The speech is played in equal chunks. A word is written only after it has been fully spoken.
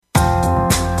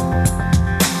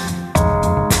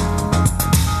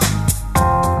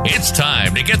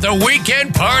get the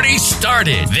weekend party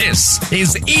started. This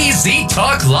is Easy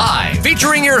Talk Live,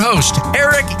 featuring your host,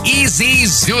 Eric Easy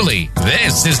Zuli.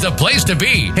 This is the place to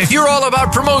be if you're all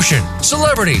about promotion,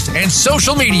 celebrities, and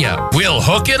social media. We'll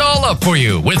hook it all up for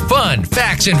you with fun,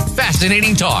 facts, and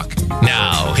fascinating talk.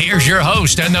 Now, here's your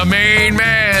host and the main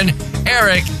man,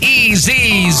 Eric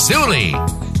Easy Zuli.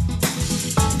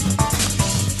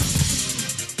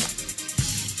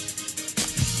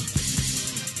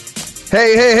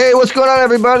 Hey, what's going on,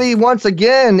 everybody? Once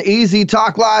again, Easy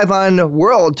Talk Live on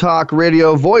World Talk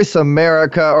Radio, Voice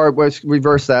America, or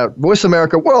reverse that, Voice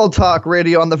America World Talk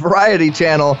Radio on the Variety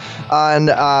Channel, on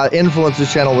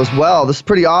Influencers Channel as well. This is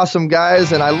pretty awesome,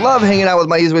 guys, and I love hanging out with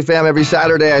my Easy Way fam every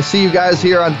Saturday. I see you guys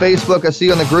here on Facebook. I see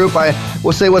you in the group. I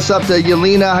will say what's up to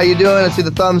Yelena. How you doing? I see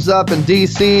the thumbs up. And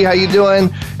DC, how you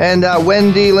doing? And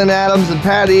Wendy, Lynn Adams, and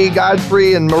Patty,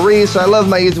 Godfrey, and Maurice. I love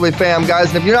my Easy Way fam, guys,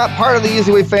 and if you're not part of the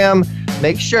Easy Way fam,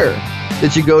 make sure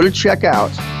that you go to check out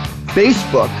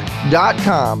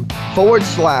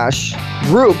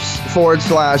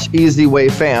facebook.com/groups/Easy Way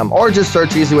Fam, or just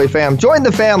search Easy Way Fam. Join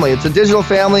the family. It's a digital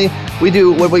family. We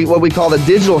do what we call the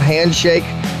digital handshake,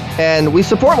 and we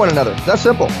support one another. That's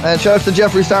simple. And shout out to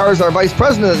Jeffrey Sowers, our vice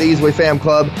president of the Easy Way Fam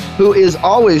Club, who is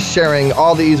always sharing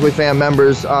all the Easy Way Fam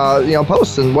members,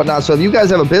 posts and whatnot. So if you guys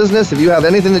have a business, if you have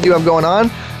anything that you have going on,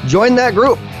 join that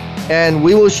group, and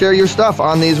we will share your stuff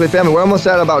on the Easy Way family. We're almost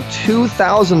at about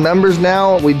 2,000 members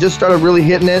now. We just started really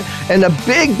hitting it. And a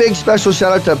big special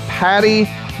shout out to Patty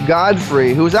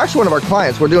Godfrey, who's actually one of our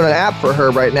clients. We're doing an app for her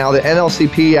right now, the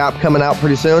NLCP app coming out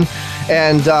pretty soon.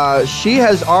 And she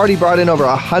has already brought in over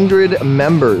 100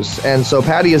 members. And so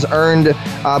Patty has earned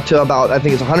up to about, I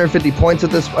think it's 150 points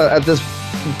at this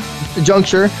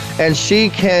juncture, and she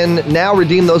can now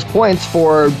redeem those points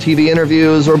for TV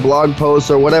interviews or blog posts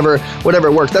or whatever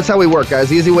works. That's how we work, guys.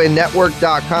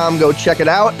 EasyWayNetwork.com. Go check it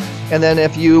out. And then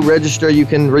if you register, you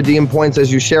can redeem points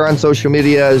as you share on social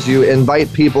media, as you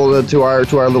invite people to our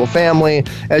little family,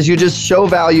 as you just show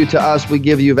value to us, we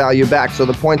give you value back. So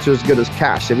the points are as good as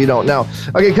cash if you don't know.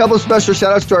 Okay, a couple of special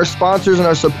shout outs to our sponsors and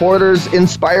our supporters,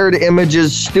 Inspired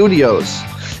Images Studios.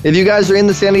 If you guys are in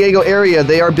the San Diego area,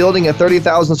 they are building a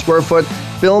 30,000 square foot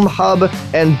film hub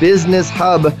and business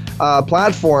hub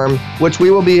platform, which we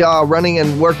will be running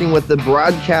and working with the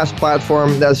broadcast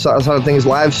platform. That's sort of things,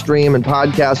 live stream and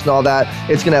podcast and all that.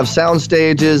 It's going to have sound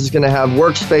stages. It's going to have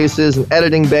workspaces and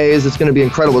editing bays. It's going to be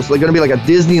incredible. It's going to be like a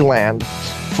Disneyland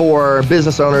for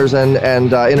business owners and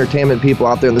entertainment people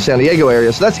out there in the San Diego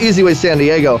area. So that's Easy Way San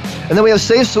Diego. And then we have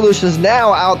Safe Solutions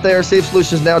Now out there,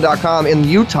 SafeSolutionsNow.com in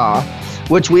Utah,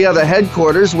 which we have a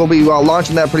headquarters. We'll be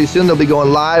launching that pretty soon. They'll be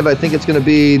going live. I think it's going to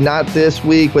be not this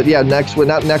week, but yeah,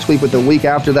 not next week, but the week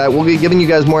after that. We'll be giving you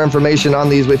guys more information on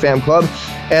the Easy Way Fam Club.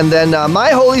 And then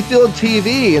My Holyfield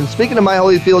TV. And speaking of My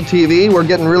Holyfield TV, we're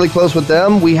getting really close with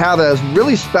them. We have a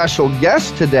really special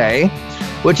guest today,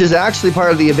 which is actually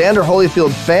part of the Evander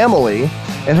Holyfield family.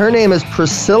 And her name is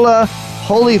Priscilla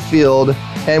Holyfield.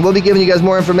 And we'll be giving you guys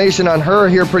more information on her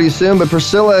here pretty soon. But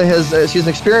Priscilla she's an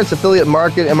experienced affiliate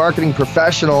marketing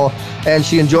professional, and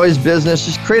she enjoys business.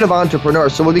 She's a creative entrepreneur.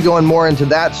 So we'll be going more into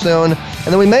that soon. And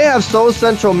then we may have Soul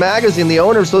Central Magazine, the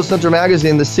owner of Soul Central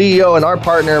Magazine, the CEO and our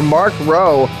partner, Mark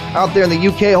Rowe, out there in the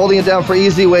UK, holding it down for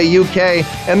Easy Way UK.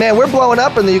 And man, we're blowing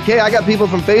up in the UK. I got people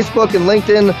from Facebook and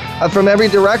LinkedIn from every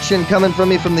direction coming from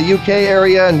me from the UK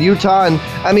area and Utah. And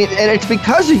I mean, and it's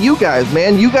because of you guys,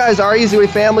 man. You guys, our Easy Way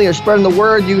family, are spreading the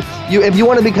word. If you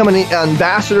want to become an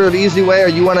ambassador of Easy Way, or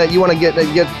you want to get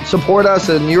support us,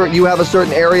 and you have a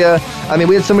certain area. I mean,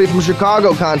 we had somebody from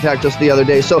Chicago contact us the other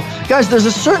day. So guys, there's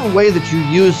a certain way that you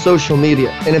use social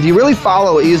media, and if you really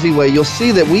follow Easy Way, you'll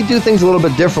see that we do things a little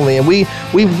bit differently, and we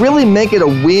really make it a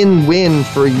win-win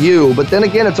for you. But then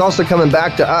again, it's also coming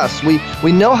back to us. We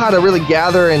know how to really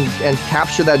gather and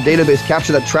capture that database,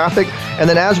 capture that traffic, and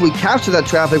then as we capture that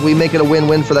traffic, we make it a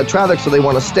win-win for that traffic, so they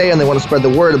want to stay and they want to spread the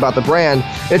word about the brand.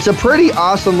 It's a pretty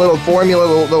awesome little formula,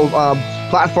 little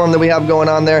platform that we have going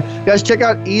on there. Guys, check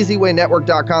out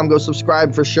EasyWayNetwork.com. Go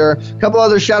subscribe for sure. A couple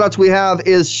other shout outs we have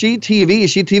is She TV.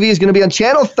 She TV is going to be on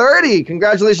Channel 30.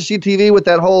 Congratulations, She TV, with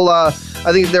that whole, I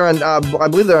think they're on, I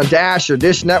believe they're on Dash or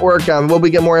Dish Network. We'll be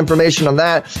getting more information on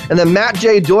that. And then Matt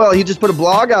J. Doyle, he just put a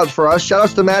blog out for us. Shout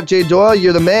outs to Matt J. Doyle.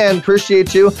 You're the man.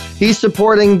 Appreciate you. He's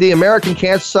supporting the American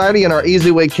Cancer Society and our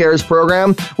Easy Way Cares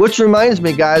program, which reminds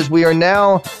me, guys, we are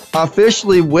now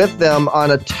officially with them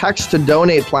on a text to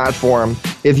donate platform.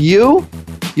 If you,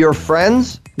 your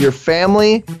friends, your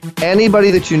family,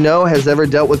 anybody that you know has ever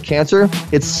dealt with cancer,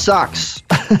 it sucks.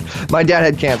 my dad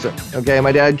had cancer. Okay,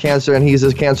 my dad had cancer, and he's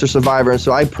a cancer survivor. And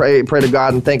so I pray to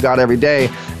God and thank God every day.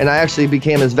 And I actually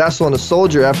became his vessel and a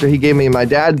soldier after he gave me my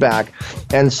dad back.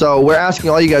 And so we're asking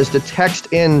all you guys to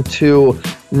text in to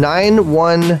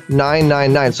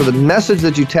 91999. So the message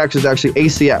that you text is actually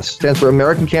ACS, stands for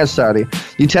American Cancer Society.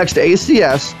 You text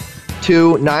ACS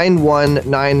to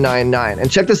 91999.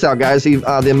 And check this out, guys.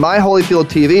 The My Holyfield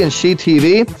TV and She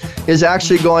TV is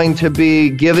actually going to be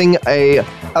giving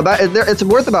it's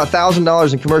worth about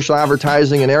 $1,000 in commercial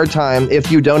advertising and airtime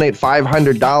if you donate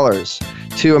 $500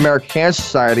 to American Cancer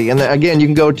Society. And then, again, you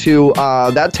can go to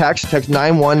that text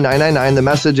 91999. The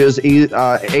message is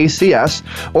ACS,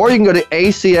 or you can go to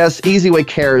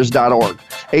acseasywaycares.org.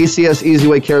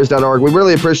 acseasywaycares.org. We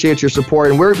really appreciate your support,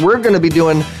 and we're going to be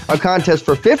doing a contest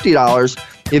for $50.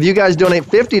 If you guys donate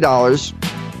 $50,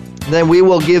 then we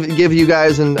will give you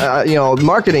guys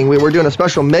marketing. We're doing a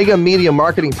special mega media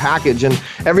marketing package, and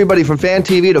everybody from Fan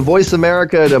TV to Voice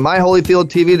America to My Holyfield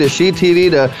TV to She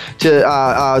TV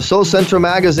to Soul Central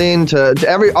Magazine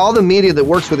to all the media that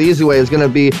works with EasyWay is going to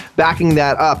be backing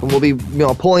that up, and we'll be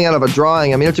pulling out of a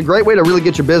drawing. I mean, it's a great way to really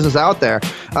get your business out there.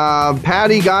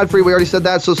 Patty Godfrey, we already said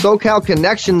that. So SoCal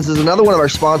Connections is another one of our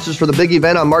sponsors for the big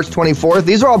event on March 24th.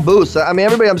 These are all booths. I mean,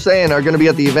 everybody I'm saying are going to be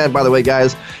at the event, by the way,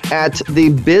 guys, at the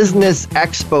Business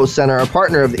Expo Center, a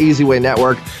partner of the EasyWay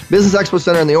Network. Business Expo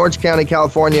Center in the Orange County,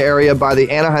 California area by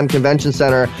the Anaheim Convention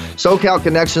Center. SoCal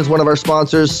Connections, one of our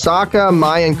sponsors. Saka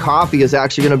Mayan Coffee is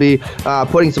actually going to be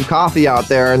putting some coffee out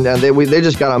there, and they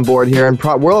just got on board here. And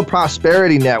World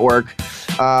Prosperity Network,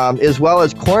 as well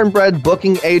as Cornbread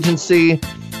Booking Agency.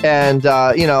 And,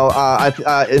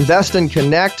 Invest and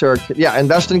Connect,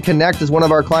 Invest and Connect is one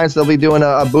of our clients. They'll be doing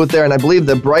a booth there. And I believe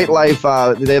the Bright Life,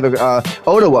 they have a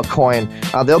Ottawa coin.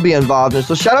 They'll be involved. And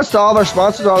so shout outs to all of our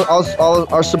sponsors, all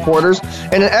our supporters.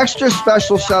 And an extra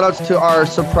special shout outs to our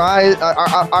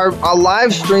our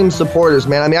live stream supporters,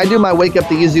 man. I mean, I do my Wake Up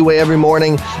the Easy Way every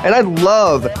morning, and I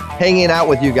love hanging out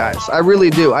with you guys. I really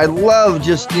do. I love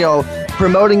just,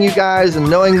 promoting you guys and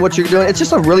knowing what you're doing. It's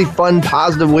just a really fun,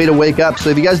 positive way to wake up. So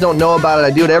if you guys don't know about it,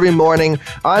 I do it every morning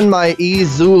on my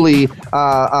eZuli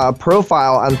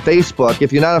profile on Facebook.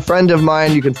 If you're not a friend of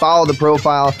mine, you can follow the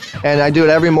profile, and I do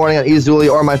it every morning on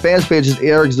eZuli, or my fans page is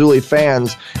Eric Zuli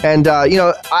Fans. And I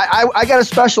got a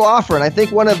special offer, and I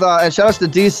think and shout outs to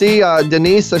DC,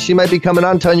 Denise, she might be coming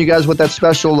on telling you guys what that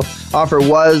special offer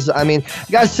was. I mean,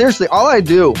 guys, seriously, all I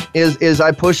do is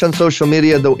I push on social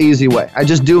media the easy way. I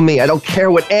just do me. I don't care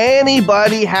what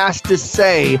anybody has to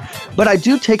say, but I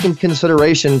do take in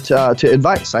consideration to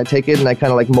advice. I take it and I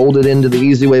kind of like mold it into the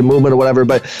Easy Way movement or whatever,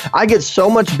 but I get so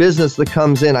much business that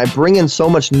comes in. I bring in so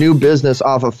much new business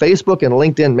off of Facebook and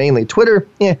LinkedIn mainly.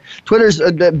 Twitter's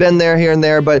been there here and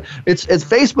there, but it's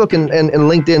Facebook and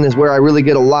LinkedIn is where I really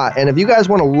get a lot. And if you guys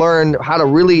want to learn how to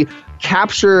really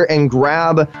capture and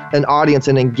grab an audience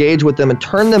and engage with them and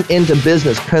turn them into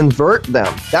business, convert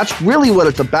them. That's really what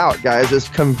it's about, guys, is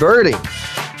converting.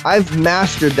 I've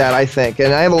mastered that, I think,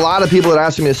 and I have a lot of people that are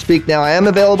asking me to speak now. I am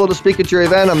available to speak at your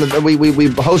event. We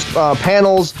host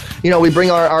panels. We bring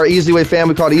our Easy Way fam.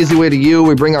 We call it Easy Way to You.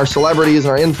 We bring our celebrities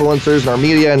and our influencers and our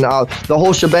media and the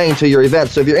whole shebang to your event.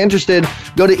 So if you're interested,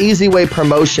 go to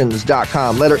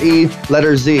easywaypromotions.com. Letter E,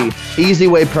 letter Z.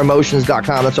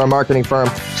 easywaypromotions.com. That's our marketing firm.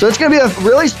 So it's going to be a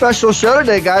really special show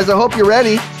today, guys. I hope you're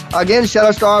ready. Again, shout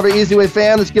out to all of our Easy Way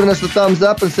fam that's giving us the thumbs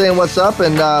up and saying what's up.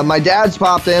 And my dad's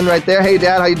popped in right there. Hey,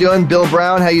 Dad, how you doing? Bill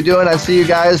Brown, how you doing? I see you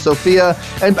guys. Sophia.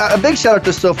 And a big shout out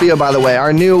to Sophia, by the way,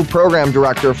 our new program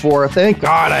director thank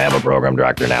God I have a program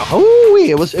director now.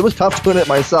 It was tough doing it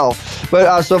myself.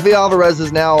 But Sophia Alvarez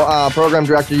is now program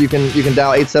director. You can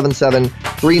dial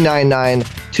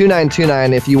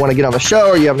 877-399-2929 if you want to get on the show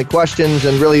or you have any questions.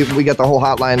 And really, we got the whole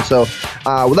hotline. So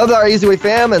we love our Easy Way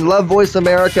fam and love Voice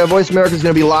America. Voice America is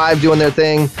going to be live doing their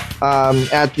thing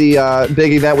at the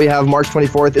big event we have March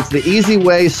 24th. It's the Easy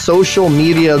Way Social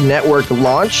Media Network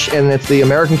launch, and it's the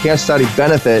American Cancer Society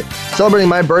benefit, celebrating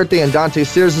my birthday and Dante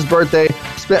Sears' birthday.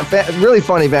 Really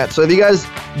fun event. So if you guys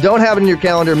don't have it in your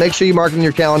calendar, make sure you mark it in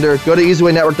your calendar. Go to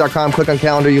easywaynetwork.com, click on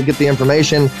calendar, you'll get the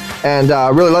information, and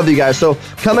really love you guys. So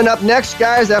coming up next,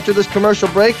 guys, after this commercial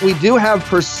break, we do have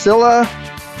Priscilla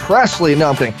Holyfield,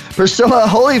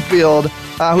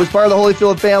 who's part of the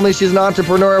Holyfield family. She's an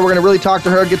entrepreneur. We're going to really talk to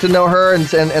her, get to know her,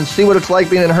 and see what it's like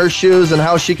being in her shoes and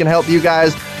how she can help you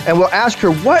guys. And we'll ask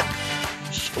her what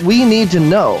we need to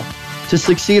know to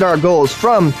succeed our goals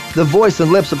from the voice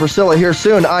and lips of Priscilla here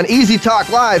soon on Easy Talk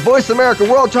Live, Voice America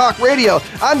World Talk Radio.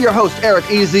 I'm your host,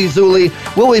 Eric E.Z. Zuli.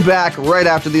 We'll be back right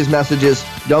after these messages.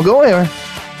 Don't go anywhere.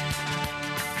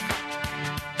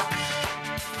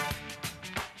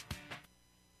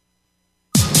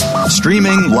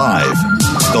 Streaming live.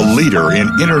 The leader in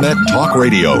Internet talk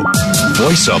radio.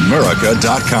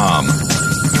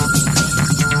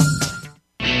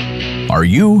 VoiceAmerica.com. Are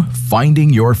you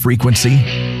finding your frequency?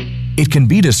 It can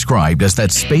be described as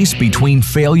that space between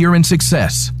failure and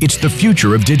success. It's the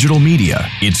future of digital media.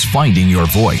 It's finding your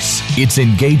voice. It's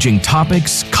engaging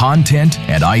topics, content,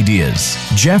 and ideas.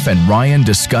 Jeff and Ryan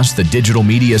discuss the digital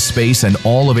media space and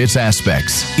all of its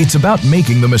aspects. It's about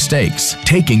making the mistakes,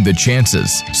 taking the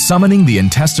chances, summoning the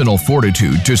intestinal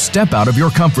fortitude to step out of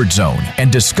your comfort zone,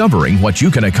 and discovering what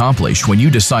you can accomplish when you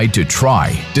decide to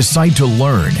try, decide to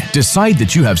learn, decide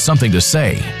that you have something to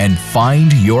say, and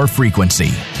find your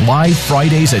frequency. Live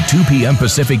Fridays at 2 p.m.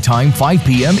 Pacific Time, 5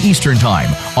 p.m. Eastern Time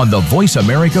on the Voice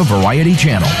America Variety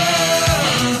Channel.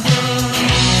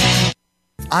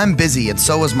 I'm busy and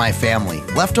so is my family.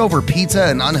 Leftover pizza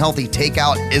and unhealthy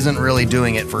takeout isn't really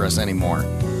doing it for us anymore.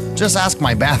 Just ask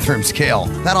my bathroom scale.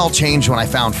 That all changed when I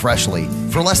found Freshly.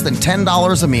 For less than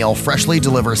 $10 a meal, Freshly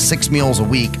delivers 6 meals a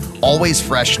week, always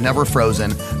fresh, never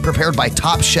frozen, prepared by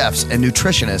top chefs and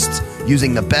nutritionists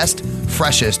using the best,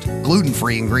 freshest,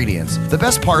 gluten-free ingredients. The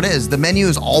best part is the menu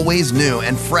is always new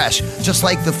and fresh, just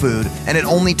like the food, and it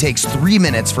only takes 3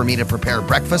 minutes for me to prepare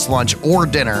breakfast, lunch, or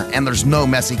dinner, and there's no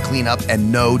messy cleanup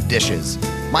and no dishes.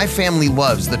 My family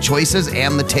loves the choices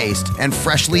and the taste, and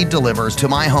Freshly delivers to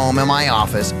my home and my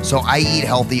office, so I eat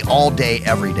healthy all day,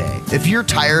 every day. If you're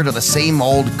tired of the same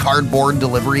old cardboard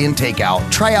delivery and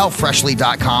takeout, try out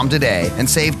Freshly.com today and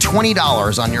save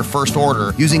 $20 on your first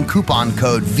order using coupon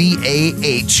code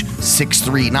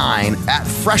VAH639 at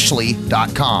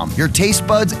Freshly.com. Your taste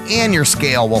buds and your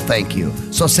scale will thank you.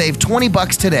 So save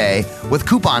 $20 today with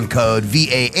coupon code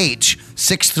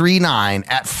VAH639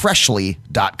 at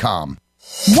Freshly.com.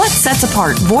 What sets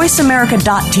apart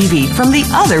VoiceAmerica.tv from the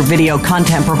other video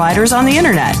content providers on the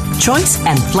internet? Choice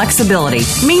and flexibility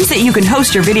means that you can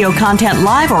host your video content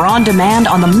live or on demand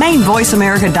on the main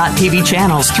VoiceAmerica.tv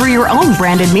channels through your own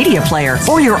branded media player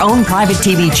or your own private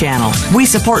TV channel. We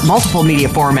support multiple media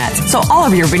formats, so all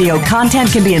of your video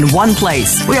content can be in one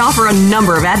place. We offer a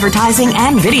number of advertising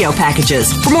and video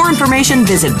packages. For more information,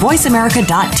 visit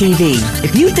VoiceAmerica.tv.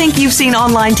 If you think you've seen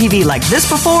online TV like this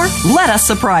before, let us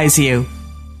surprise you.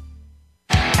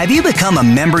 Have you become a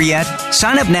member yet?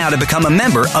 Sign up now to become a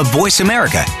member of Voice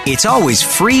America. It's always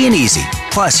free and easy.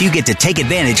 Plus, you get to take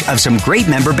advantage of some great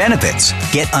member benefits.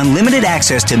 Get unlimited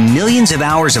access to millions of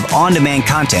hours of on-demand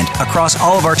content across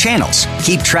all of our channels.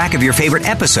 Keep track of your favorite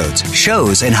episodes,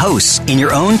 shows, and hosts in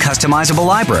your own customizable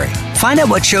library. Find out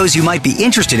what shows you might be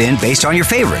interested in based on your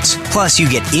favorites. Plus, you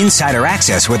get insider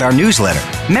access with our newsletter.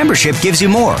 Membership gives you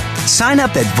more. Sign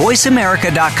up at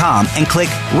voiceamerica.com and click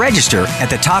register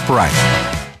at the top right.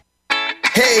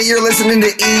 Hey, you're listening to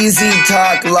Easy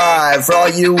Talk Live for all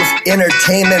you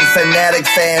entertainment fanatic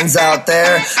fans out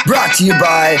there. Brought to you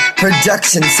by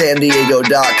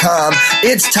ProductionSanDiego.com.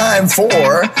 It's time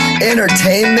for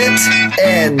entertainment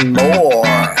and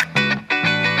more.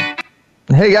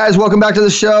 Hey guys, welcome back to the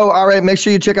show. All right, make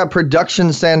sure you check out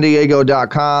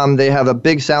ProductionSanDiego.com. They have a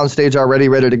big soundstage already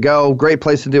ready to go. Great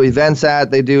place to do events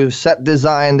at. They do set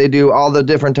design. They do all the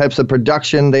different types of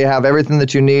production. They have everything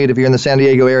that you need. If you're in the San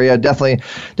Diego area, definitely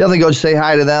go say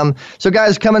hi to them. So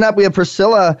guys, coming up, we have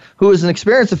Priscilla, who is an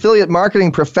experienced affiliate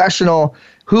marketing professional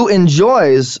who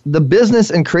enjoys the business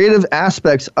and creative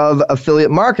aspects of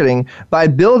affiliate marketing by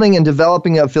building and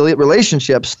developing affiliate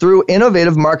relationships through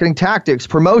innovative marketing tactics,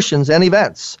 promotions, and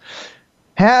events.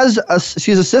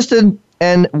 She's assisted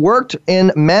and worked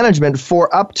in management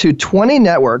for up to 20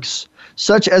 networks,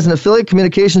 such as an affiliate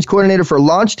communications coordinator for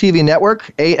Launch TV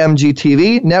Network, AMG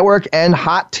TV Network, and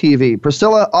Hot TV.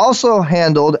 Priscilla also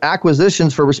handled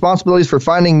acquisitions for responsibilities for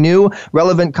finding new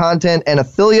relevant content and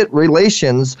affiliate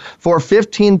relations for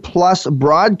 15-plus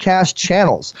broadcast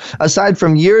channels. Aside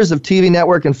from years of TV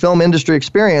network and film industry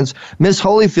experience, Ms.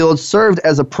 Holyfield served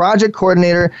as a project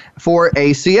coordinator for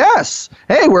ACS.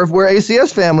 Hey, we're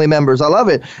ACS family members. I love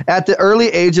it. At the early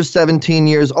age of 17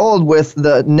 years old, with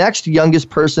the next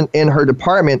youngest person in her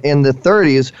department in the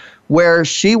 30s, where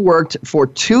she worked for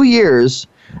 2 years.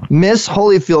 Miss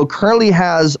Holyfield currently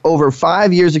has over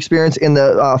 5 years experience in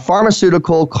the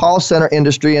pharmaceutical call center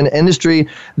industry, an industry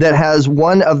that has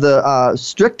one of the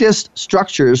strictest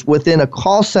structures within a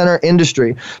call center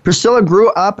industry. Priscilla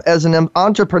grew up as an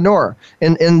entrepreneur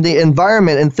in the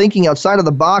environment and thinking outside of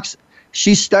the box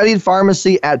She studied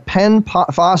pharmacy at Penn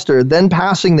Foster, then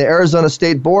passing the Arizona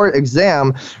State Board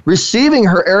exam, receiving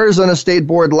her Arizona State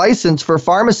Board license for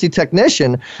pharmacy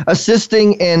technician,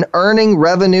 assisting in earning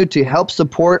revenue to help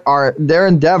support their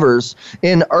endeavors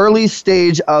in early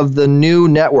stage of the new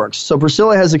networks. So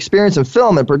Priscilla has experience in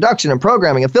film and production and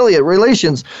programming, affiliate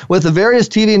relations with the various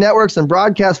TV networks and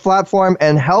broadcast platform,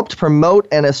 and helped promote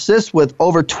and assist with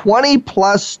over 20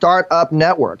 plus startup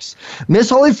networks. Miss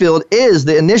Holyfield is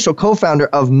the initial co-founder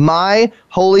of My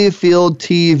Holyfield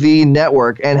TV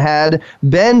Network and had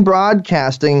been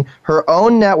broadcasting her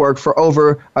own network for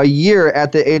over a year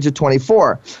at the age of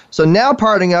 24. So now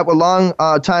partnering up with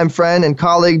long-time friend and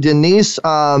colleague Denise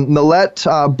Millette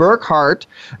Burkhart,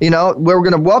 we're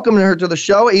going to welcome her to the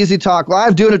show, Easy Talk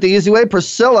Live, doing it the easy way,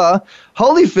 Priscilla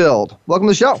Holyfield. Welcome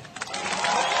to the show.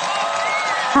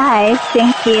 Hi,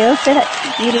 thank you.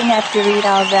 You didn't have to read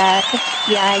all that.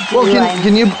 Yeah, I do. Well,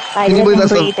 can you believe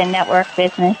that's the network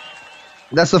business?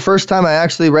 That's the first time I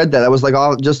actually read that. I was like,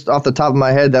 just off the top of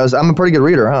my head. I'm a pretty good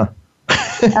reader, huh?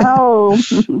 Oh,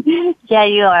 yeah,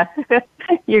 you are.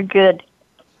 You're good.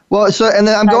 Well, and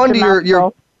then I'm going to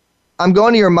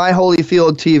your My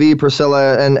Holyfield TV,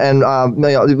 Priscilla, and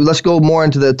let's go more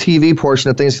into the TV portion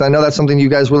of things, because I know that's something you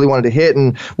guys really wanted to hit,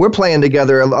 and we're playing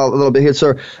together a little bit here.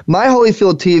 So My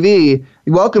Holyfield TV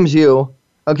welcomes you.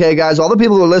 Okay, guys, all the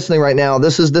people who are listening right now,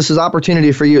 this is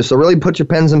opportunity for you. So really put your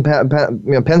pens and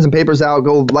papers out.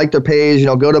 Go like their page.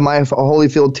 Go to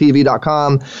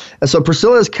myholyfieldtv.com. And so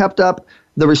Priscilla has kept up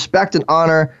the respect and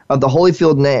honor of the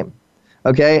Holyfield name.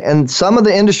 Okay, and some of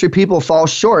the industry people fall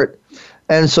short.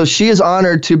 And so she is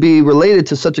honored to be related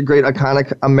to such a great,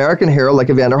 iconic American hero like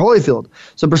Evander Holyfield.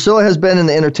 So Priscilla has been in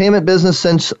the entertainment business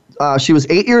since she was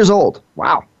 8 years old.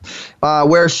 Wow.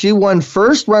 Where she won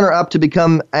first runner-up to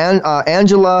become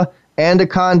Angela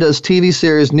Anaconda's TV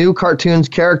series New Cartoons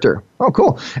character. Oh,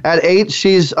 cool. At 8,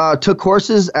 she's took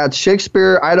courses at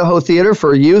Shakespeare Idaho Theater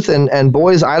for Youth and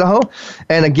Boys Idaho,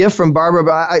 and a gift from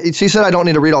Barbara. She said I don't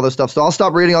need to read all this stuff, so I'll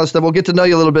stop reading all this stuff. We'll get to know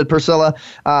you a little bit, Priscilla.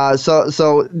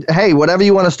 So hey, whatever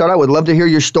you want to start out with, love to hear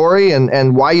your story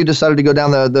and why you decided to go down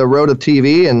the road of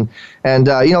TV, and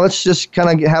let's just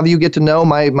kind of have you get to know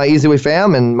my Easy Way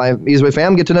fam, and my Easy Way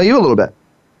fam get to know you a little bit.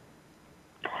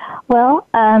 Well,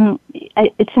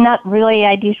 it's not really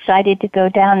I decided to go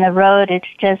down the road. It's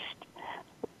just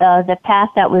the path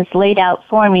that was laid out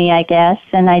for me, I guess,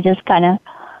 and I just kind of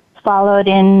followed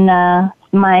in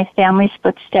my family's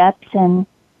footsteps, and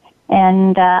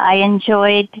I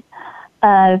enjoyed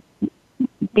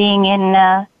being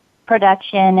in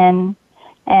production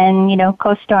and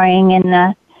co-starring in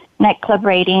the nightclub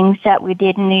ratings that we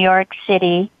did in New York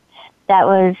City. That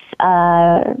was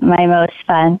my most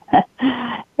fun.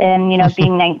 And,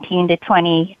 being 19 to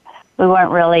 20, we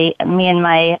weren't really, me and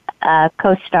my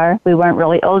co-star, we weren't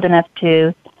really old enough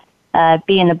to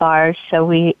be in the bars. So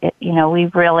we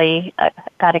really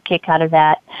got a kick out of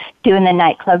that, doing the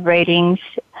nightclub ratings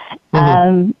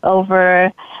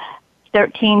over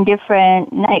 13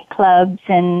 different nightclubs,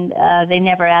 and they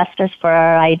never asked us for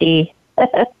our ID.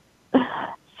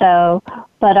 So,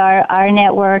 but our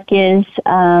network is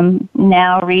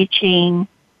now reaching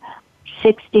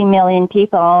 60 million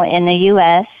people in the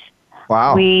U.S.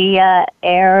 Wow. We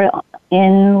air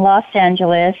in Los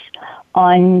Angeles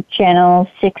on channel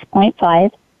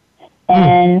 6.5,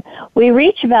 and we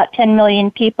reach about 10 million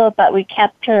people, but we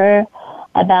capture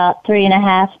about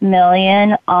 3.5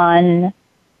 million on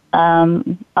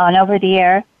over the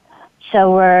air.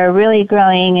 So we're really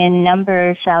growing in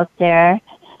numbers out there.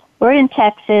 We're in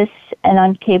Texas and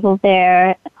on cable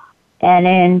there, and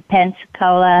in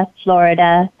Pensacola,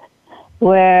 Florida.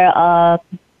 We're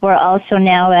also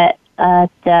now at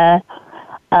the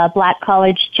Black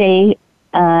College JSU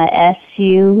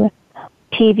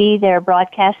TV, their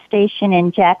broadcast station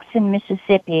in Jackson,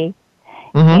 Mississippi,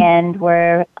 and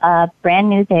we're brand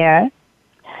new there.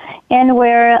 And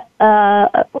we're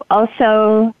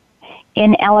also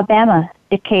in Alabama,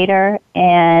 Decatur,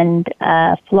 and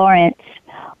Florence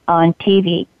on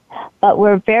TV. But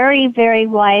we're very, very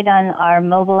wide on our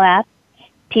mobile app,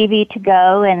 TV to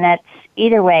Go, and that's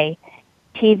either way,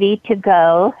 TV to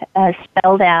Go,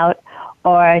 spelled out,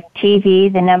 or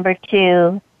TV, the number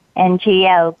 2, and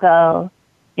GO, Go.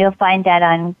 You'll find that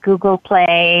on Google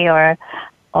Play or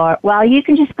you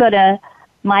can just go to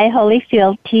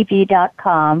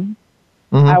myholyfieldtv.com,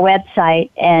 our website,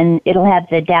 and it'll have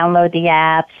the download the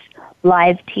apps,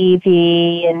 live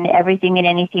TV, and everything and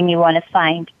anything you want to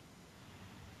find.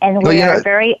 And we are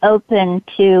very open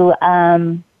to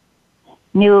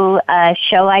new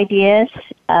show ideas,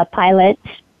 pilots.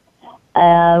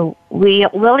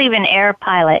 We'll even air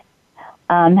pilot,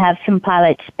 have some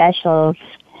pilot specials.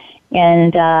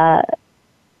 and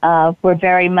we're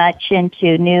very much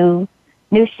into new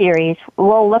series.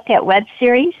 We'll look at web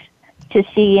series to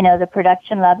see, the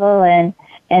production level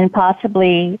and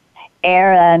possibly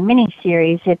air a mini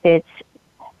series if it's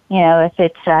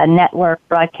network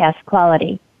broadcast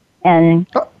quality and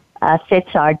fits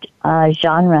our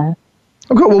genre.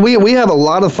 Okay, well, we have a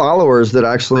lot of followers that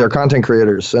actually are content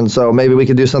creators, and so maybe we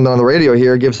could do something on the radio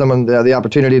here, give someone the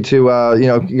opportunity to,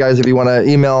 you guys, if you want to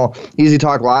email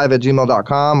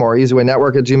easytalklive@gmail.com or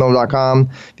easywaynetwork@gmail.com.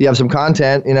 If you have some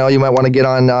content, you might want to get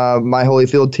on My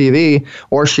Holyfield TV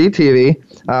or She TV.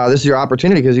 This is your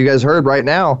opportunity because you guys heard right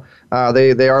now.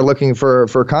 They are looking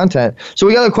for content. So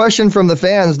we got a question from the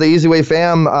fans, the Easy Way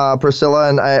fam, Priscilla,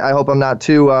 and I hope I'm not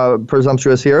too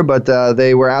presumptuous here, but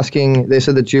they were asking, they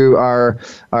said that you are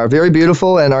very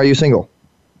beautiful, and are you single?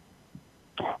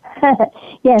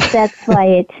 Yes, that's why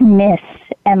it's Miss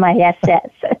MISS.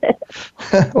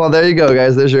 Well, there you go,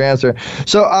 guys. There's your answer.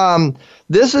 So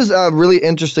this is a really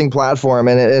interesting platform,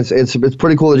 and it's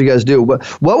pretty cool that you guys do. But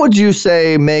what would you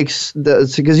say makes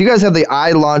because you guys have the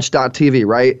iLaunch.tv,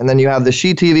 right? And then you have the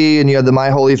She TV, and you have the My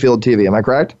Holyfield TV. Am I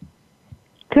correct?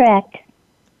 Correct.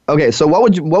 Okay, so what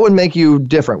would make you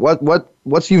different?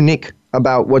 What's unique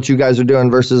about what you guys are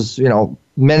doing versus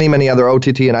many other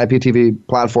OTT and IPTV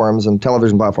platforms and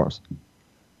television platforms?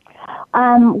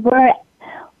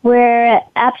 We're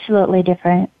absolutely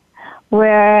different.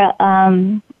 We're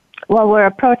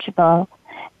approachable,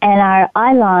 and our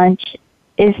iLaunch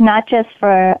is not just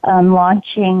for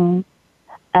launching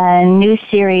new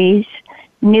series,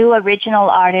 new original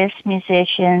artists,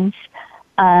 musicians,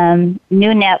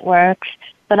 new networks,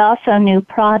 but also new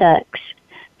products.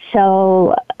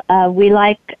 So we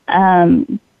like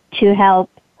to help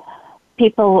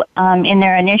people in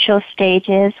their initial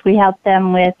stages. We help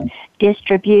them with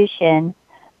distribution.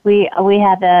 We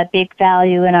have a big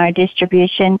value in our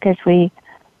distribution because we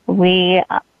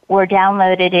were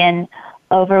downloaded in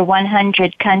over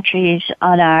 100 countries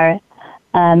on our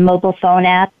mobile phone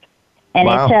app, and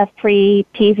wow. It's a free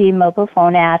TV mobile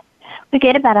phone app. We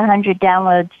get about 100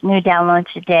 new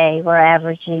downloads a day. We're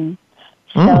averaging,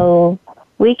 so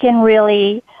we can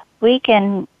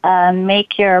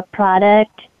make your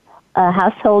product a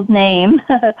household name,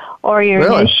 or your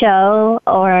really? New show,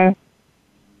 or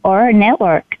a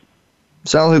network.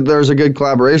 Sounds like there's a good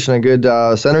collaboration, a good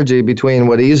synergy between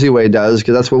what Easy Way does,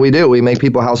 because that's what we do. We make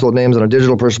people household names in a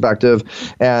digital perspective,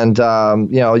 and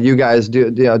you guys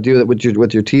do that with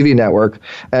your TV network.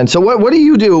 And so, what do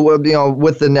you do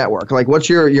with the network? Like, what's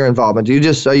your involvement? Are you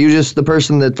just the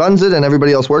person that funds it, and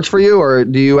everybody else works for you, or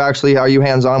are you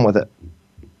hands on with it?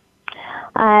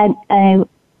 I'm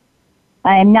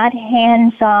not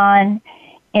hands on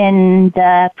in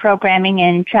the programming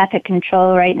and traffic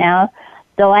control right now.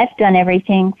 So I've done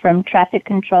everything from traffic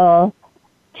control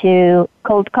to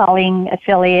cold calling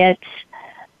affiliates,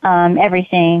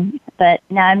 everything. But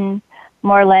now I'm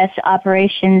more or less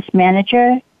operations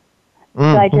manager.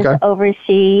 So I just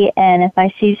oversee, and if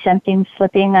I see something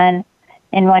slipping in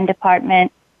one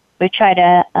department, we try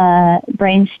to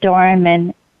brainstorm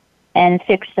and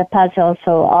fix the puzzle.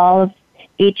 So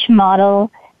each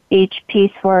model, each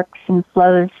piece works and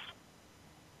flows,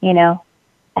 it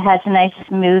has a nice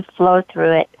smooth flow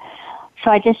through it.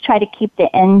 So I just try to keep the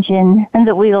engine and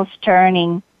the wheels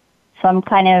turning. So I'm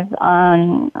kind of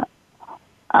on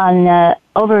the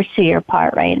overseer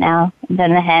part right now,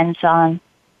 than the hands-on.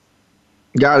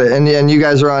 Got it. And you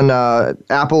guys are on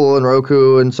Apple and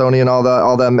Roku and Sony and all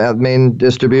the main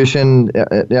distribution.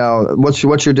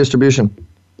 What's your distribution?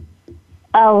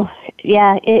 Oh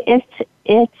yeah, it's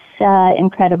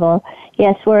incredible.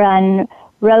 Yes, we're on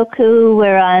Roku.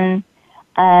 We're on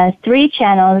 3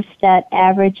 channels that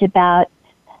average about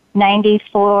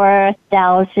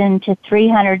 94,000 to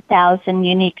 300,000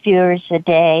 unique viewers a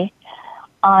day.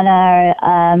 On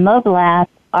our mobile app,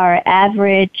 our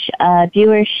average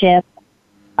viewership,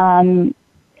 the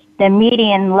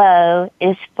median low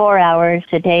is 4 hours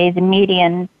a day. The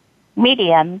medium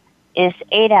is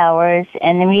 8 hours,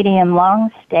 and the medium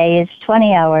long stay is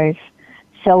 20 hours.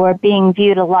 So we're being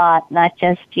viewed a lot, not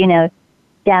just,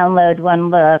 download one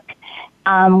look.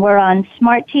 We're on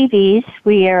smart TVs.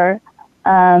 We are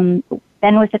been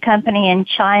with a company in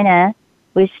China.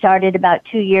 We started about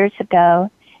 2 years ago,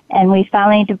 and we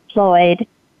finally deployed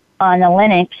on a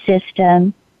Linux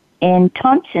system in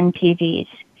Thomson TVs.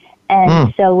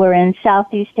 And so we're in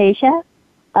Southeast Asia,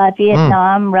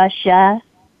 Vietnam, Russia,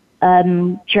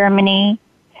 Germany,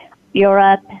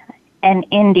 Europe, and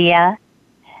India.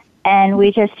 And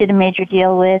we just did a major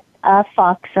deal with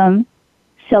Foxum.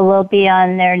 So we'll be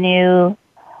on their new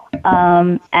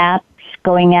apps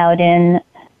going out in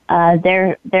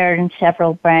they're in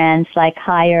several brands like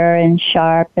Haier and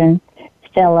Sharp and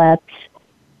Philips,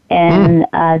 and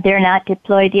they're not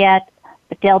deployed yet,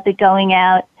 but they'll be going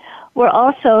out. We're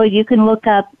also, you can look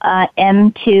up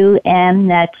M2M,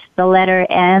 that's the letter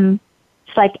M.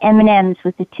 It's like M&M's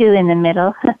with the 2 in the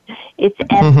middle. It's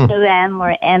M2M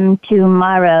or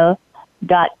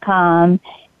mtomorrow.com,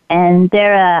 and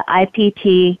they're a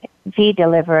IPTV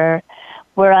deliverer.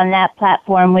 We're on that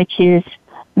platform, which is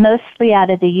mostly out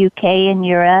of the UK and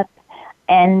Europe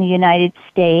and the United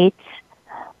States.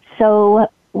 So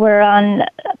we're on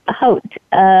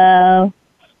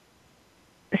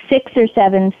 6 or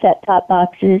 7 set-top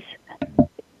boxes.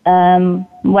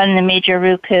 One in the major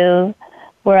Roku.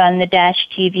 We're on the Dash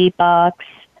TV box.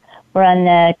 We're on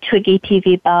the Twiggy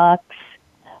TV box.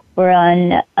 We're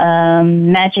on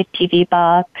Magic TV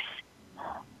box.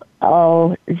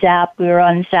 Zap. We were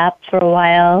on Zap for a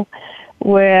while.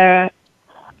 We're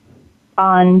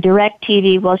on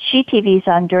DirecTV. Well, SheTV's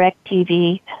on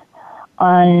DirecTV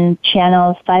on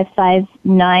channel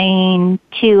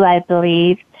 5592, I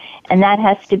believe, and that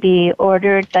has to be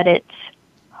ordered, but it's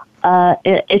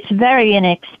very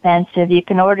inexpensive. You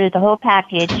can order the whole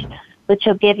package, which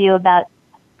will give you about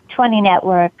 20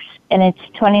 networks, and it's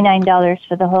 $29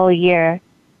 for the whole year.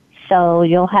 So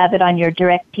you'll have it on your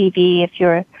DirecTV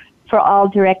for all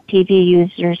DirecTV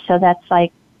users. So that's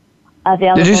like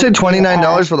available. Did you say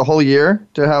 $29 for the whole year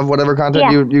to have whatever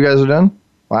content you guys are doing?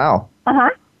 Wow.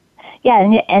 Yeah,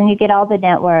 and you get all the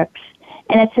networks.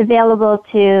 And it's available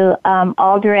to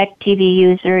all DirecTV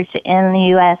users in the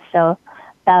U.S., so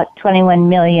about 21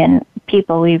 million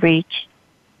people we reach.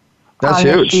 That's on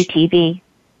huge. The SheTV.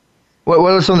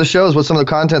 What are some of the shows? What's some of the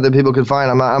content that people can find?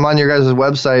 I'm on your guys'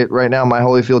 website right now, My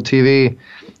Holyfield TV,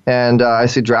 and I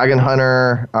see Dragon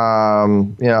Hunter.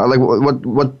 Like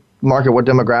what market, what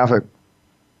demographic?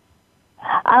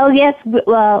 Oh yes,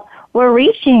 well we're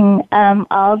reaching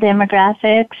all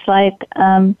demographics. Like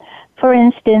for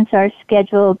instance, our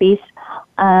schedule will be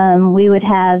we would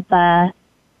have the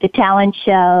talent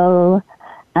show,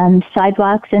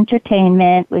 Sidewalks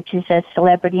Entertainment, which is a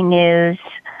celebrity news.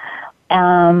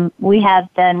 We have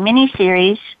the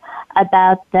miniseries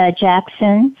about the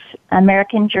Jacksons'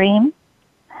 American Dream,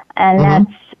 and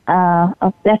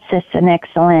that's just an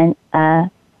excellent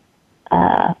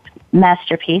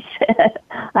masterpiece.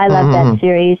 I love that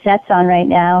series. That's on right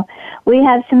now. We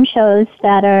have some shows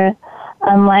that are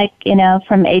from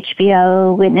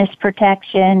HBO, Witness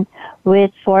Protection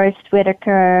with Forrest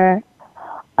Whitaker.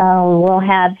 We'll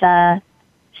have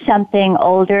something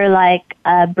older like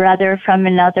Brother from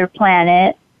Another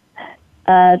Planet,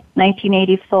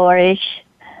 1984-ish,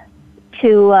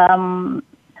 to,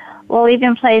 we'll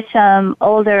even play some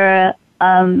older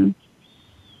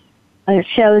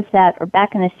shows that were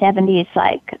back in the 70s,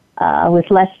 like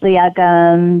with Leslie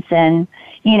Uggams and,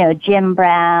 Jim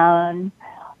Brown.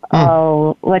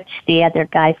 What's the other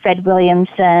guy? Fred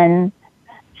Williamson.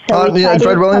 So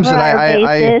Fred Williamson,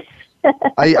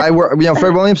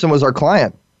 Fred Williamson was our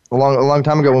client a long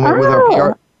time ago when we with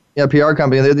our PR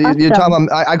company. You tell him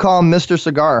I call him Mr.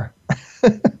 Cigar.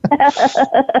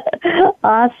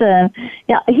 Awesome.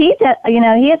 Yeah, he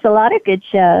has a lot of good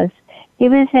shows. He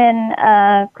was in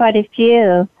quite a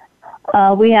few.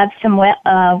 We have some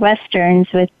westerns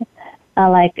with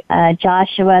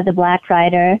Joshua the Black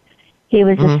Rider. He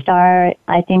was a star,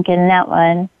 I think, in that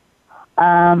one.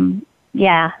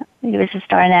 He was a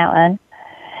star in that one.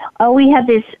 Oh, we have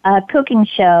this cooking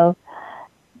show.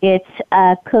 It's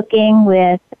cooking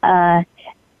with A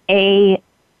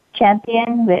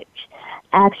Champion, which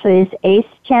actually is Ace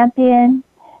Champion,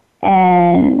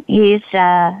 and he's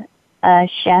a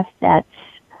chef that's,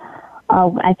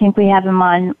 I think we have him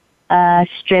on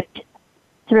stripped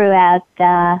throughout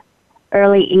the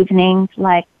early evenings,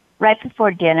 like right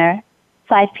before dinner,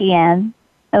 5 p.m.,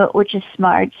 which is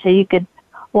smart, so you could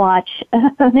watch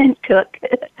and cook.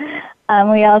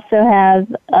 We also have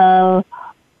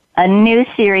a new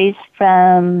series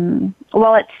from,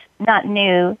 it's not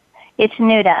new, it's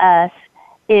new to us.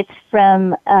 It's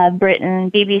from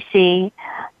Britain, BBC.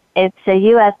 It's a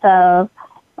UFO,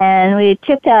 and we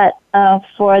took that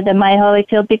for the My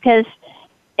Holyfield because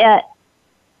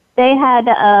they had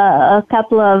a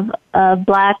couple of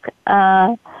black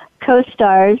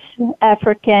co-stars,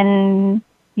 African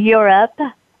Europe,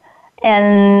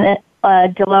 and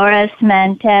Dolores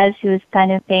Montez, who was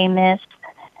kind of famous,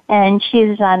 and she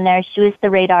was on there. She was the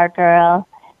radar girl,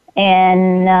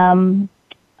 and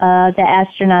the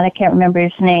astronaut, I can't remember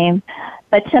his name,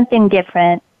 but something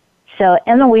different. So,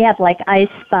 and then we have like I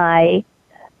Spy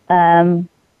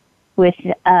with,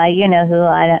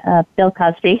 Bill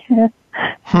Cosby.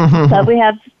 But we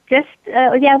have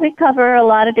we cover a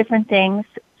lot of different things.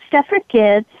 Stuff for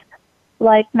kids,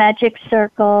 like Magic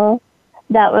Circle,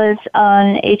 that was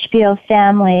on HBO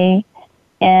Family,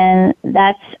 and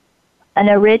that's an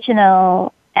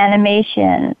original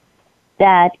animation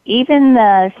that even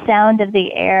the sound of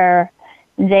the air,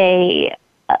 they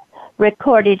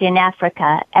recorded in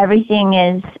Africa. Everything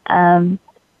is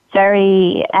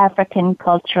very African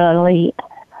culturally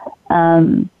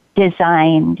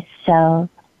designed. So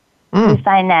we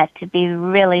find that to be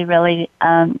really, really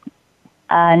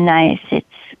nice.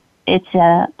 It's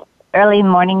a early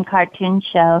morning cartoon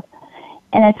show,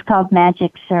 and it's called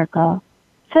Magic Circle.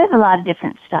 So we have a lot of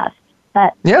different stuff.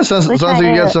 But yeah, sounds like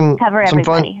you got some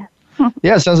fun.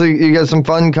 Yeah, sounds like you got some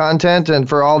fun content and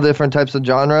for all different types of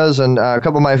genres. And a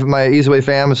couple of my Easy Way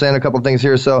fam is saying a couple of things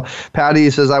here. So Patty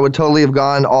says, I would totally have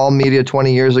gone all media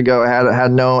 20 years ago had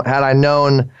I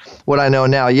known what I know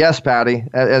now. Yes, Patty.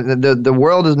 The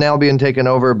world is now being taken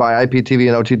over by IPTV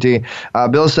and OTT.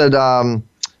 Bill said,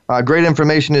 great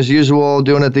information as usual,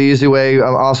 doing it the easy way,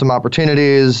 awesome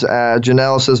opportunities.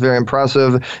 Janelle says, very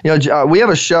impressive. We have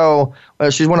a show,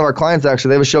 she's one of our clients actually,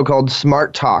 they have a show called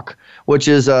Smart Talk, which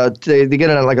is they get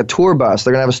in like a tour bus.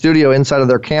 They're going to have a studio inside of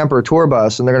their camper tour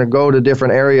bus, and they're going to go to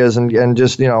different areas and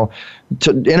just,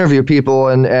 to interview people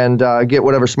and get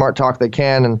whatever smart talk they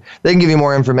can, and they can give you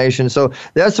more information. So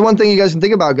that's the one thing you guys can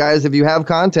think about, guys. If you have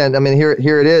content, I mean,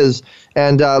 here it is.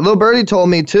 And Lil Birdie told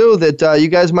me too that you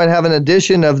guys might have an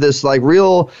edition of this like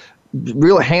real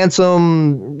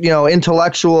handsome,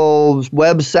 intellectual,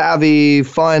 web savvy,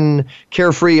 fun,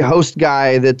 carefree host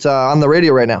guy that's on the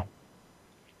radio right now.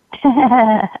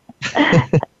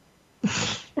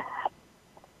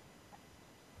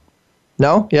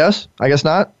 No? Yes? I guess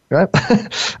not. Right?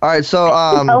 All right. So,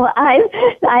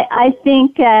 I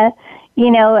think,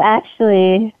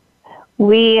 actually,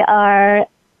 we are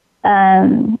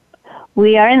in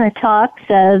the talks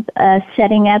of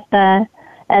setting up a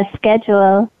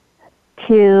schedule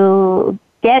to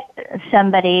get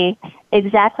somebody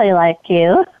exactly like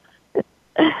you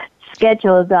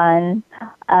scheduled on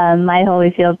My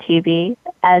Holyfield TV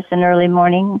as an early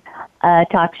morning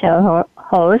talk show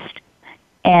host.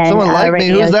 And someone like me?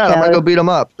 Who's that? I'm going to go beat them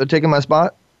up. They're taking my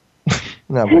spot?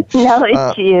 No, it's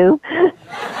you.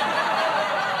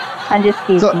 I'm just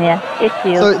teasing you. It's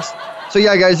you. So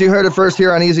yeah, guys, you heard it first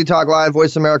here on Easy Talk Live,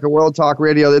 Voice America World Talk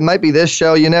Radio. It might be this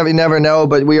show. You never know,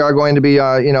 but we are going to be,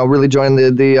 really joining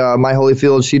the My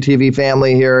Holyfield CTV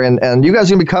family here, and you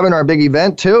guys are going to be covering our big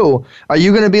event too. Are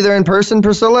you going to be there in person,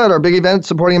 Priscilla, at our big event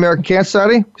supporting American Cancer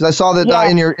Society? Because I saw that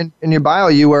in your bio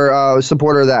you were a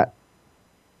supporter of that.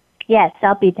 Yes,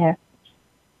 I'll be there.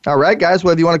 All right, guys.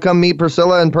 Well, if you want to come meet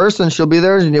Priscilla in person, she'll be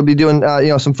there, and you'll be doing,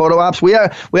 some photo ops. We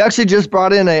actually just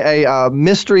brought in a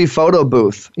mystery photo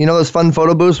booth. You know those fun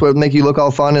photo booths where make you look all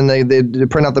fun, and they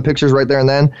print out the pictures right there and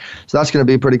then. So that's going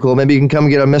to be pretty cool. Maybe you can come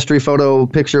get a mystery photo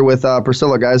picture with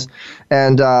Priscilla, guys.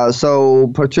 And so,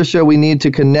 Patricia, we need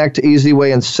to connect Easy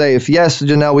Way and Safe. Yes,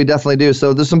 Janelle, we definitely do.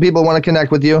 So there's some people who want to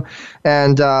connect with you,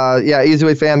 and Easy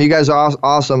Way fam, you guys are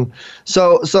awesome.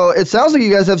 So it sounds like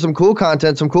you guys have some cool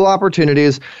content, some cool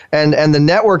opportunities. And the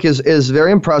network is very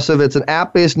impressive. It's an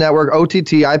app-based network,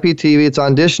 OTT, IPTV. It's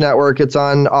on Dish Network. It's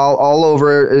on all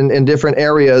over in different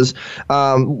areas.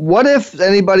 What if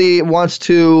anybody wants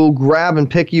to grab and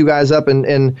pick you guys up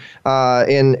in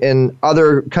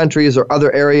other countries or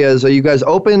other areas? Are you guys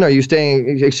open? Are you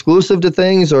staying exclusive to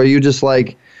things, or are you just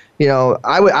like?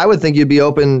 I would think you'd be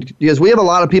open because we have a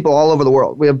lot of people all over the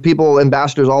world. We have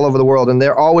ambassadors all over the world, and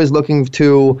they're always looking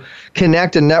to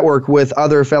connect and network with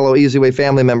other fellow Easy Way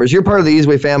family members. You're part of the Easy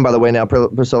Way fam, by the way, now,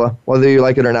 Priscilla, whether you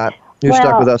like it or not. You're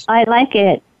stuck with us. I like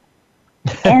it.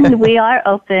 And we are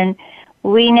open.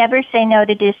 We never say no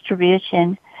to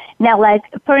distribution. Now, like,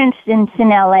 for instance, in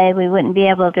LA, we wouldn't be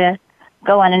able to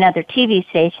go on another TV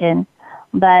station,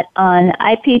 but on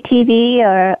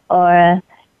IPTV or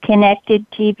Connected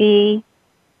TV,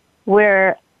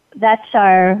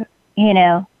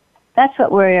 that's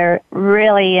what we're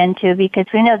really into, because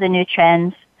we know the new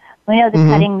trends. We know that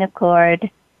cutting the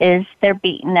cord they're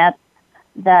beating up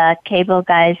the cable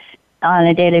guys on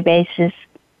a daily basis.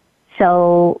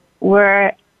 So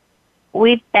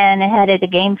we've been ahead of the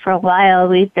game for a while.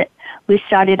 We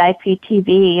started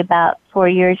IPTV about 4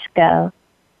 years ago.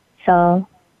 So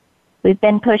we've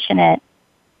been pushing it.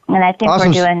 And I think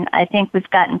awesome. I think we've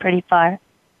gotten pretty far.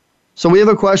 So we have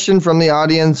a question from the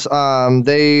audience.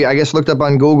 They, I guess, looked up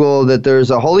on Google that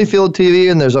there's a Holyfield TV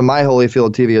and there's a My Holyfield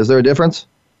TV. Is there a difference?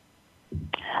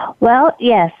 Well,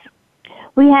 yes.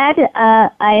 We had,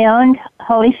 I owned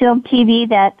Holyfield TV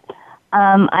that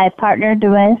I partnered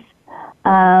with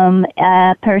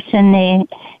a person, they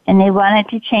wanted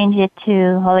to change it to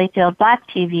Holyfield Black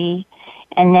TV,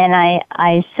 and then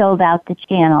I sold out the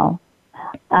channel.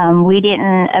 We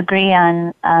didn't agree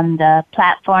on the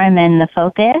platform and the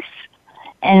focus,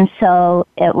 and so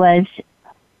it was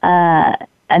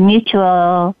a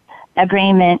mutual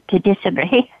agreement to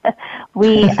disagree.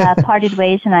 We parted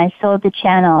ways, and I sold the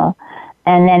channel,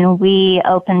 and then we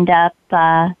opened up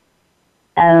My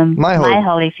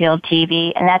Holyfield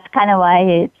TV, and that's kind of why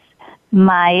it's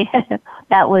my.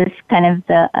 That was kind of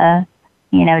the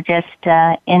just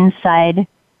inside.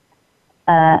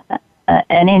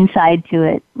 An inside to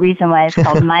it. Reason why it's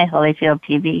called My Holyfield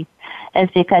TV is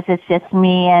because it's just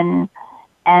me and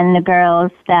the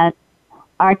girls, that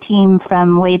our team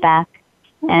from way back,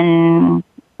 and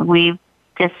we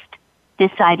just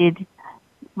decided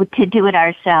to do it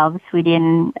ourselves. We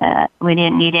didn't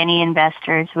need any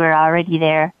investors. We're already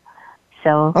there.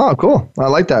 So. Oh, cool! I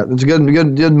like that. It's a good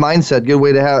mindset. Good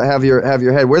way to have your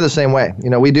head. We're the same way.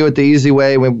 We do it the easy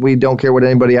way. We don't care what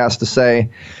anybody has to say.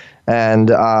 And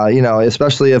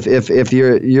especially if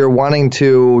you're wanting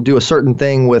to do a certain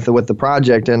thing with the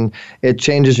project, and it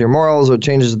changes your morals, or it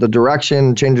changes the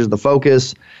direction, changes the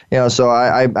focus. So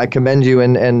I commend you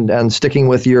and sticking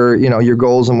with your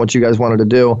goals and what you guys wanted to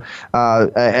do.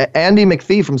 Andy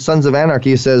McPhee from Sons of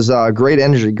Anarchy says, great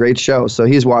energy, great show. So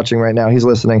he's watching right now. He's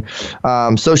listening.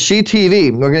 So She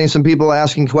TV, we're getting some people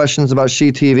asking questions about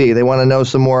She TV. They want to know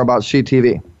some more about She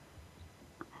TV.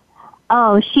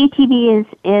 Oh, She TV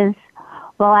is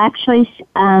well, actually,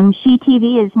 She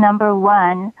TV is number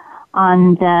one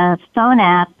on the phone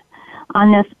app.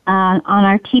 On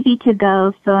our TV to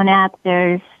go phone app,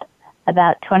 there's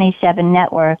about 27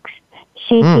 networks.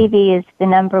 She TV is the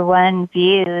number one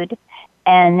viewed,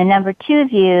 and the number two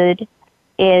viewed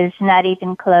is not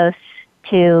even close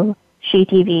to She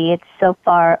TV. It's so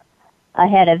far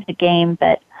ahead of the game,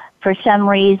 but for some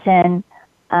reason,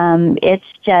 it's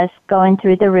just going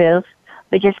through the roof.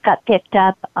 We just got picked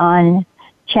up on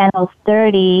Channel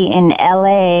 30 in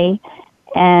LA,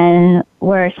 and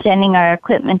we're sending our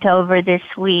equipment over this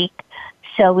week,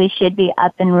 so we should be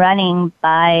up and running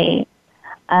by,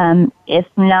 if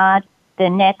not the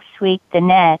next week, the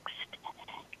next.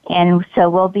 And so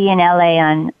we'll be in LA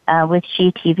on with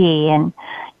She TV, and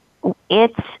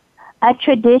it's a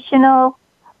traditional,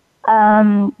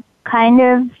 kind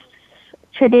of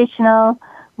traditional.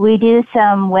 We do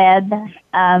some web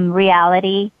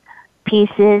reality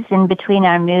pieces in between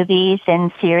our movies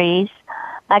and series.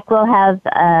 Like we'll have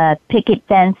picket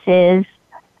fences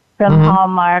from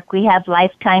Hallmark. We have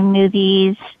Lifetime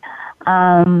movies.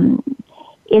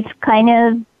 It's kind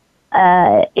of,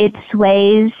 it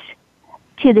sways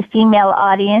to the female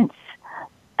audience.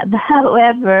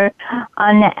 However,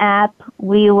 on the app,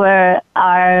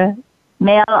 our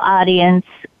male audience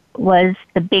was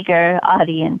the bigger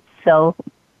audience. So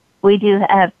we do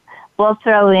we'll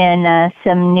throw in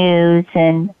some news,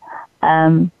 and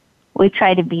we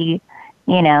try to be,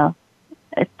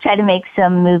 try to make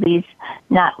some movies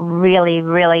not really,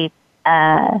 really,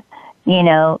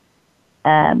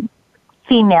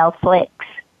 female flicks.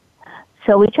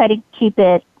 So we try to keep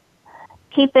it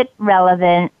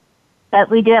relevant, but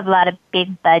we do have a lot of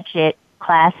big budget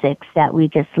classics that we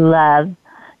just love.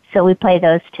 So we play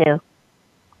those too.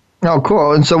 Oh,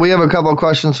 cool. And so we have a couple of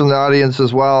questions from the audience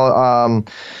as well.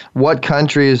 What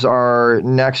countries are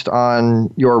next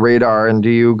on your radar, and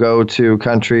do you go to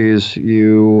countries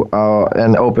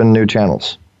and open new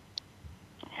channels?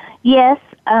 Yes.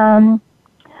 Next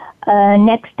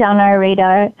on our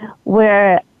radar,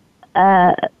 we're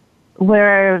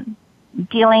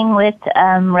dealing with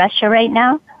Russia right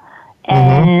now,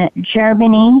 and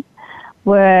Germany.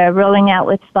 We're rolling out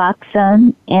with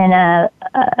Foxum in our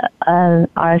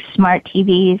smart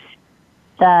TVs,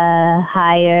 the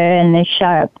Higher and the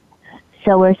Sharp.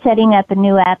 So we're setting up a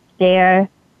new app there,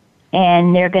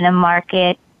 and they're going to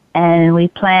market, and we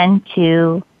plan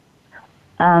to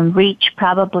reach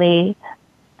probably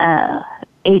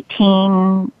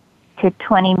 18 to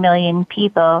 20 million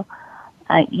people,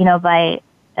 by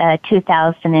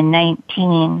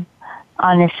 2019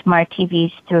 on the smart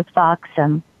TVs through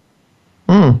Foxum.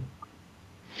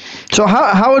 So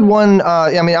how would one,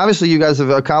 obviously you guys have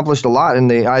accomplished a lot in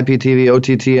the IPTV,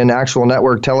 OTT, and actual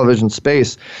network television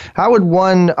space. How would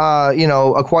one,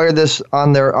 acquire this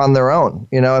on their own?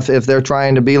 If they're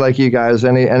trying to be like you guys,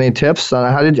 any tips?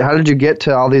 How did you get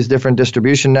to all these different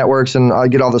distribution networks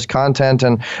and get all this content?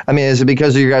 And is it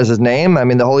because of your guys' name?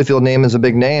 The Holyfield name is a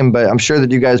big name, but I'm sure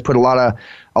that you guys put a lot of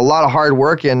hard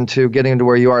work into getting to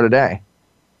where you are today.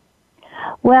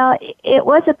 Well, it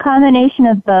was a combination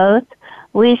of both.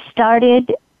 We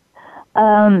started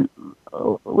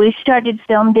we started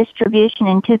film distribution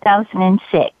in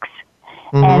 2006,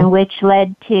 and which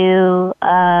led to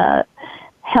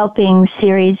helping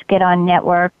series get on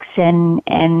networks and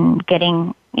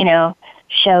getting,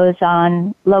 shows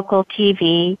on local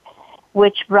TV,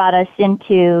 which brought us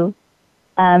into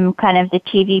kind of the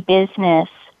TV business.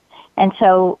 And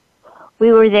so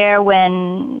we were there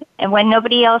when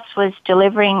nobody else was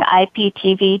delivering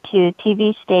IPTV to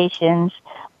TV stations.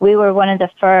 We were one of the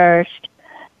first.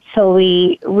 So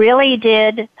we really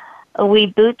did.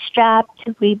 We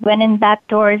bootstrapped. We went in back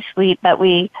doors. But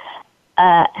we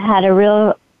have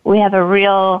a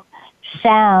real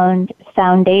sound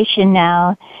foundation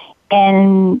now.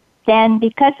 And then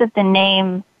because of the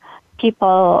name,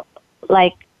 people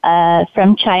like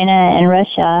from China and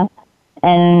Russia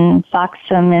and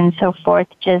Foxum and so forth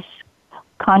just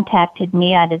contacted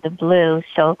me out of the blue.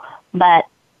 So, but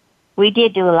we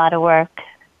did do a lot of work.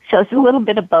 So it's a little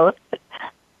bit of both.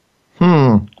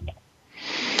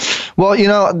 Well,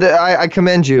 I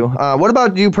commend you. What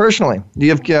about you personally? Do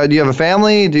you have a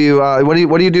family? Do you what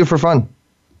do you do for fun?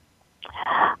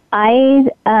 I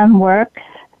work.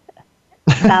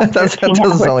 About that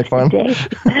doesn't sound like fun.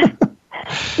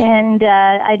 And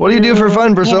what do you do for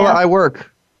fun, Priscilla? I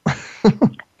work.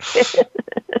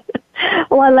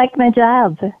 Well, I like my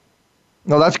job.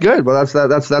 No, that's good. Well,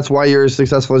 that's why you're as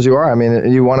successful as you are. I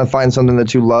mean, you want to find something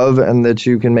that you love and that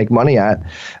you can make money at.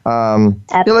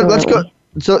 Absolutely. Let's go.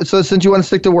 So since you want to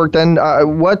stick to work, then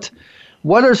what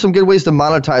are some good ways to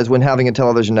monetize when having a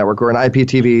television network or an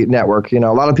IPTV network? A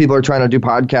lot of people are trying to do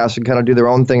podcasts and kind of do their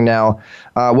own thing now.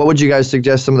 What would you guys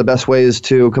suggest some of the best ways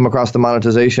to come across the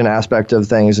monetization aspect of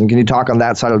things? And can you talk on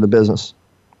that side of the business?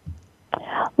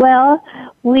 Well,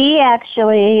 we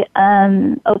actually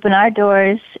open our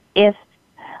doors. If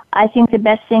I think the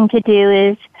best thing to do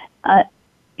is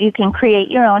you can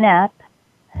create your own app,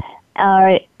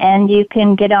 and you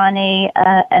can get on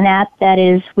an app that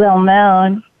is well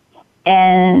known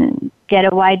and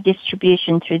get a wide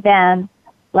distribution through them,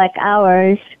 like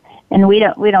ours. And we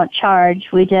don't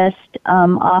charge. We just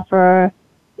offer,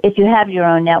 if you have your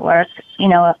own network,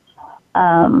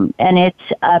 and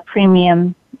it's a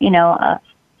premium,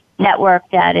 network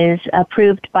that is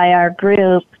approved by our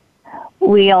group,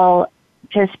 we'll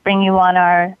just bring you on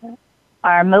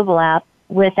our mobile app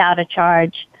without a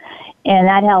charge, and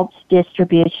that helps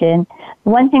distribution.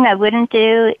 One thing I wouldn't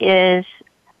do is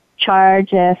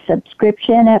charge a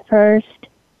subscription at first.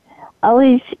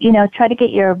 Always, try to get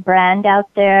your brand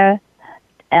out there.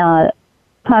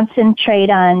 Concentrate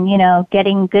on,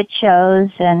 getting good shows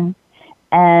and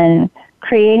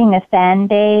creating a fan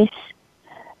base.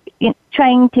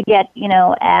 Trying to get,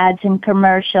 ads and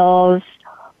commercials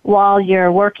while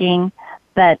you're working,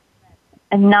 but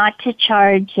not to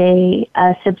charge a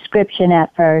subscription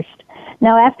at first.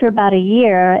 Now, after about a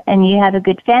year and you have a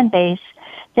good fan base,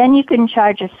 then you can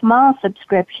charge a small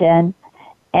subscription,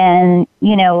 and,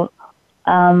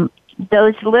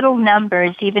 those little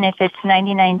numbers, even if it's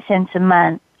 99 cents a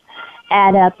month,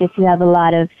 add up if you have a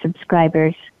lot of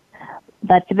subscribers.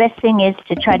 But the best thing is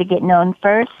to try to get known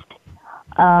first,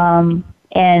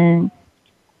 and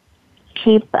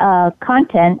keep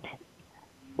content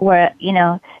where,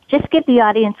 just give the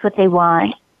audience what they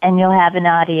want, and you'll have an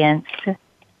audience.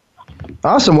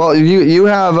 Awesome. Well, you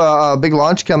have a big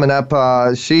launch coming up,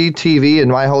 CTV and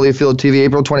My Holyfield TV,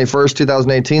 April 21st,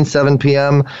 2018, 7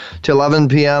 p.m. to 11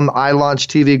 p.m. iLaunch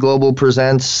TV Global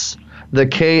presents the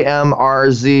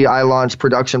KMRZ iLaunch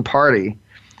production party.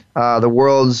 The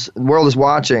world is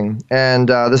watching, and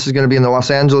this is going to be in the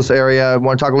Los Angeles area.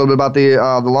 Want to talk a little bit about the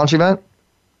launch event?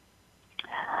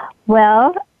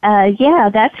 Well,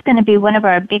 that's going to be one of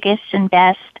our biggest and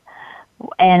best,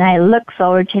 and I look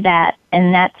forward to that.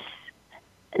 And that's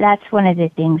one of the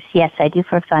things. Yes, I do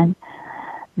for fun.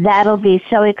 That'll be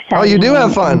so exciting. Oh, you do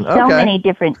have fun. So many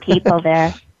different people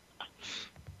there.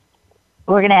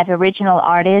 We're going to have original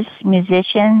artists,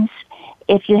 musicians.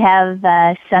 If you have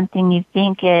something you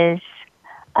think is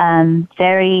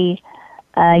very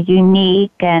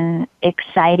unique and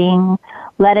exciting,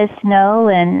 let us know,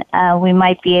 and we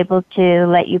might be able to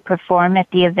let you perform at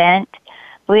the event.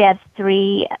 We have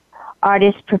 3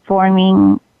 artists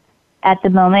performing at the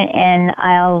moment, and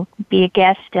I'll be a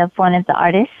guest of one of the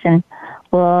artists, and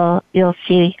you'll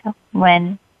see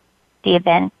when the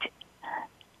event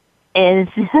is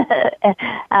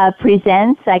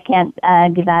presents. I can't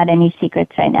give out any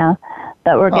secrets right now,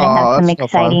 but we're going to have some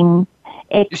exciting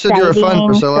you said you were fun,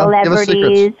 Priscilla.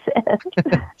 celebrities.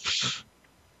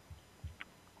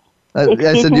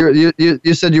 I said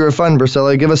you said you were fun,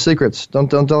 Priscilla. Give us secrets. Don't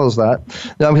tell us that.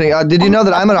 No, I'm kidding. Did you know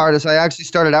that I'm an artist? I actually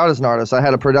started out as an artist. I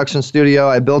had a production studio.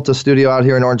 I built a studio out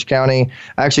here in Orange County.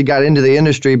 I actually got into the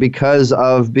industry because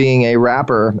of being a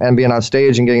rapper and being on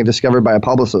stage and getting discovered by a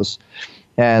publicist.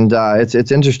 And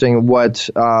it's interesting what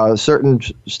certain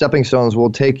stepping stones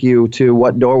will take you to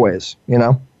what doorways. You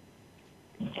know.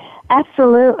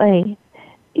 Absolutely.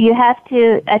 You have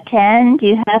to attend.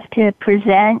 You have to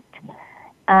present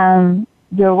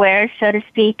your wares, so to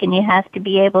speak, and you have to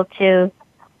be able to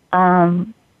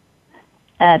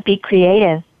be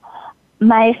creative.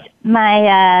 My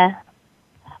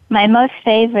most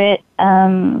favorite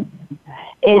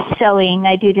is sewing.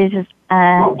 I do this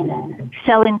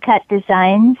sew and cut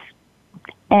designs,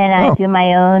 and I do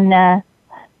my own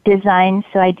designs.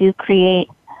 So I do create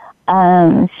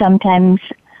sometimes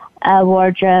a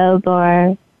wardrobe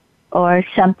or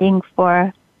something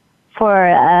for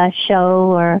a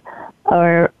show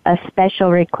or a special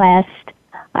request.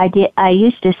 I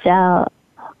used to sell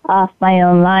off my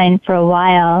own line for a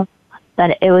while,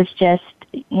 but it was just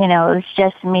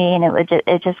me, and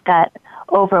it just got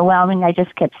overwhelming. I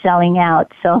just kept selling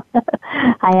out, so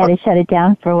I had to shut it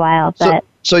down for a while. But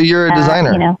so you're a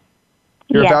designer.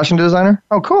 You're a fashion designer?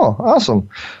 Oh, cool. Awesome.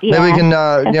 Yeah. Maybe we can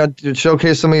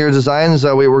showcase some of your designs.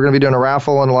 We're going to be doing a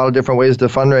raffle and a lot of different ways to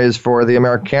fundraise for the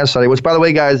American Cancer Society, which, by the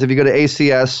way, guys, if you go to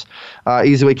ACS,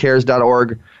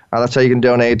 easywaycares.org, that's how you can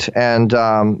donate. And,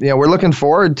 we're looking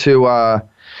forward to,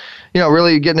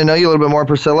 really getting to know you a little bit more,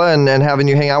 Priscilla, and having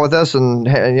you hang out with us and,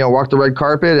 walk the red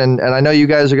carpet. And I know you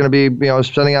guys are going to be,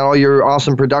 sending out all your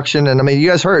awesome production. And, I mean, you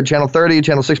guys heard Channel 30,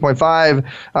 Channel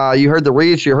 6.5. You heard the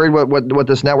reach. You heard what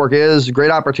this network is.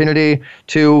 Great opportunity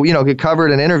to, get covered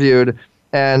and interviewed.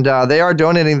 And they are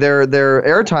donating their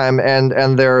airtime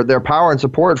and their power and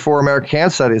support for American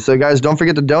Cancer Society. So, guys, don't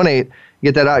forget to donate.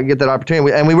 Get that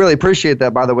opportunity. And we really appreciate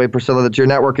that, by the way, Priscilla, that your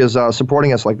network is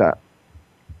supporting us like that.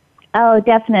 Oh,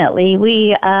 definitely.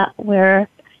 We're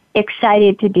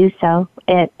excited to do so.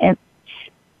 You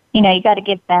got to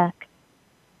give back.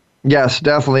 Yes,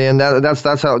 definitely, and that's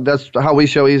how we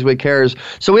show Easyway Cares.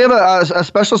 So we have a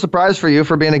special surprise for you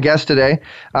for being a guest today.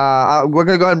 We're going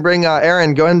to go ahead and bring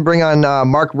Aaron. Go ahead and bring on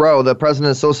Mark Rowe, the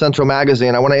president of Soul Central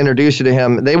Magazine. I want to introduce you to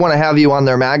him. They want to have you on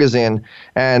their magazine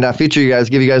and feature you guys,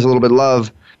 give you guys a little bit of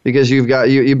love because you've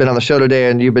been on the show today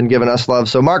and you've been giving us love.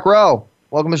 So Mark Rowe,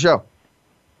 welcome to the show.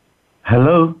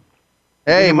 Hello.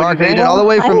 Hey, Mark, all the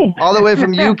way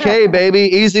from UK,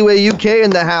 baby. Easyway UK in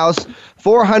the house.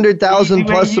 400,000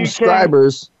 plus UK.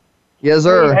 Subscribers. Yes,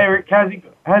 sir. Hey, Eric, how's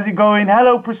it going?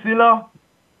 Hello, Priscilla.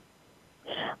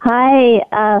 Hi.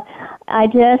 I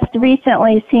just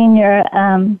recently seen your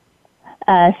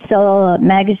Soul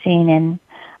magazine, and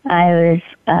I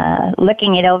was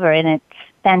looking it over, and it's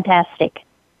fantastic.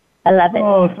 I love it.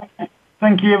 Oh,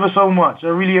 thank you ever so much. I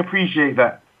really appreciate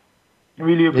that.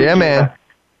 Yeah, man. That.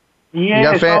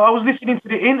 Yeah, so I was listening to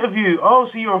the interview. Oh,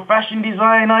 so you're a fashion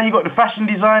designer. You got the fashion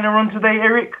designer on today,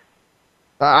 Eric?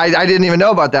 I didn't even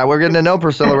know about that. We're getting to know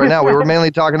Priscilla right now. We were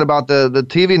mainly talking about the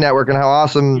TV network and how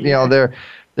awesome they're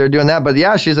doing that. But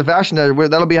yeah, she's a fashion designer.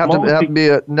 That'll have to be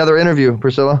another interview,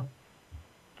 Priscilla.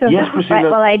 So, yes, Priscilla.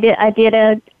 Well, I did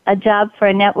a job for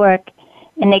a network,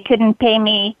 and they couldn't pay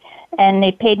me, and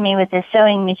they paid me with a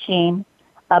sewing machine,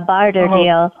 a barter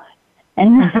deal.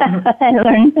 And I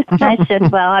learned, I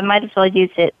said, well, I might as well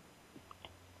use it.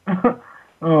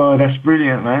 Oh, that's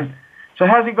brilliant, man. So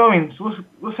how's it going? So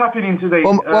what's happening today?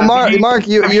 Well, Mark,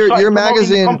 your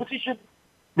magazine.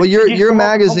 Well, your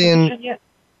magazine.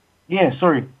 Yeah,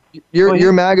 sorry.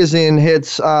 Your magazine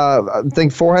hits, I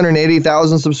think,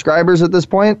 480,000 subscribers at this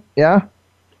point. Yeah.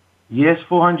 Yes,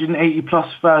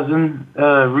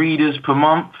 480,000+ readers per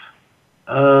month.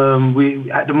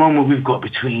 At the moment we've got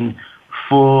between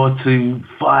 4 to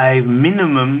 5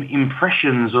 minimum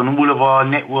impressions on all of our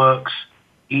networks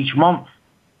each month.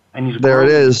 And there it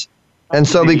is. And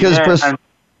so because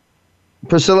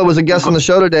Priscilla was a guest on the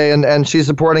show today, and she's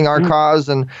supporting our cause.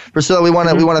 And Priscilla, we want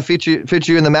to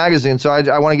feature you in the magazine. So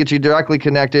I want to get you directly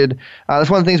connected. That's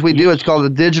one of the things we do. It's called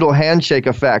the digital handshake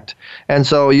effect. And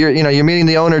so you're meeting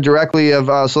the owner directly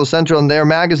of Soul Central, and their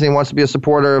magazine wants to be a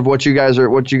supporter of what you guys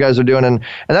are doing. And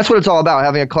that's what it's all about: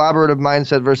 having a collaborative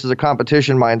mindset versus a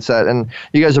competition mindset. And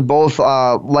you guys are both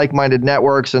like-minded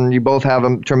networks, and you both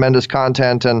have tremendous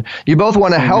content, and you both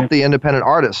want to help the independent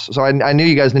artists. So I knew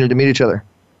you guys needed to meet each other.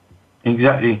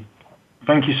 Exactly.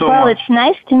 Thank you so much. Well, it's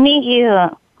nice to meet you,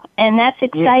 and that's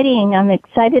exciting. Yeah. I'm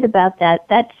excited about that.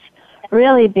 That's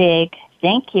really big.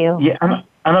 Thank you. Yeah, and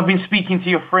I've been speaking to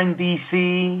your friend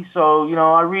DC, so,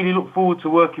 I really look forward to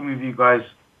working with you guys.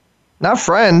 Not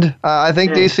friend. I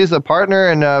think DC is a partner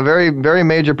and a very, very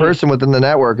major person within the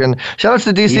network. And shout outs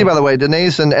to DC, by the way,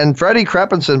 Denise and Freddie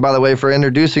Krepinson, by the way, for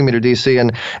introducing me to DC.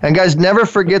 And guys, never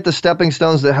forget the stepping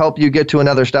stones that help you get to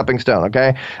another stepping stone.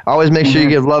 Okay, always make sure you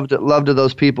give love to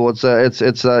those people. It's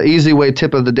a easy way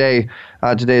tip of the day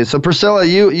today. So Priscilla,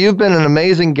 you've been an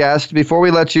amazing guest. Before we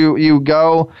let you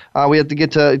go, we have to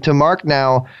get to Mark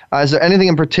now. Is there anything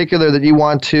in particular that you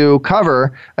want to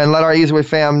cover and let our Easy Way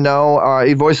fam know?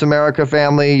 Voice America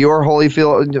family, your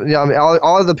Holyfield,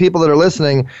 all of the people that are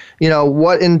listening,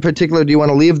 what in particular do you want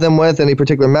to leave them with? Any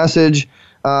particular message?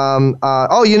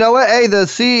 Oh, you know what? Hey, the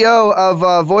CEO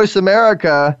of Voice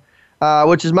America,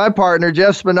 which is my partner,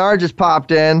 Jeff Spinard, just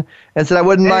popped in and said I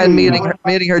wouldn't mind meeting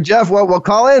her. Jeff, well,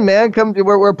 call in, man. Come,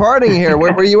 we're partying here.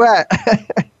 Where you at?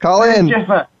 Call in.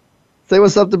 Jeff. Say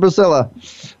what's up to Priscilla.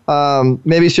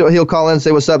 Maybe he'll call in and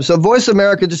say what's up. So Voice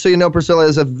America, just so you know, Priscilla,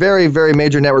 is a very, very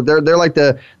major network. They're like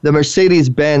the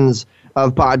Mercedes-Benz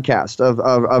of podcast,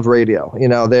 of radio.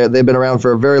 They've been around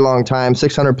for a very long time,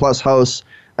 600 plus hosts.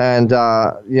 And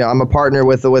I'm a partner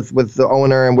with the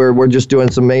owner, and we're just doing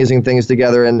some amazing things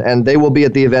together. And they will be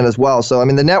at the event as well. So I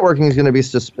mean, the networking is going to be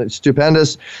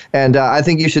stupendous. And I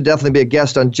think you should definitely be a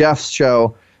guest on Jeff's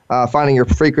show, Finding Your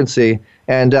Frequency.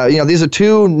 And, these are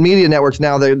two media networks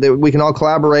now that we can all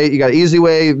collaborate. You got Easy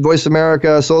Way, Voice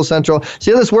America, Soul Central.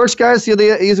 See how this works, guys? See how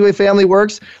the Easy Way family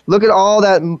works? Look at all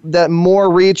that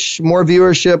more reach, more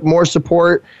viewership, more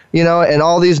support, and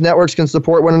all these networks can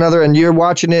support one another. And you're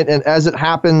watching it, and as it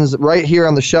happens right here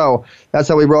on the show, that's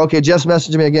how we roll. Okay, Jeff's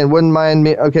messaging me again. Wouldn't mind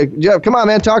me. Okay, Jeff, come on,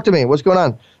 man. Talk to me. What's going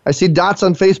on? I see dots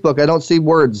on Facebook. I don't see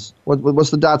words.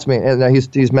 What's the dots mean? And he's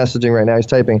messaging right now. He's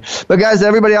typing. But guys,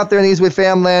 everybody out there in Easy Way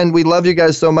fam land, we love you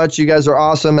guys so much. You guys are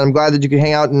awesome. And I'm glad that you can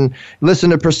hang out and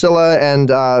listen to Priscilla. And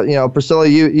Priscilla,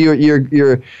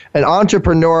 you're an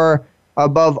entrepreneur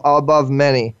above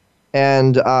many.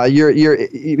 And you're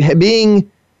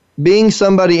being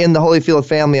somebody in the Holyfield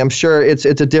family. I'm sure it's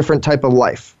a different type of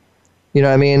life. You know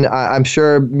what I mean? I'm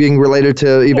sure being related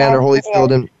to Evander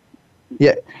Holyfield and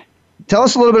Tell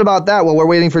us a little bit about that while we're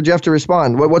waiting for Jeff to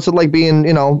respond. What's it like being,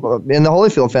 in the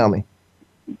Holyfield family?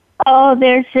 Oh,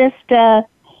 there's just,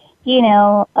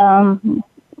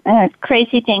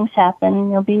 crazy things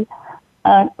happen. You'll be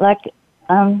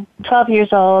 12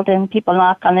 years old and people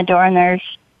knock on the door and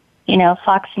there's,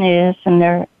 Fox News and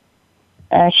they're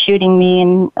shooting me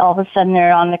and all of a sudden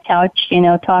they're on the couch,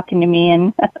 talking to me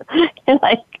and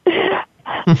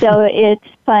so it's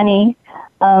funny.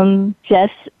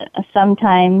 Just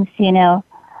sometimes,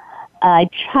 I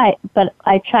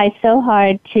try so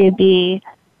hard to be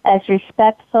as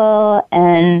respectful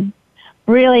and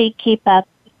really keep up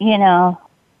the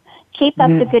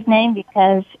good name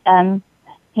because,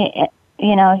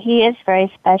 he is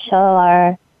very special,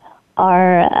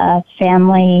 our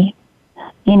family,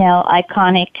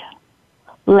 iconic,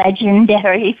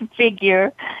 legendary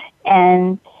figure.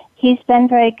 And he's been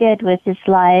very good with his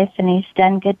life, and he's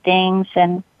done good things,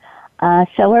 and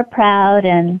so we're proud,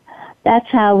 and that's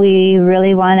how we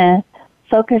really want to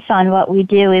focus on what we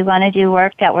do. We want to do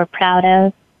work that we're proud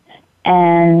of,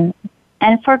 and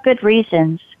for good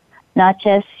reasons, not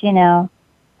just,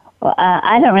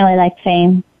 I don't really like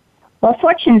fame. Well,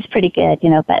 fortune's pretty good,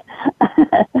 but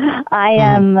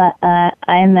I'm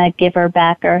a giver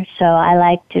backer, so I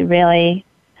like to really,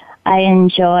 I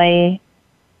enjoy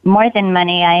more than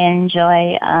money. I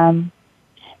enjoy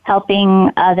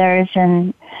helping others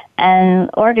and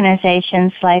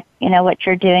organizations like what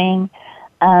you're doing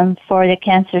for the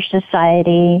Cancer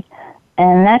Society,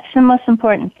 and that's the most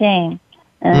important thing.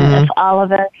 And if all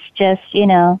of us just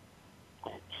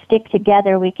stick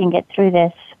together, we can get through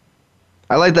this.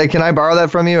 I like that. Can I borrow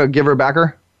that from you? A giver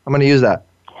backer? I'm going to use that.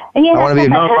 Yeah.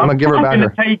 I'm a giver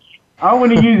backer. I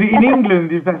want to use it in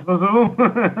England if that's possible.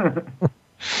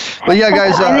 But yeah,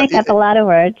 guys, I make up a lot of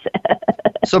words.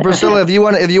 So Priscilla, if you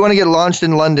want to get launched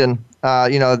in London,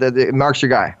 Mark's your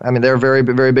guy. I mean, they're very,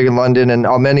 very big in London and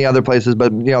many other places.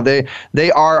 But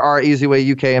they are our Easy Way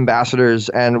UK ambassadors,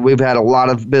 and we've had a lot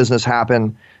of business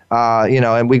happen.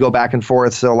 And we go back and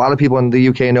forth. So a lot of people in the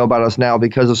UK know about us now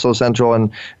because of Soul Central, and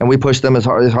we push them as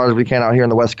hard as we can out here in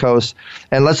the West Coast.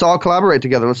 And let's all collaborate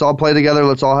together. Let's all play together.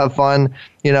 Let's all have fun.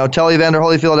 Tell Evander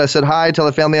Holyfield I said hi. Tell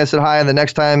the family I said hi. And the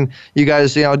next time you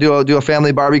guys, do a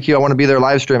family barbecue, I want to be there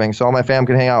live streaming so all my fam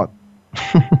can hang out.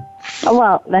 Oh,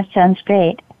 well, that sounds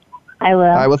great. I will.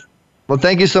 All right, well,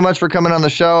 thank you so much for coming on the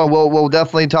show. We'll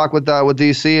definitely talk with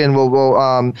DC, and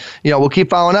we'll keep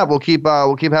following up. We'll keep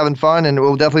having fun, and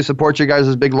we'll definitely support you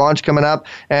guys' big launch coming up.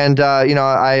 And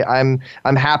I'm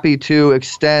happy to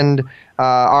extend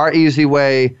our Easy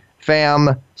Way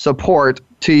fam support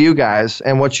to you guys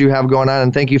and what you have going on,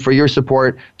 and thank you for your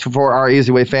support for our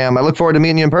Easy Way fam. I look forward to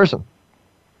meeting you in person.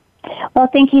 Well,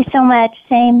 thank you so much.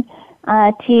 Same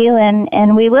to you,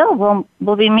 and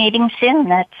we'll be meeting soon.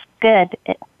 That's good.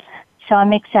 So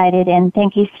I'm excited, and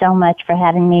thank you so much for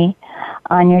having me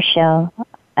on your show.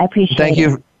 I appreciate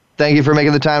it. Thank you for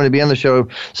making the time to be on the show.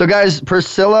 So, guys,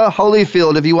 Priscilla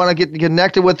Holyfield, if you want to get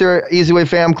connected with their Easy Way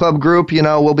Fam Club group,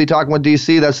 we'll be talking with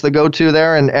DC. That's the go-to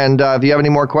there. And if you have any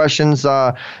more questions,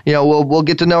 we'll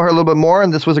get to know her a little bit more.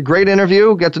 And this was a great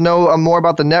interview. Get to know more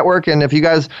about the network. And if you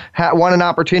guys want an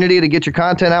opportunity to get your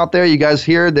content out there, you guys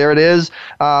here, there it is.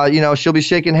 She'll be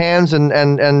shaking hands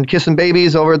and kissing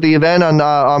babies over at the event on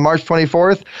March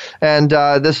 24th. And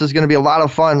this is going to be a lot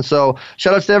of fun. So,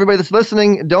 shout out to everybody that's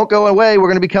listening. Don't go away. We're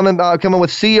going to be coming with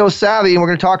CEO Savvy, and we're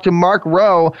going to talk to Mark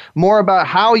Rowe more about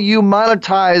how you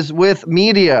monetize with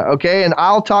media, okay? And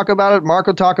I'll talk about it. Mark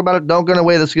will talk about it. Don't go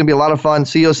away. This is going to be a lot of fun.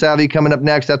 CEO Savvy coming up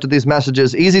next after these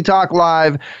messages. Easy Talk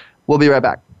Live. We'll be right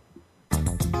back.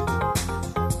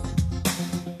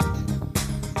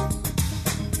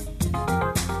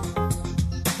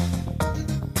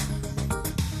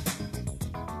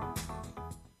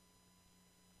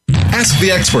 Ask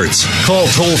the experts. Call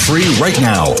toll free right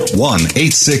now.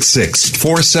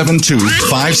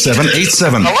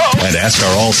 1-866-472-5787. And ask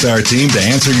our All-Star team to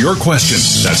answer your question.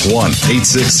 That's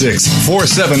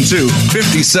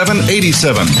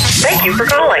 1-866-472-5787. Thank you for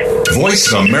calling.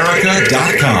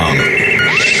 VoiceAmerica.com.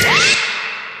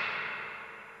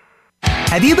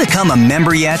 Have you become a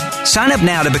member yet? Sign up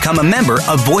now to become a member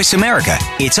of Voice America.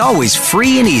 It's always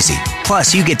free and easy.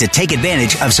 Plus, you get to take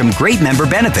advantage of some great member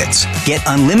benefits. Get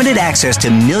unlimited access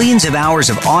to millions of hours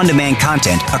of on-demand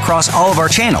content across all of our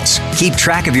channels. Keep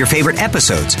track of your favorite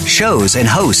episodes, shows, and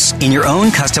hosts in your own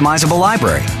customizable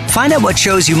library. Find out what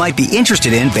shows you might be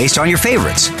interested in based on your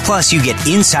favorites. Plus, you get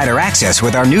insider access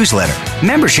with our newsletter.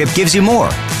 Membership gives you more.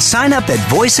 Sign up at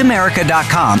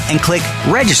voiceamerica.com and click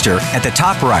register at the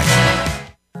top right.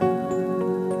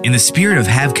 In the spirit of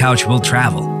Have Couch Will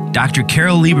Travel, Dr.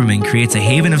 Carol Lieberman creates a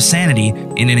haven of sanity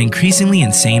in an increasingly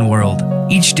insane world.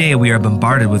 Each day we are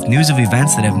bombarded with news of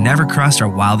events that have never crossed our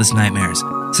wildest nightmares.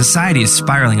 Society is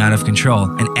spiraling out of control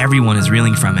and everyone is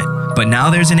reeling from it. But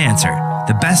now there's an answer.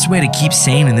 The best way to keep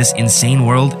sane in this insane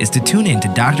world is to tune in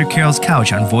to Dr. Carol's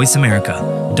Couch on Voice America.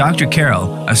 Dr.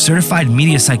 Carol, a certified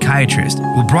media psychiatrist,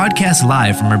 will broadcast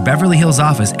live from her Beverly Hills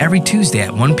office every Tuesday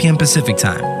at 1 p.m. Pacific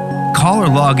Time. Call or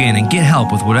log in and get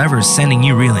help with whatever is sending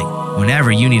you reeling, whenever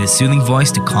you need a soothing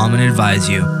voice to calm and advise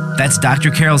you. That's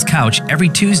Dr. Carol's Couch every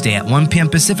Tuesday at 1 p.m.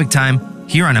 Pacific Time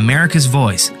here on America's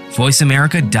Voice,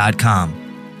 voiceamerica.com.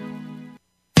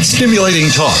 Stimulating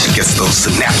talk gets those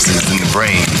synapses in the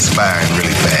brain firing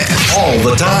really fast. All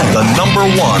the time. The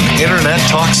 #1 internet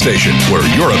talk station where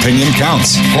your opinion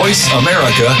counts.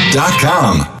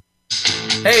 VoiceAmerica.com.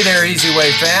 Hey there, Easy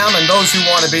Way fam, and those who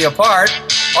want to be a part.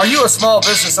 Are you a small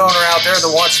business owner out there that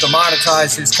wants to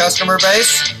monetize his customer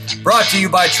base? Brought to you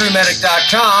by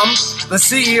TrueMedic.com, the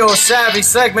CEO Savvy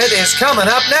segment is coming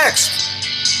up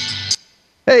next.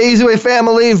 Hey, Easy Way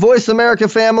family, Voice America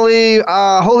family,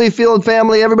 Holyfield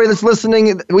family, everybody that's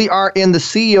listening, we are in the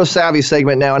CEO Savvy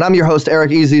segment now, and I'm your host,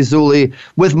 Eric Easy Zuli,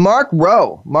 with Mark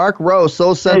Rowe. Mark Rowe,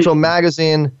 Soul Central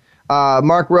Magazine.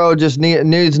 Mark Rowe just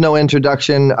needs no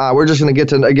introduction. We're just going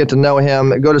to get to know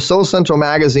him. Go to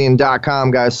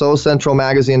SoulCentralMagazine.com, guys.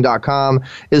 SoulCentralMagazine.com,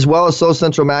 as well as Soul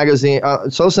Central Magazine,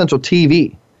 Soul Central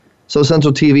TV,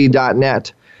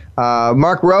 SoulCentralTV.net.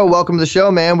 Mark Rowe, welcome to the show,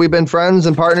 man. We've been friends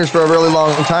and partners for a really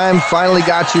long time. Finally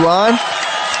got you on.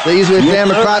 The Easy Way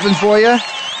fam are clapping for you.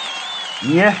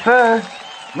 Yes, sir.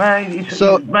 Man,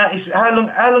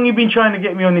 how long you been trying to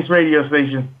get me on this radio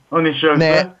station, on this show,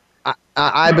 sir?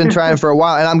 I've been trying for a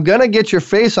while, and I'm gonna get your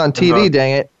face on TV.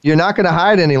 Dang it! You're not gonna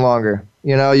hide any longer.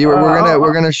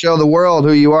 We're gonna show the world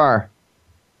who you are.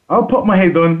 I'll put my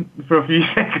head on for a few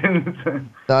seconds.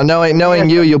 Now, knowing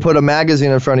you'll put a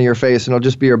magazine in front of your face, and it'll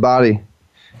just be your body.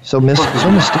 So mysterious.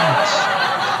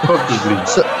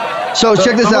 So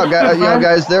check this out,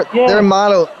 guys. Their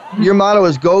motto, your motto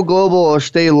is "Go global or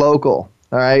stay local."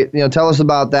 All right. Tell us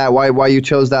about that. Why you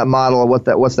chose that model, and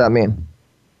what's that mean?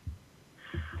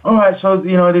 All right, so,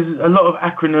 there's a lot of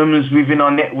acronyms within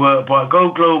our network, but Go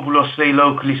Global or Stay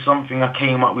Local is something I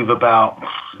came up with about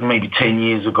maybe 10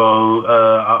 years ago.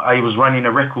 I was running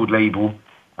a record label,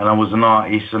 and I was an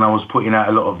artist, and I was putting out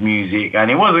a lot of music, and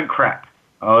it wasn't crap.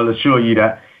 I'll assure you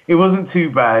that. It wasn't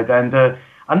too bad, and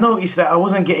I noticed that I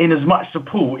wasn't getting as much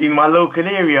support in my local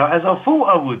area as I thought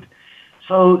I would.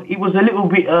 So it was a little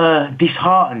bit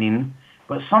disheartening,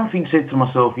 but something said to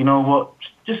myself, you know what,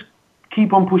 just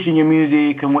keep on pushing your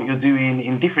music and what you're doing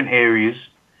in different areas,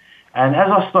 And as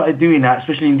I started doing that,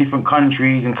 especially in different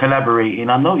countries and collaborating,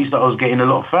 I noticed that I was getting a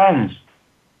lot of fans.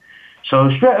 So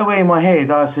straight away in my head,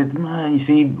 I said, man, you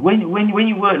see, when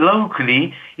you work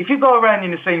locally, if you go around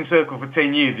in the same circle for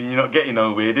 10 years and you're not getting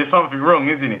nowhere, there's something wrong,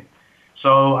 isn't it?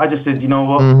 So I just said, you know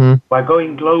what, by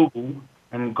going global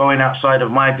and going outside of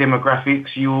my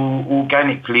demographics, you'll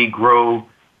organically grow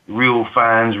real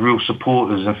fans, real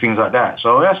supporters and things like that.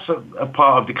 So that's a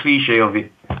part of the cliche of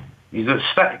it, is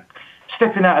that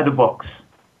stepping out of the box.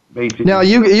 Basically. Now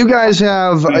you guys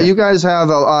have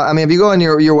I mean, if you go on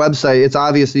your website, it's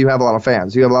obvious that you have a lot of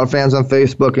fans. You have a lot of fans on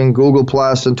Facebook and Google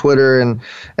Plus and Twitter and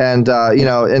you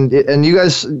know, and you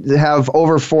guys have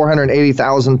over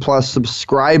 480,000 plus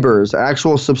subscribers,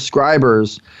 actual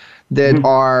subscribers that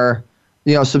are,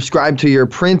 you know, subscribed to your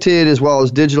printed as well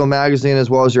as digital magazine as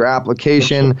well as your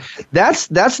application.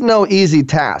 That's no easy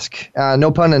task,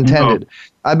 no pun intended. No.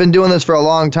 I've been doing this for a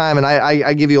long time, and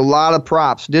I give you a lot of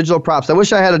props, digital props. I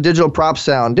wish I had a digital prop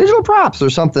sound, digital props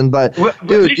or something. But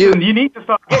dude, listen, you need to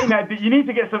start getting that. You need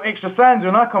to get some extra sounds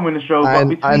when I come in the show.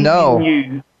 I know.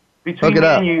 Between me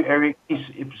and you, Eric,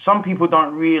 some people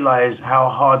don't realize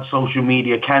how hard social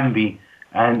media can be,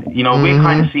 and you know we're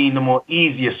kind of seeing the more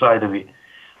easier side of it.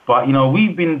 But you know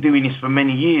we've been doing this for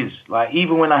many years. Like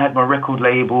even when I had my record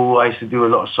label, I used to do a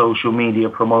lot of social media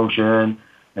promotion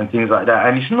and things like that.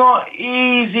 And it's not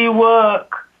easy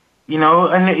work, you know,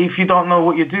 and if you don't know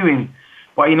what you're doing.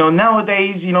 But, you know,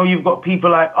 nowadays, you know, you've got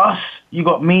people like us, you've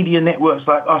got media networks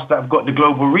like us that have got the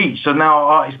global reach. So now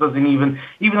artists doesn't even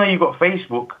though you've got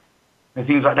Facebook and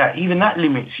things like that, even that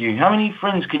limits you. How many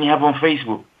friends can you have on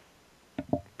Facebook?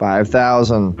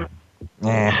 5,000.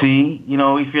 See, you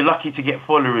know, if you're lucky to get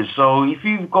followers. So if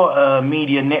you've got a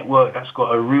media network that's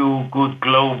got a real good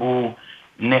global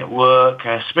network,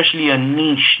 especially a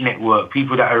niche network,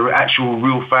 people that are actual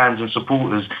real fans and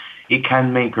supporters, it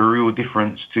can make a real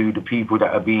difference to the people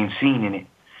that are being seen in it.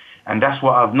 And that's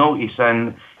what I've noticed.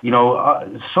 And, you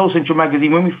know, Soul Central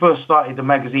Magazine, when we first started the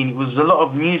magazine, it was a lot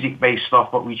of music-based stuff,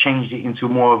 but we changed it into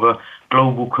more of a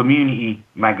global community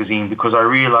magazine because I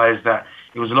realized that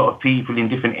there was a lot of people in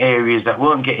different areas that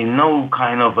weren't getting no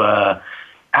kind of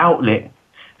outlet.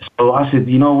 So I said,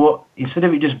 you know what, instead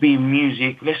of it just being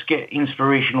music, let's get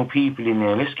inspirational people in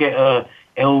there. Let's get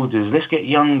elders, let's get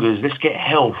youngers, let's get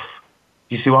health.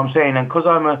 You see what I'm saying? And because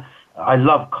I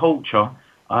love culture,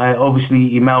 I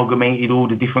obviously amalgamated all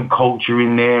the different culture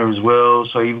in there as well.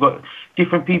 So you've got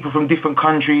different people from different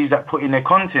countries that put in their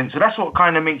content. So that's what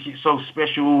kind of makes it so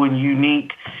special and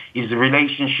unique, is the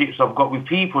relationships I've got with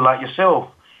people like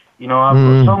yourself. You know, I've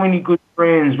got so many good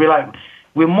friends.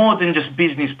 We're more than just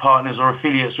business partners or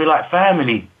affiliates. We're like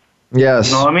family. Yes.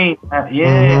 You know what I mean?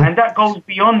 And that goes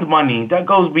beyond money. That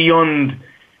goes beyond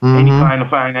any kind of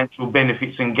financial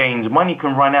benefits and gains. Money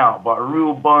can run out, but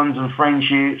real bonds and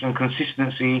friendships and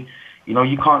consistency, you know,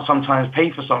 you can't sometimes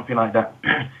pay for something like that.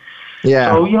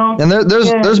 Yeah. So, you know, and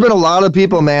there's been a lot of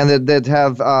people, man, that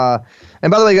have and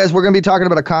by the way, guys, we're going to be talking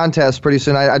about a contest pretty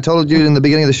soon. I told you in the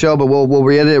beginning of the show, but we'll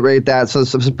reiterate that. So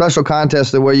it's a special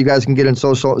contest where you guys can get in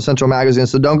Social Central Magazine.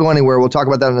 So don't go anywhere. We'll talk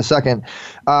about that in a second.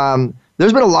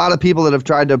 There's been a lot of people that have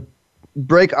tried to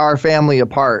break our family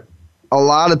apart. A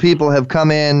lot of people have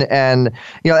come in and,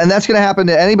 you know, and that's going to happen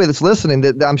to anybody that's listening.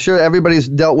 That I'm sure everybody's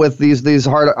dealt with these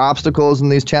hard obstacles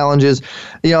and these challenges,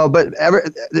 you know, but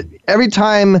every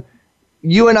time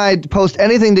you and I post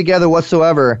anything together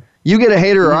whatsoever, you get a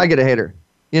hater or I get a hater,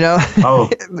 you know? Oh.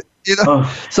 You know,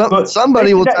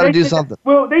 somebody will try to do something.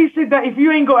 Well, they said that if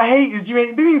you ain't got haters, you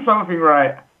ain't doing something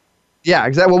right. Yeah,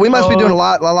 exactly. Well, we must be doing a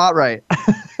lot right.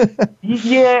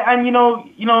 Yeah, and you know,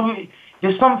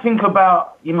 there's something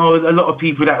about, you know, a lot of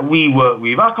people that we work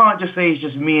with. I can't just say it's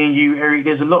just me and you, Eric.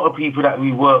 There's a lot of people that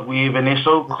we work with, and they're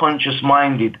so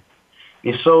conscious-minded.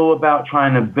 It's so about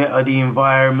trying to better the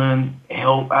environment,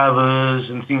 help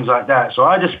others, and things like that. So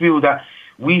I just feel that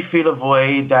we fill a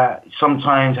void that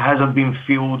sometimes hasn't been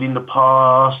filled in the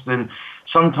past, and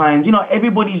sometimes, you know,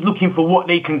 everybody's looking for what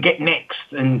they can get next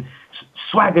and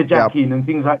swagger jacking and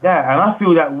things like that. And I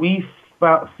feel that we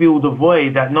filled the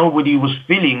void that nobody was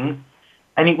filling,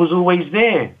 and it was always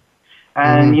there.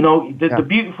 And, you know, the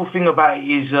beautiful thing about it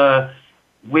is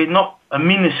we're not a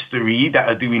ministry that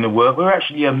are doing the work. We're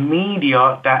actually a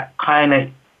media that kind of,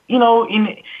 you know,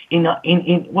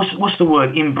 what's the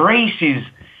word? Embraces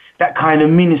that kind of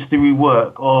ministry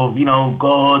work of, you know,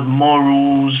 God,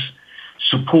 morals,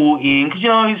 supporting. Because, you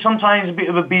know, sometimes a bit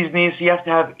of a business, you have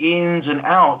to have ins and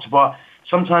outs. But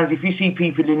sometimes if you see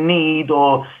people in need,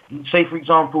 or say, for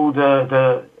example,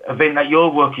 the event that you're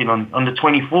working on the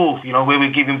 24th, you know, where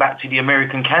we're giving back to the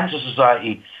American Cancer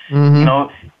Society. You know,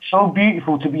 so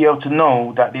beautiful to be able to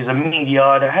know that there's a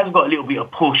media that has got a little bit of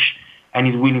push and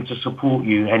is willing to support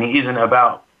you, and it isn't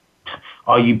about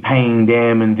are you paying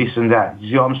them and this and that. You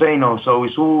see what I'm saying? No, so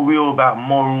it's all real about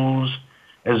morals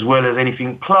as well as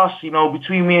anything. Plus, you know,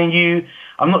 between me and you,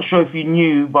 I'm not sure if you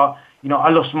knew, but, you know, I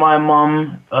lost my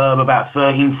mum about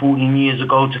 13, 14 years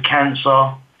ago to cancer.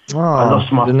 Oh, I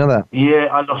lost didn't know that. Yeah,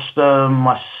 I lost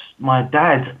my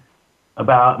dad,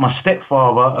 my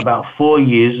stepfather, about 4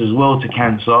 years as well to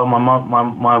cancer.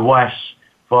 My wife's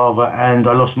father, and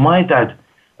I lost my dad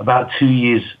about 2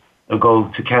 years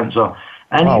ago to cancer.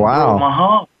 And it broke my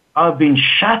heart. I've been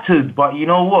shattered, but you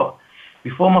know what?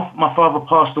 Before my father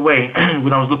passed away,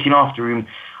 when I was looking after him,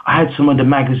 I had some of the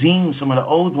magazines, some of the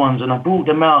old ones, and I brought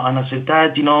them out, and I said,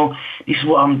 Dad, you know, this is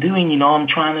what I'm doing, you know, I'm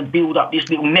trying to build up this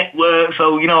little network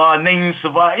so, you know, our names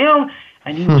survive, you know.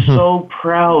 And he was so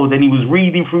proud, and he was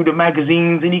reading through the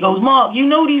magazines, and he goes, Mark, you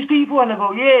know these people? And I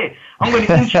go, yeah, I'm going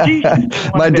to introduce you to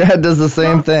one My day. dad does the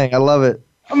same thing. I love it.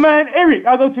 Man, Eric,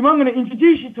 I go to him, I'm going to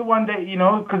introduce you to one day, you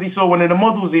know, because he saw one of the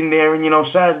models in there, and, you know,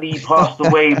 sadly he passed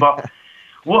away, but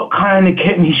what kind of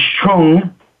kept me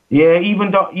strong, yeah,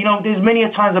 even though, you know, there's many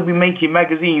a times I've been making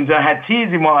magazines, I had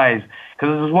tears in my eyes,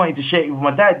 because I was wanting to share it with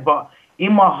my dad, but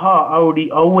in my heart, I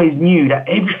always knew that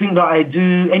everything that I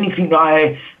do, anything that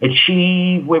I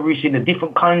achieve, whether it's in a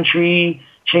different country,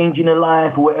 changing a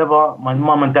life or whatever, my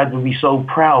mum and dad would be so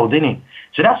proud, innit?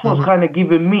 So that's what's kind of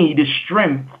given me the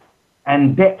strength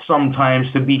and depth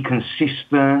sometimes to be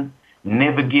consistent,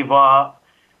 never give up.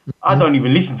 I don't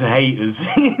even listen to haters.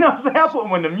 You know what I'm saying? I put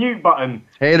them on the mute button.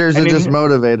 Haters are just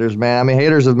motivators, man. I mean,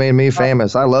 haters have made me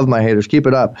famous. I love my haters. Keep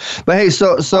it up. But hey,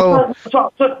 so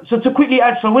to quickly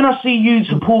add, so when I see you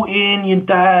supporting your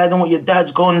dad and what your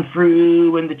dad's gone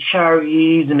through and the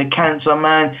charities and the cancer,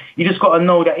 man, you just got to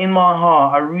know that in my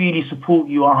heart, I really support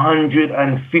you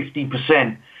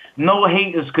 150%. No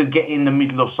haters could get in the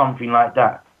middle of something like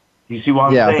that. You see what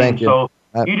I'm saying? Thank you. So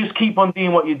you just keep on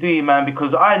doing what you're doing, man,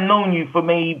 because I've known you for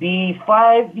maybe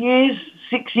 5 years,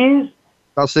 6 years.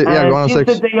 I'll say, yeah, going on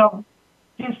 6.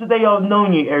 Since the day I've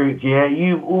known you, Eric, yeah,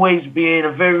 you've always been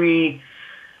a very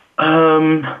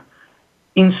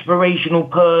inspirational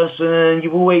person.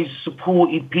 You've always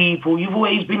supported people. You've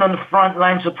always been on the front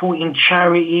line supporting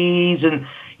charities. And,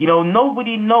 you know,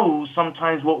 nobody knows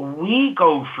sometimes what we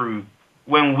go through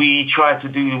when we try to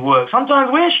do the work. Sometimes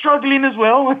we're struggling as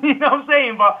well, you know what I'm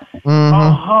saying? But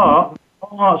our heart's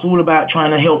all about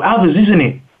trying to help others, isn't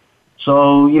it?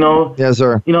 So, you know, yes,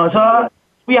 sir. You know, so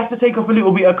we have to take off a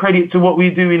little bit of credit to what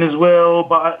we're doing as well,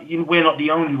 but we're not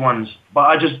the only ones. But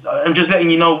I'm just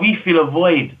letting you know, we feel a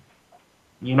void.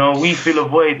 You know, we feel a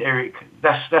void, Eric.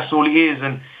 That's all it is.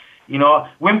 And, you know,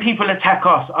 when people attack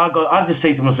us, I just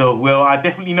say to myself, well, I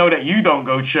definitely know that you don't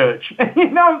go to church. You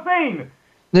know what I'm saying?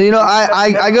 You know,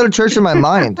 I go to church in my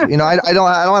mind. You know, I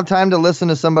don't have time to listen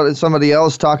to somebody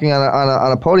else talking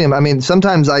on a podium. I mean,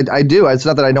 sometimes I do. It's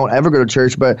not that I don't ever go to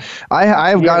church, but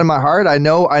I've got in my heart. I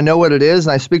know what it is,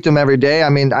 and I speak to them every day. I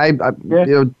mean, you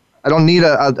know, I don't need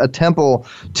a temple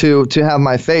to have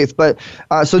my faith. But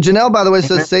so Janelle, by the way,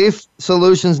 says Safe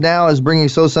Solutions now is bringing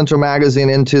So Central Magazine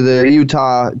into the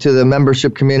Utah to the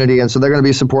membership community, and so they're going to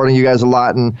be supporting you guys a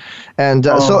lot. And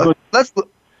so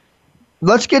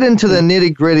let's get into the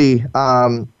nitty gritty,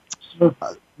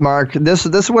 Mark. This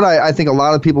is what I think a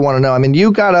lot of people want to know. I mean,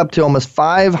 you got up to almost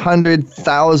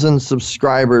 500,000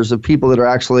 subscribers of people that are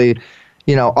actually,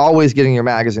 you know, always getting your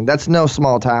magazine. That's no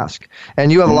small task.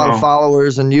 And you have a lot of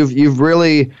followers, and you've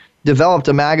really developed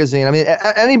a magazine. I mean,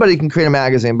 anybody can create a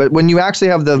magazine, but when you actually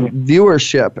have the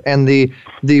viewership and the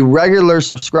regular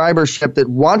subscribership that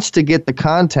wants to get the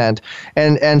content,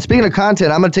 and speaking of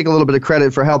content, I'm going to take a little bit of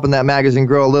credit for helping that magazine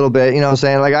grow a little bit. You know what I'm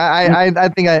saying? Like I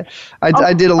think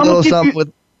I did a little something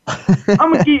with.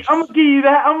 I'm gonna give you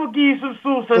that. I'm gonna give you some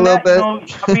sauce on that. You know,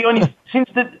 I'll be honest.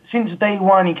 Since day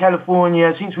one in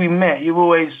California, since we met, you've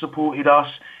always supported us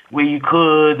where you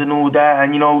could and all that.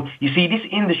 And you know, you see, this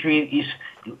industry is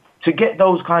to get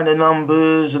those kind of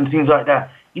numbers and things like that.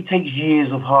 It takes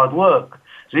years of hard work.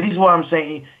 So this is why I'm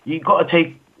saying you've got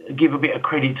to give a bit of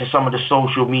credit to some of the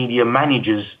social media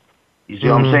managers. You see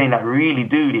what I'm saying? That really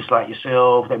do this, like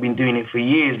yourself. They've been doing it for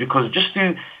years, because just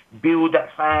to build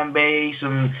that fan base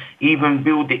and even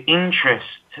build the interest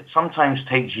sometimes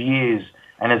takes years.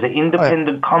 And as an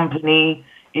independent company,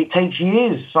 it takes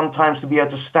years sometimes to be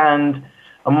able to stand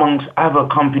amongst other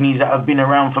companies that have been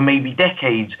around for maybe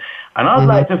decades. And I'd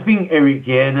like to think, Eric,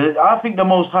 that I think the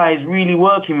Most High is really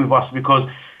working with us, because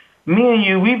me and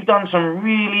you, we've done some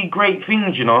really great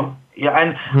things, you know. Yeah,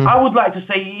 and I would like to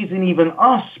say it isn't even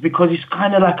us, because it's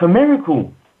kind of like a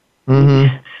miracle.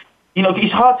 you know,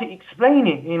 it's hard to explain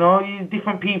it, you know,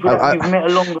 different people that we've met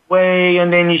along the way,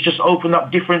 and then it's just opened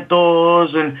up different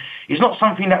doors, and it's not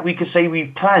something that we could say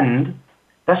we've planned.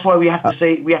 That's why we have to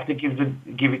say, we have to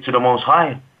give it to the Most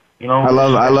High, you know.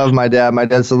 I love my dad. My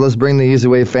dad said, let's bring the Easy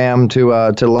Way fam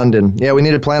to London. Yeah, we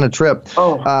need to plan a trip.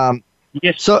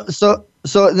 Yes.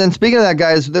 So then speaking of that,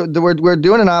 guys, we're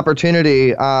doing an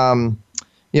opportunity,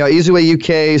 you know, Easy Way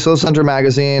UK, Soul Central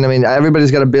Magazine. I mean,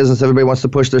 everybody's got a business. Everybody wants to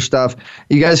push their stuff.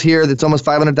 You guys hear that's almost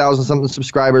 500,000 something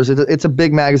subscribers. It's a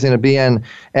big magazine to be in,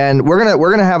 and we're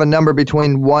gonna have a number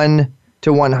between 1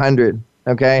 to 100.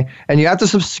 Okay, and you have to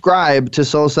subscribe to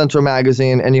Soul Central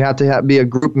Magazine, and you have to be a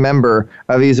group member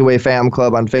of Easy Way Fam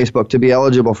Club on Facebook to be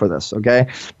eligible for this. Okay,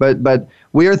 but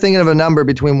we are thinking of a number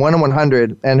between 1 and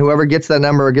 100, and whoever gets that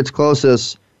number or gets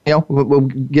closest, you know, we'll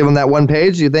give them that one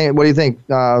page. What do you think?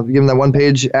 Give them that one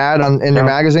page ad in your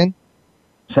magazine?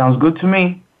 Sounds good to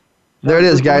me. There it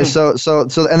is, guys. So,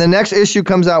 and the next issue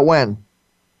comes out when?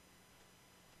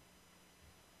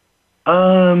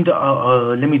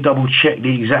 Let me double check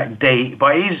the exact date.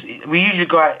 But we usually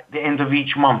go at the end of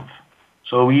each month.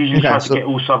 So we usually try to get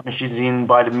all submissions in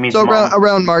by the mid-month. So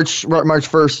around March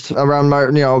 1st, around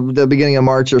March, you know, the beginning of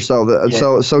March or so.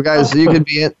 So guys, you could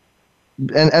be in.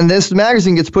 And this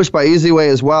magazine gets pushed by Easy Way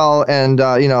as well, and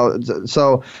you know,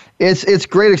 so it's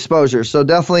great exposure. So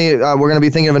definitely, we're going to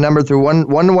be thinking of a number through 1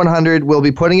 to 100. We'll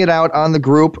be putting it out on the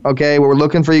group. Okay, we're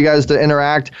looking for you guys to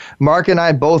interact. Mark and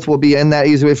I both will be in that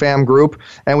Easy Way fam group,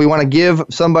 and we want to give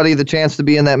somebody the chance to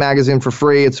be in that magazine for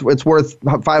free. It's worth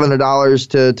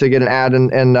 $500 to get an ad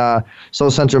in Soul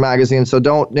Central Magazine. So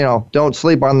don't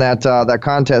sleep on that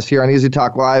contest here on Easy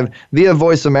Talk Live via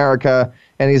Voice America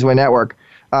and Easy Way Network.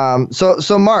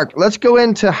 So Mark, let's go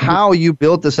into how you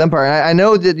built this empire. I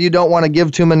know that you don't want to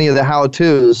give too many of the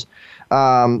how-tos,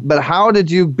 but how did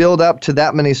you build up to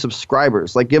that many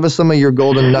subscribers? Like, give us some of your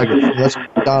golden nuggets. Let's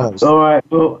be honest. All right.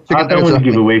 Well, I don't want to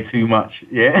give away too much.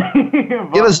 Yeah.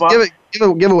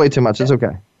 Give away too much. It's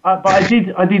okay. But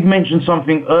I did mention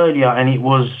something earlier, and it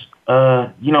was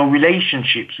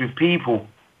relationships with people.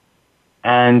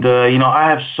 And, I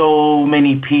have so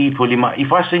many people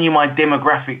if I send you my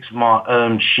demographics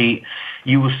sheet,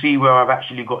 you will see where I've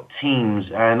actually got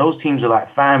teams. And those teams are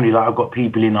like family. Like I've got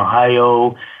people in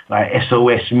Ohio, like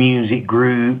SOS Music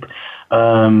Group.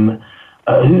 Who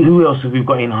else have we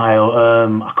got in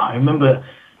Ohio? I can't remember.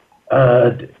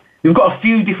 We've got a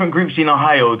few different groups in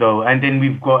Ohio, though. And then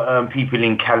we've got people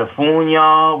in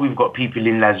California. We've got people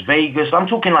in Las Vegas. I'm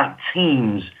talking like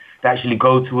teams that actually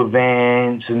go to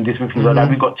events and different things like that.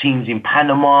 We've got teams in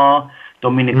Panama,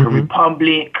 Dominican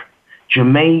Republic,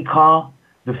 Jamaica,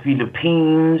 the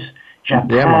Philippines,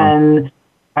 Japan.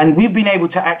 And we've been able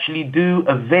to actually do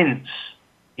events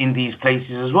in these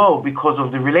places as well because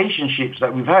of the relationships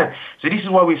that we've had. So this is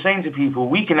why we're saying to people,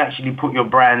 we can actually put your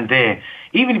brand there.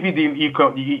 Even if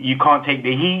you can't take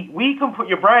the heat, we can put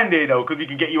your brand there, though, because we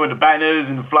can get you on the banners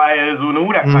and the flyers and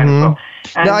all that kind of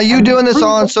stuff. Now, are you doing this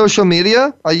all on social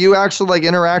media? Are you actually like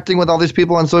interacting with all these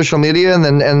people on social media? And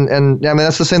I mean,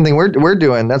 that's the same thing we're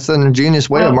doing. That's an ingenious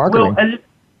way of marketing. Well,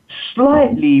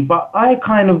 slightly, but I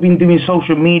kind of been doing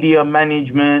social media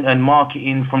management and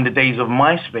marketing from the days of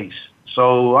MySpace.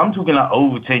 So I'm talking like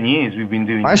over 10 years we've been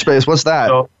doing MySpace. What's that?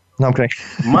 So, no, I'm kidding.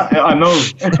 I know.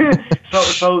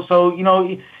 so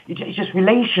it's just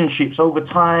relationships over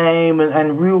time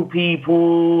and real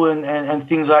people and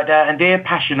things like that. And they're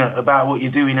passionate about what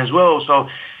you're doing as well. So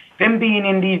them being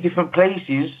in these different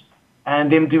places and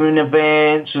them doing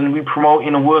events and we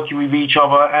promoting and working with each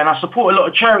other. And I support a lot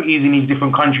of charities in these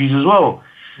different countries as well.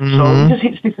 So it just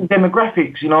hits different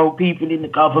demographics, people in the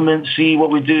government see what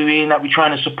we're doing, that we're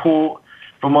trying to support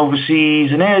from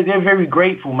overseas, and they're very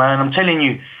grateful, man. I'm telling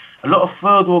you, a lot of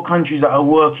third world countries that are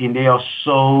working, they are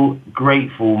so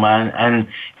grateful, man, and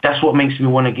that's what makes me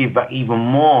want to give back even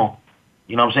more.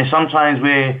 You know what I'm saying? Sometimes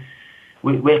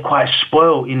we're quite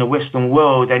spoiled in the Western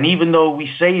world, and even though we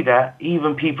say that,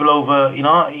 even people over,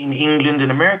 in England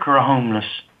and America are homeless.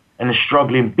 And are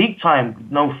struggling big time,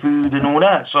 no food and all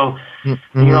that. So,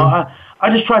 I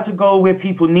just try to go where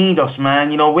people need us,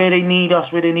 man. Where they need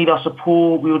us, where they need our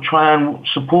support, we'll try and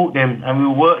support them and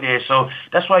we'll work there. So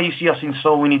that's why you see us in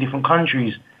so many different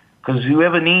countries. Because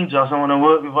whoever needs us and want to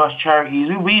work with us, charities,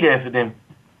 we'll be there for them.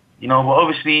 But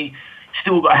obviously,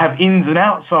 still got to have ins and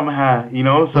outs somehow,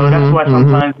 So that's why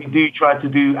sometimes we do try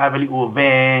to have a little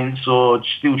events or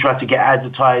still try to get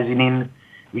advertising in,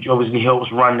 which obviously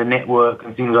helps run the network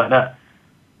and things like that.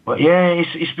 But yeah,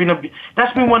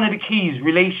 that's been one of the keys,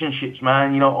 relationships,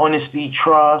 man. Honesty,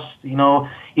 trust.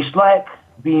 It's like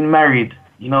being married.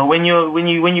 When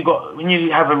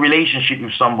you have a relationship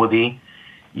with somebody,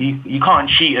 you can't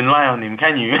cheat and lie on him,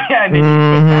 can you? And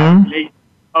then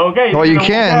okay. Well, you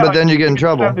can, but then you get in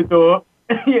trouble. The door.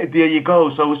 Yeah, there you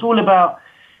go. So it's all about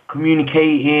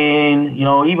communicating,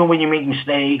 even when you make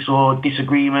mistakes or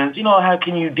disagreements, how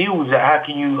can you deal with that? How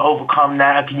can you overcome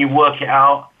that? How can you work it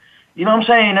out? You know what I'm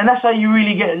saying? And that's how you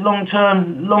really get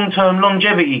long-term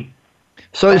longevity.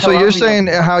 So you're saying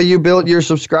how you built your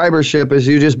subscribership is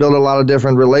you just built a lot of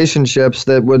different relationships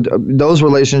those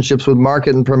relationships would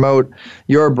market and promote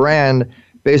your brand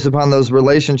based upon those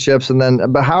relationships. And then,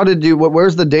 but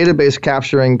where's the database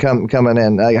capturing coming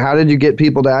in? Like, how did you get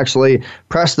people to actually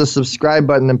press the subscribe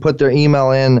button and put their email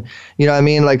in? You know what I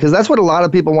mean? Like, because that's what a lot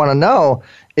of people want to know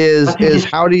is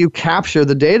how do you capture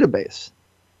the database?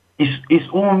 It's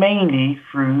all mainly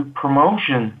through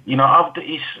promotion.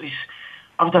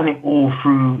 I've done it all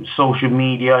through social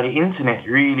media, the internet,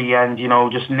 really, and,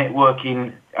 just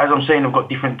networking. As I'm saying, I've got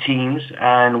different teams,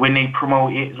 and when they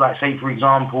promote it, like, say, for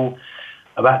example,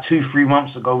 about 2-3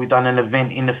 months ago, we done an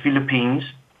event in the Philippines,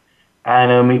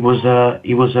 and it was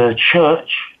a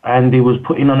church, and they was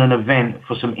putting on an event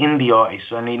for some indie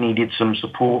artists, and they needed some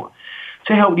support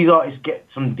to help these artists get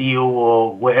some deal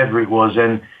or whatever it was.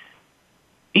 And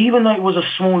even though it was a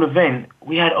small event,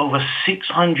 we had over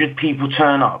 600 people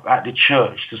turn up at the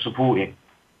church to support it.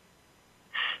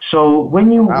 So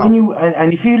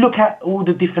and if you look at all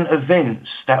the different events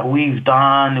that we've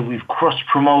done, and we've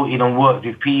cross-promoted and worked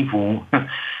with people,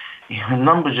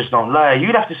 numbers just don't lie.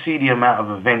 You'd have to see the amount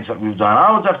of events that we've done.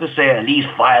 I would have to say at least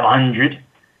 500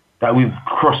 that we've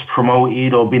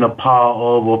cross-promoted or been a part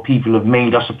of, or people have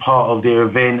made us a part of their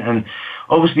event. And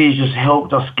obviously it's just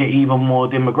helped us get even more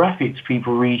demographics.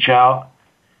 People reach out.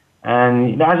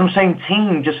 And as I'm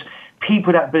saying, just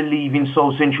people that believe in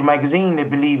Soul Central Magazine, they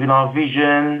believe in our vision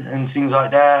and things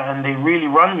like that, and they really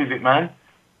run with it, man.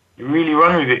 They really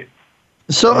run with it.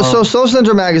 So Soul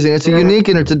Central Magazine, it's a unique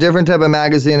and it's a different type of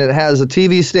magazine. It has a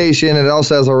TV station, and it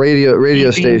also has a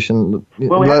radio station.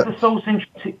 Well, we had Soul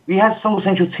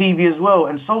Central TV as well,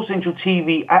 and Soul Central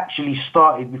TV actually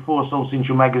started before Soul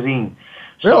Central Magazine.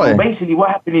 So basically what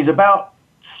happened is about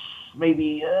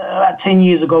 10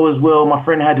 years ago as well, my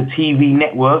friend had a TV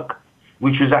network,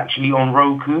 which was actually on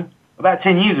Roku, about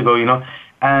 10 years ago,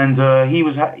 and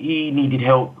he needed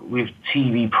help with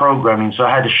TV programming, so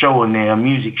I had a show on there, a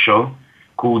music show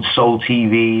called Soul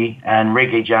TV and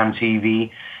Reggae Jam TV,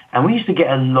 and we used to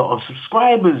get a lot of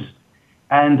subscribers,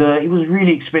 and it was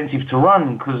really expensive to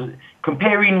run, because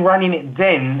comparing running it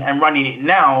then and running it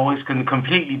now is a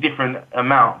completely different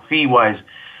amount, fee-wise.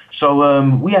 So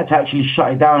we had to actually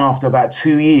shut it down after about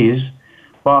 2 years.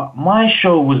 But my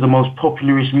show was the most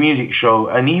popularist music show,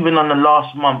 and even on the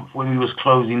last month when we was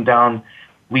closing down,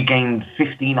 we gained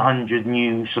 1,500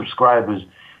 new subscribers.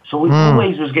 So it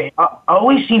always was getting. I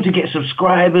always seem to get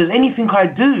subscribers. Anything I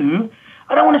do,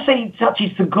 I don't want to say it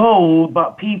touches to gold,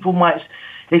 but people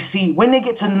they see when they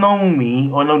get to know me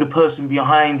or know the person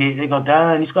behind it, they go,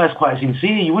 "Damn, this guy's quite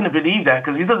sincere." You wouldn't believe that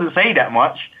because he doesn't say that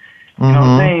much. You know what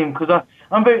I'm saying? Because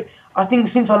I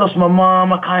think since I lost my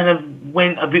mom, I kind of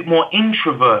went a bit more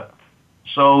introvert.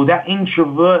 So that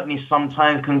introvertness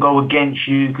sometimes can go against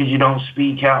you because you don't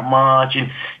speak out much and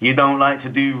you don't like to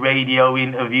do radio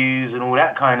interviews and all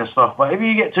that kind of stuff. But if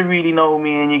you get to really know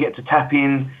me and you get to tap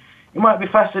in, you might be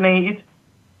fascinated.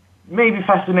 Maybe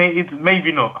fascinated,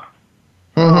 maybe not.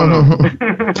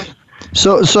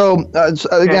 So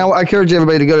again, I encourage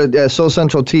everybody to go to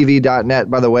soulcentraltv.net,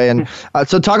 by the way. And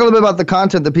so talk a little bit about the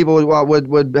content that people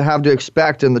would have to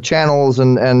expect and the channels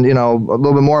and a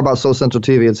little bit more about Soul Central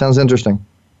TV. It sounds interesting.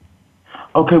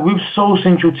 Okay, with Soul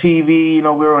Central TV,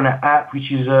 we're on an app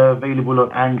which is available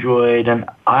on Android and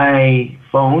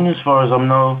iPhone, as far as I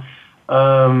know.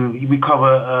 We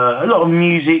cover a lot of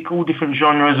music, all different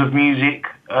genres of music,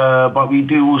 but we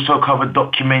do also cover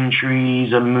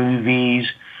documentaries and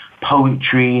movies,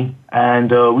 poetry,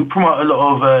 and we promote a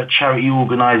lot of charity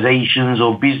organizations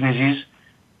or businesses,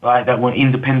 like that want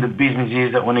independent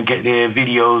businesses that want to get their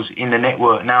videos in the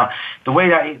network. Now, the way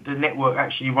that the network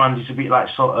actually runs is a bit like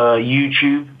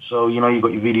YouTube. So, you've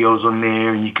got your videos on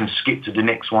there and you can skip to the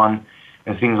next one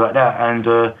and things like that.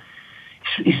 And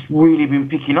it's really been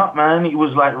picking up, man. It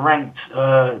was like ranked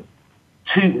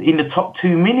in the top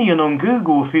 2 million on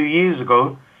Google a few years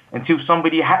ago, until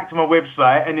somebody hacked my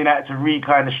website and then I had to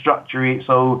kind of structure it.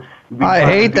 So I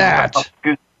hate that.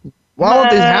 Why don't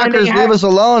these hackers leave us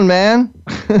alone, man?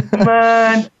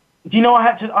 Man, do you know I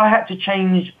had to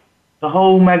change the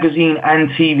whole magazine and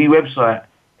TV website.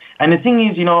 And the thing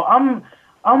is,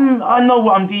 I know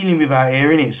what I'm dealing with out here,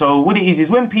 innit? So what it is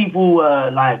when people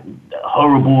like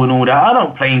horrible and all that, I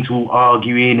don't play into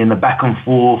arguing and the back and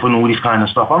forth and all this kind of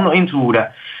stuff. I'm not into all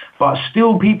that. But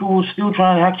still, people will still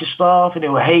try and hack your stuff, and they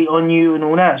will hate on you and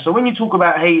all that. So when you talk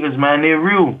about haters, man, they're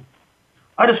real.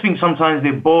 I just think sometimes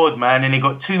they're bored, man, and they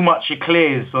got too much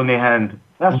eclairs on their hand.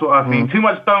 That's what I think. Too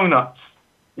much donuts.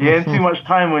 Yeah, too much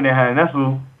time on their hand. That's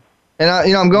all. And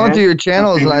I'm going through your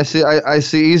channels, and I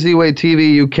see Easy Way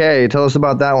TV UK. Tell us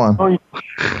about that one.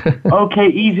 Okay,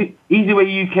 Easy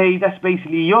Way UK. That's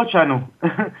basically your channel.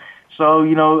 So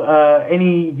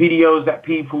any videos that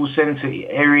people send to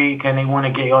Eric and they want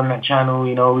to get on that channel,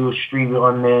 we will stream it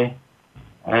on there.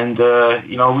 And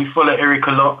we follow Eric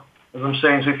a lot, as I'm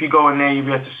saying. So if you go in there, you'll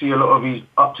be able to see a lot of his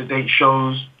up-to-date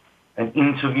shows and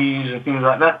interviews and things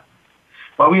like that.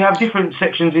 But we have different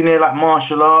sections in there, like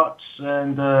martial arts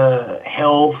and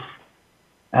health,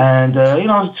 and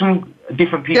some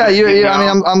different people. Yeah,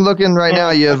 I mean, I'm looking right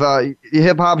now. You have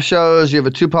hip hop shows. You have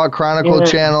a Tupac Chronicle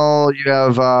channel. You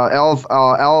have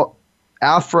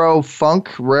Afro Funk,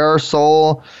 Rare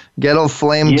Soul, Ghetto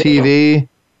Flame TV.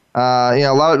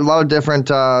 A lot of different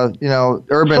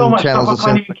urban channels. I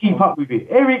can't even keep up with it,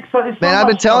 Eric. Man, I've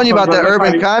been telling you about the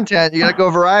urban content. You gotta go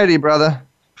variety, brother.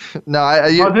 No,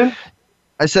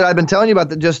 I said I've been telling you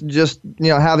about just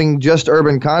having just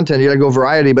urban content. You got to go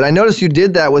variety. But I noticed you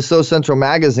did that with So Central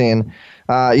Magazine.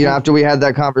 After we had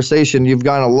that conversation, you've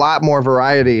gone a lot more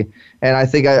variety, and I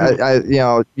think I've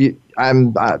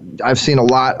seen a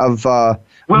lot of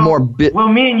more. Well,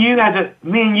 me and you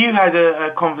had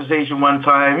a conversation one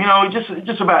time.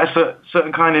 Just about a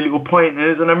certain kind of little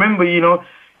pointers. And I remember,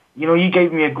 you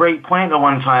gave me a great pointer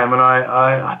one time, and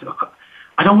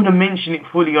I don't want to mention it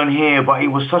fully on here, but it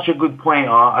was such a good pointer.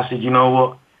 I said, you know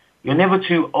what? You're never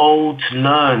too old to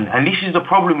learn. And this is the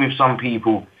problem with some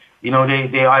people. They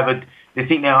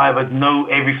think they either know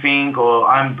everything or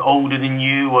I'm older than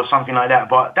you or something like that.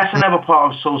 But that's another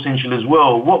part of Soul Central as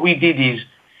well. What we did is,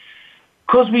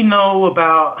 because we know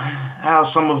about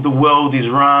how some of the world is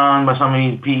run by some of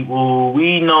these people,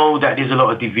 we know that there's a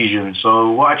lot of division.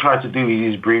 So what I try to do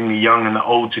is bring the young and the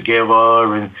old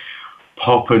together, and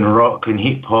pop and rock and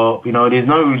hip hop, there's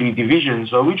no really division.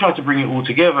 So we try to bring it all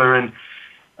together, and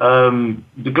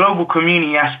the global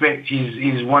community aspect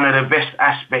is one of the best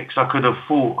aspects I could have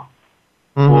thought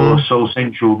for Soul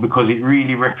Central, because it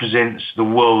really represents the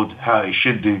world how it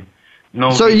should do. No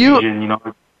division,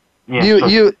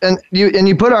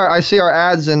 You put I see our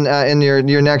ads in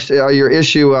your next your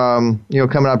issue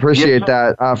coming up. Appreciate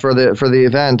that for the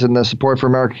event and the support for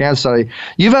American Cancer Study.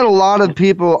 You've had a lot of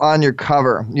people on your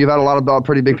cover. You've had a lot of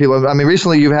pretty big people. I mean,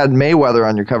 recently you've had Mayweather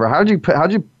on your cover. How'd you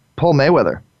pull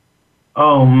Mayweather?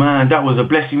 Oh man, that was a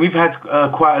blessing. We've had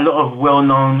quite a lot of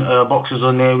well-known boxers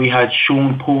on there. We had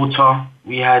Sean Porter.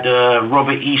 We had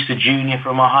Robert Easter Jr.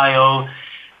 from Ohio.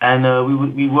 And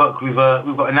we work with,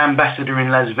 we've got an ambassador in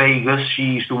Las Vegas. She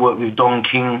used to work with Don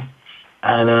King,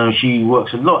 and she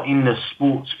works a lot in the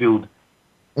sports field.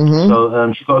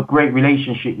 So she's got a great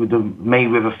relationship with the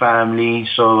Mayweather family.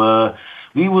 So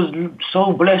we was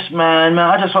so blessed, man.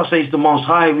 I just want to say it's the Most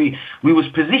High. We was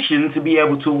positioned to be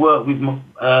able to work with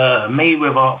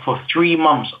Mayweather for 3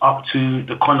 months up to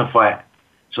the Conor fight.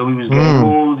 So we was getting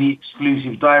all the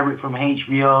exclusive direct from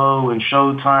HBO and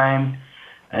Showtime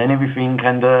and everything,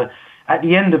 and at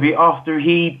the end of it, after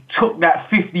he took that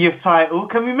 50th title,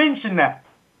 can we mention that?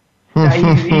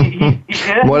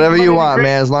 Whatever you want,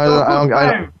 man. As long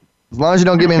as you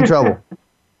don't get me in trouble.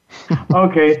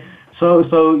 Okay, so it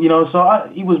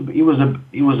was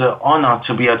an honor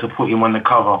to be able to put him on the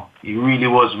cover. It really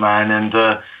was, man, and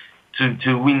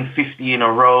to win 50 in a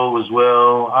row as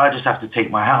well. I just have to take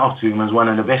my hat off to him as one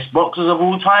of the best boxers of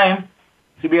all time.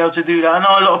 To be able to do that. I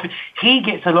know a lot of he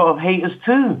gets a lot of haters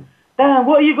too. Damn,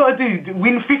 what you got to do?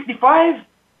 Win 55?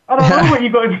 I don't know what you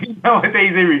got to do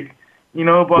nowadays, Eric.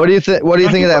 But what do you think? What do you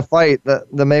think of that fight, the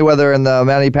Mayweather and the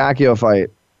Manny Pacquiao fight?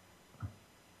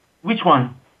 Which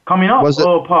one? Coming up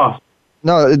or past?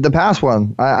 No, the past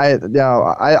one. I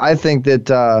think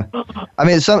that. I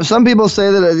mean, some people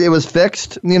say that it was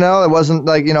fixed. It wasn't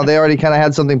like they already kind of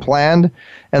had something planned,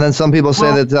 and then some people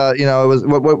say that it was.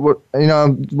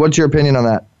 What's your opinion on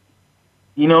that?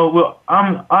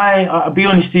 I'll be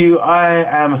honest with you.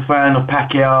 I am a fan of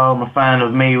Pacquiao. I'm a fan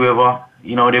of Mayweather.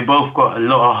 They both got a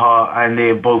lot of heart, and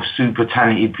they're both super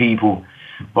talented people.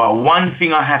 But one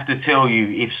thing I have to tell you: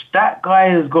 if that guy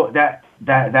has got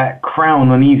that crown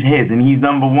on his head and he's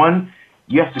number one,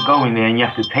 you have to go in there and you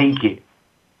have to take it.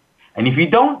 And if you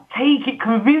don't take it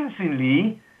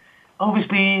convincingly,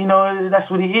 obviously, that's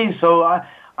what it is. So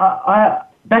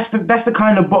that's the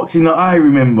kind of boxing that I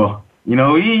remember. You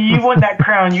want that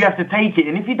crown, you have to take it.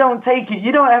 And if you don't take it,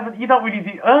 you don't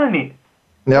really earn it.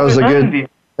 That was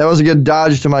a good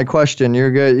dodge to my question.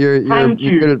 You're good. You're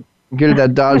good at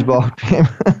that dodgeball game.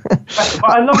 But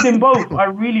I love them both. I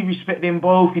really respect them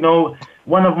both. You know,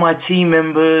 one of my team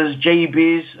members,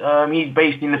 J-Biz, he's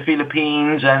based in the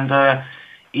Philippines, and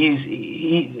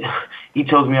he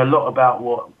tells me a lot about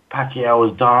what Pacquiao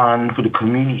has done for the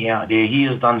community out there. He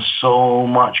has done so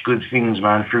much good things,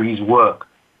 man, through his work.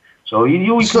 So all you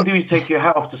can do is take your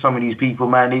hat off to some of these people,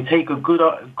 man. They take a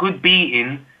good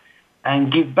beating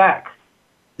and give back.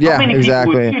 Yeah, not many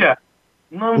exactly. People would do that.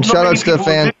 No, Shout out to the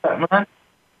fan. Man.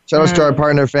 Shout out to our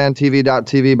partner,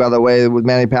 FanTV.tv, by the way, with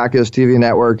Manny Pacquiao's TV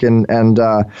network, and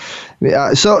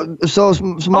so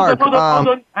Mark.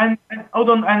 Hold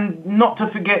on, and not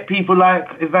to forget people like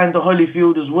Evander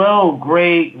Holyfield as well.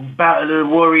 Great battle of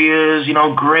warriors, you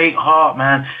know, great heart,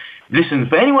 man. Listen,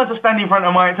 for anyone to stand in front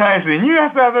of Mike Tyson, you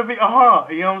have to have a bit of heart,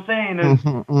 you know what I'm saying?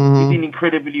 And he did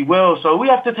incredibly well. So we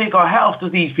have to take our hat off to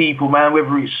these people, man,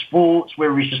 whether it's sports,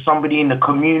 whether it's just somebody in the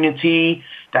community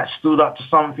that stood up to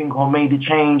something or made a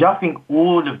change. I think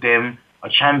all of them are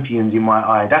champions in my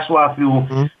eye. That's why I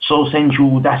feel Soul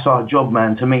Central, that's our job,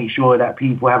 man, to make sure that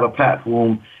people have a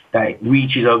platform that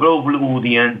reaches a global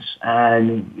audience,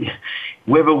 and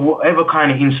whatever kind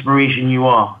of inspiration you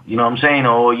are, you know what I'm saying,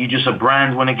 or you just a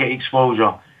brand want to get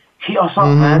exposure, hit us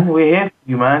up, man. We're here for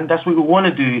you, man. That's what we want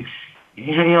to do.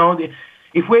 You know,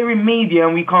 if we're in media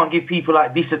and we can't give people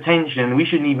like this attention, we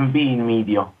shouldn't even be in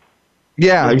media.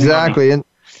 Yeah, exactly. And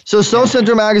so Soul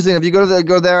Central Magazine, if you go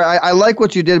there, I like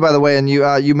what you did, by the way, and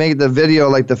you made the video,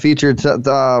 like the featured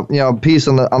piece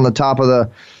on the top of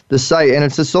the site, and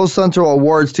it's the Soul Central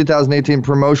Awards 2018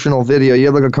 promotional video. You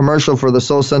have like a commercial for the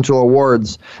Soul Central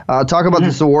Awards. Talk about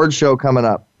this award show coming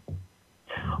up.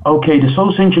 Okay, the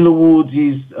Soul Central Awards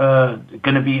is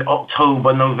going to be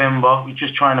October, November. We're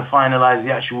just trying to finalize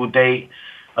the actual date.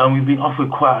 We've been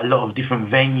offered quite a lot of different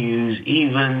venues,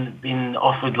 even been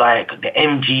offered like the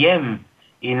MGM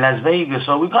in Las Vegas.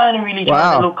 So we're kind of really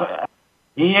trying to look at...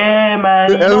 Yeah,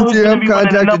 man. The MGM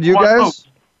contacted you guys?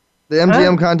 The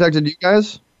MGM contacted you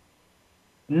guys?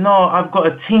 No, I've got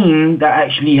a team that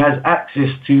actually has access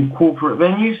to corporate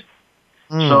venues.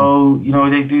 So, you know,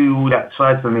 they do all that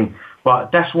side for me.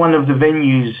 But that's one of the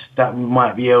venues that we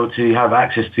might be able to have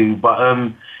access to.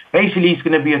 But basically, it's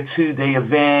going to be a 2-day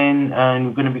event, and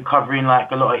we're going to be covering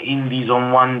like a lot of indies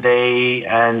on one day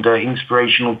and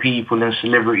inspirational people and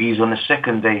celebrities on the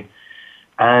second day.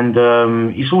 And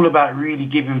it's all about really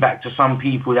giving back to some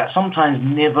people that sometimes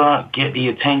never get the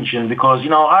attention, because, you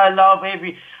know,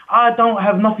 I don't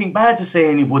have nothing bad to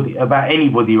say about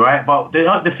anybody, right? But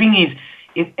the thing is,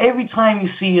 if every time you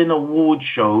see an award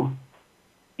show,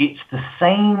 it's the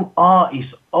same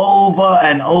artist over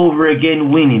and over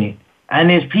again winning it. And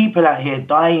there's people out here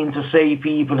dying to save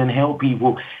people and help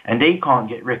people, and they can't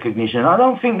get recognition. I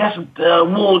don't think that's the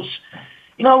awards.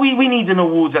 You know, we need an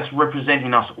award that's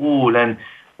representing us all and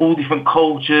all different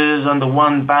cultures under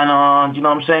one banner. You know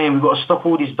what I'm saying? We've got to stop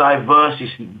all this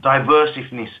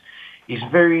diversiveness. It's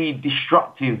very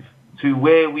destructive to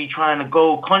where we're trying to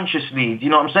go consciously. Do you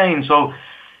know what I'm saying? So,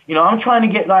 you know, I'm trying to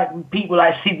get like people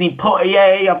like Sidney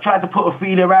Poitier. I've tried to put a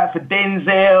feeler out for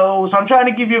Denzel. So I'm trying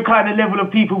to give you a kind of level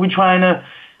of people we're trying to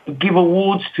give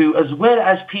awards to, as well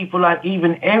as people like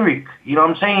even Eric. You know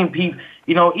what I'm saying? People,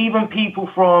 you know, even people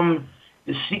from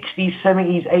the 60s,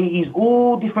 70s, 80s,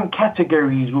 all different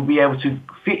categories will be able to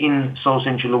fit in Soul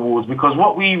Central Awards, because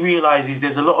what we realize is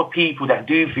there's a lot of people that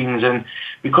do things, and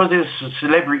because there's a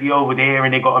celebrity over there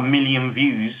and they got 1 million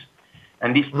views,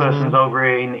 and this person's over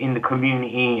here in the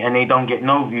community and they don't get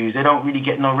no views, they don't really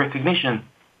get no recognition.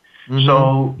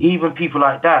 So even people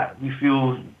like that, we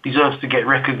feel deserves to get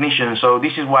recognition. So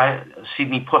this is why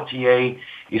Sidney Poitier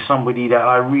is somebody that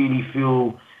I really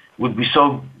feel would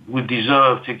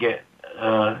deserve to get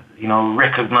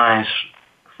recognized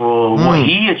for what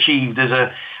he achieved as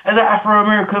an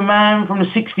Afro-American man from the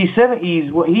 60s,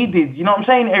 70s, what he did. You know what I'm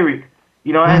saying, Eric?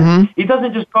 You know, and he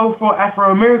doesn't just go for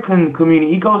Afro-American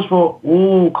community. He goes for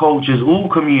all cultures, all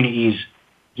communities.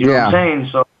 You know what I'm saying?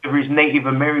 So whether it's Native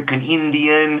American,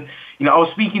 Indian, you know, I was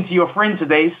speaking to your friend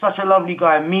today. He's such a lovely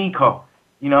guy, Mika.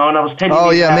 You know, and I was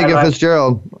telling him... Megan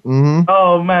Fitzgerald.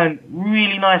 Oh, man,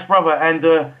 really nice brother.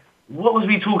 And what was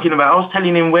we talking about? I was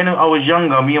telling him when I was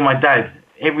younger, me and my dad,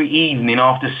 every evening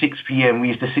after 6 p.m., we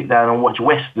used to sit down and watch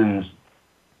Westerns.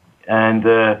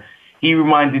 And he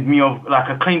reminded me of like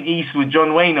a Clint Eastwood,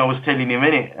 John Wayne, I was telling him,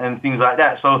 innit? And things like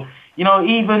that. So, you know,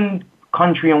 even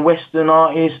country and Western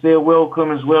artists, they're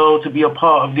welcome as well to be a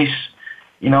part of this.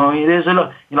 You know, there's a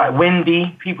lot, like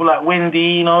Wendy, people like Wendy,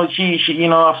 you know, she you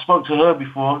know, I've spoke to her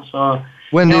before, so...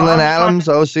 Wendy Lynn Adams,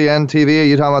 OCN TV. Are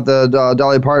you talking about the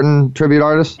Dolly Parton tribute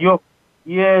artist?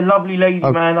 Yeah, lovely lady,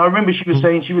 man. I remember she was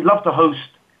saying she would love to host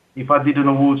if I did an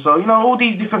award. So, you know, all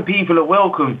these different people are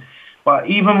welcome. but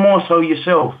even more so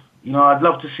yourself. You know, I'd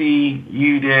love to see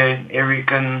you there,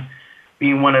 Eric, and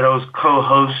being one of those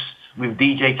co-hosts with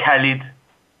DJ Khaled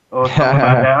or something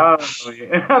like that.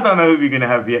 I don't know who we're going to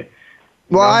have yet.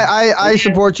 Well, I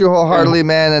support you wholeheartedly,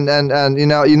 man, and you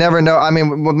know, you never know. I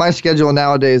mean, with my schedule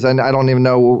nowadays, I don't even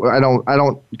know. I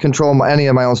don't control any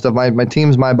of my own stuff. My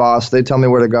team's my boss. They tell me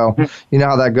where to go. You know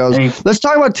how that goes. Let's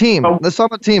talk about team. Let's talk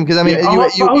about team, because I mean,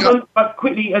 but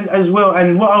quickly as well,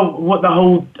 and what the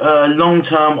whole long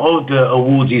term of the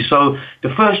awards is. So the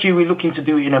first year we're looking to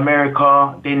do it in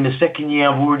America. Then the second year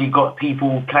I've already got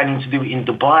people planning to do it in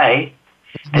Dubai,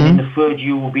 and then the third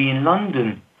year will be in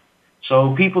London.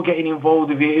 So people getting involved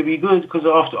with it, it'll be good, because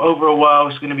over a while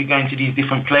it's going to be going to these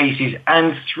different places.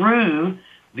 And through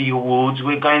the awards,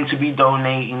 we're going to be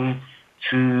donating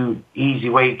to Easy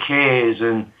Weight Cares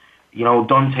and, you know,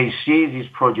 Dante Sears'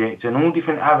 project and all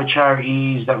different other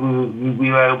charities that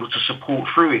we were able to support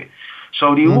through it.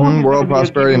 So the awards World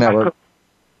Prosperity Network.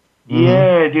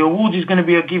 Yeah, the awards is going to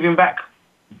be a giving back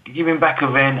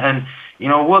event. And, you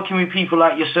know, working with people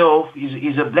like yourself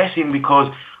is a blessing,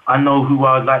 because I know who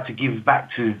I would like to give back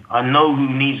to. I know who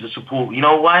needs the support. You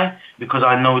know why? Because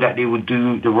I know that they would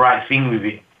do the right thing with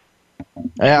it.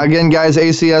 Yeah, again, guys,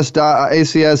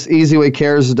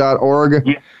 ACS.easywaycares.org.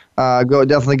 Yeah. Go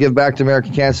definitely give back to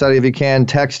American Cancer Society if you can.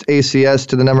 Text ACS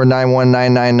to the number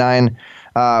 91999.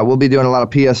 We'll be doing a lot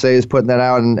of PSAs, putting that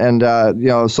out, and you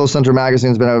know, Soul Central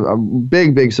Magazine's been a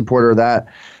big supporter of that.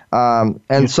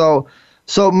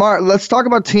 So, Mark, let's talk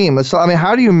about team. I mean,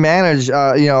 how do you manage,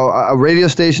 you know, a radio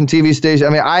station, TV station? I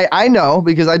mean, I know,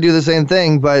 because I do the same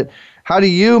thing, but how do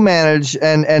you manage,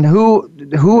 and who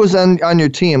is on your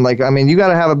team? Like, I mean, you got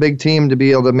to have a big team to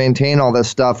be able to maintain all this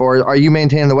stuff, or are you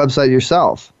maintaining the website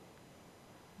yourself?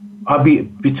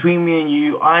 Between me and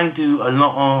you, I do a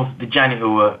lot of the janitor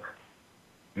work.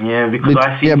 Yeah, because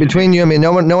I see. Yeah, between you and me,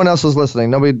 no one else is listening.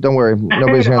 Nobody, don't worry,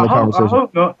 nobody's hearing the conversation. I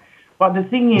hope not. But the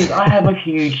thing is, I have a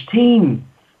huge team.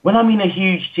 When I mean a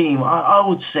huge team, I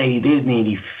would say there's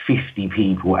nearly 50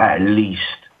 people at least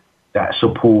that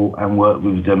support and work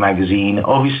with the magazine.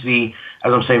 Obviously,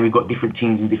 as I'm saying, we've got different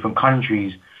teams in different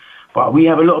countries. But we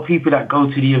have a lot of people that go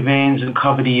to the events and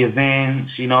cover the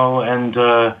events, you know, and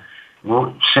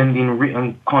sending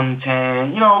written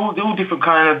content, you know, all different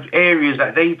kind of areas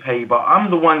that they pay. But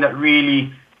I'm the one that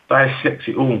really dissects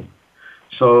it all.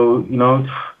 So, you know,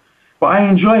 but I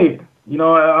enjoy it. You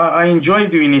know, I enjoy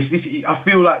doing this. I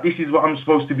feel like this is what I'm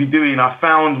supposed to be doing. I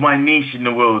found my niche in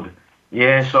the world.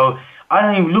 Yeah, so I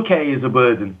don't even look at it as a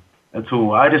burden at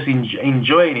all. I just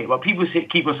enjoying it. But people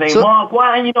keep on saying, Mark, why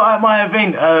are you not at my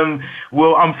event?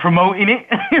 Well, I'm promoting it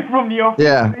from the office.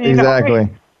 Yeah, exactly.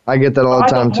 I get that all the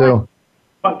time too.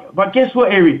 But guess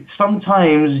what, Eric?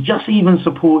 Sometimes just even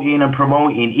supporting and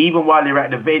promoting, even while they're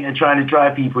at the event and trying to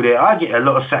drive people there, I get a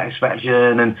lot of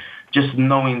satisfaction, and just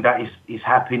knowing that it's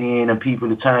happening and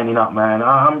people are turning up, man.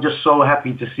 I'm just so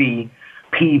happy to see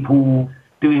people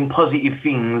doing positive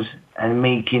things and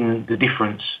making the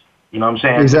difference. You know what I'm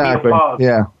saying? Exactly.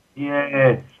 Yeah.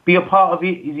 Be a part of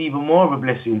it is even more of a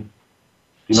blessing.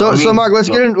 You know so Mark, let's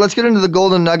get into the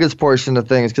golden nuggets portion of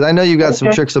things, because I know you got some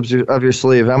tricks up your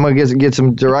sleeve. I'm going to get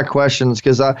some direct questions,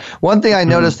 because one thing I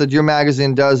noticed that your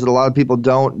magazine does that a lot of people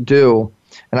don't do,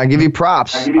 and I give you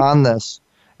props on this,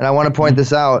 and I want to point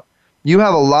this out. You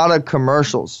have a lot of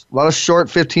commercials, a lot of short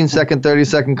 15-second,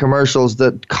 30-second commercials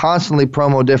that constantly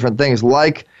promo different things,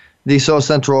 like the Soul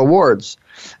Central Awards.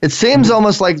 It seems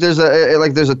almost like there's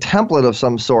a template of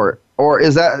some sort, or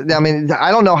is that? I mean, I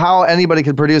don't know how anybody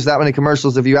could produce that many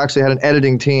commercials if you actually had an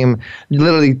editing team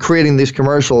literally creating these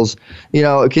commercials. You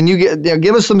know, can you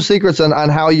give us some secrets on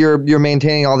how you're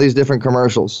maintaining all these different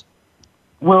commercials?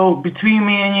 Well, between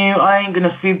me and you, I ain't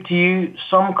gonna fib to you.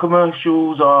 Some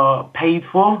commercials are paid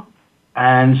for,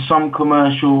 and some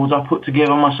commercials I put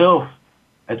together myself.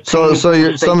 So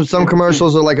some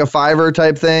commercials are like a Fiverr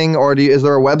type thing, or is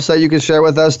there a website you could share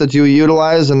with us that you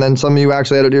utilize, and then some you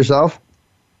actually edit yourself?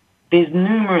 There's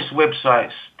numerous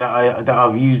websites that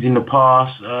I've used in the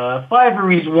past.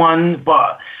 Fiverr is one,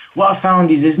 but what I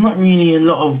found is there's not really a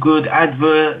lot of good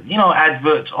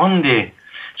adverts on there.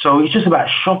 So it's just about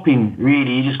shopping,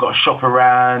 really. You just got to shop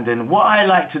around. And what I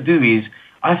like to do is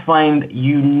I find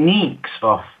unique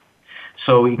stuff.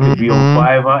 So it could be on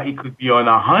Fiverr, it could be on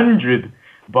 100.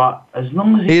 But as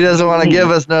long as he doesn't want to give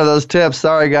us none of those tips.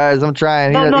 Sorry, guys, I'm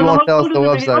trying. He won't tell us the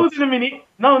website. Hold on a minute.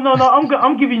 No.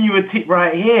 I'm giving you a tip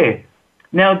right here.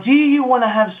 Now, do you want to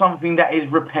have something that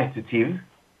is repetitive,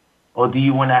 or do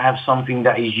you want to have something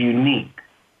that is unique?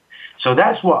 So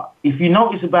that's what. If you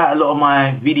notice about a lot of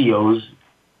my videos,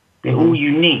 they're all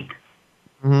unique.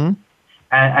 And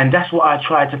that's what I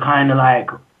try to kind of like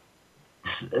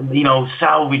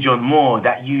salvage on more,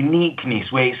 that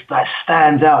uniqueness where it's that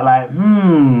stands out like,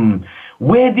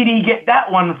 where did he get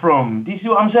that one from? Do you see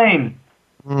what I'm saying?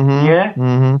 Mm-hmm. Yeah?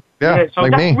 Mm-hmm. Yeah, So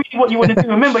like that's me. really what you want to do.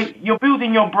 Remember, you're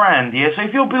building your brand, yeah? So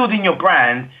if you're building your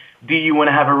brand, do you want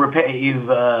to have a repetitive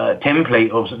template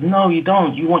of something? No, you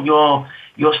don't. You want your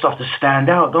stuff to stand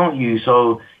out, don't you?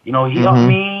 So, hit up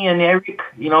me and Eric.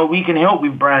 We can help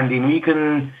with branding. We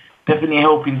can definitely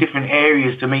help in different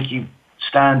areas to make you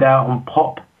stand out and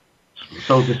pop,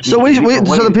 so to speak. So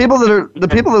the people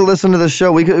that listen to the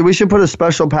show, we should put a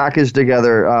special package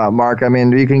together, Mark. I mean,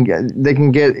 they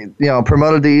can get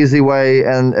promoted the easy way,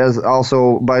 and as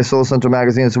also by Soul Central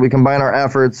Magazine. So we combine our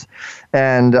efforts,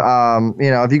 and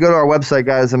if you go to our website,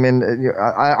 guys, I mean,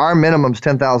 our minimum is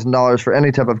 $10,000 for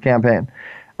any type of campaign.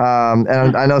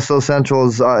 And I know Soul Central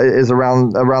is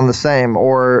around the same,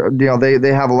 or they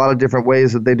have a lot of different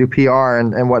ways that they do PR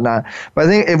and whatnot. But I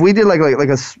think if we did like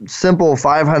a simple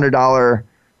 $500,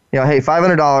 hey,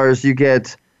 $500, you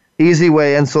get Easy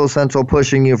Way and Soul Central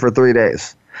pushing you for 3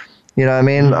 days. You know what I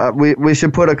mean? We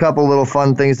should put a couple little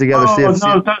fun things together.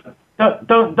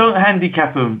 Don't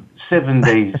handicap them. 7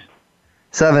 days.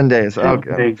 7 days. 7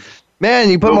 Okay. days. Man,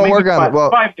 you put more work on it.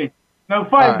 Well, 5 days. No,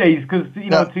 5 days, because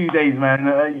 2 days, man.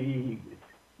 All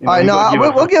right, no,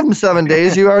 we'll give them 7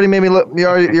 days. You already made me look. You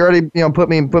already put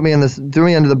me in this, threw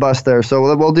me into the bus there. So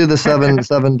we'll do the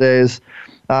 7 days.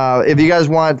 If you guys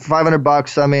want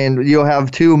 $500, I mean, you'll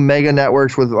have 2 mega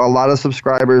networks with a lot of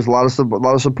subscribers, a lot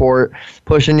of support,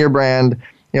 pushing your brand.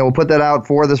 We'll put that out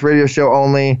for this radio show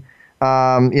only.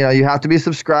 You have to be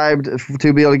subscribed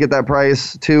to be able to get that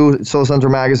price to Soul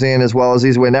Central Magazine as well as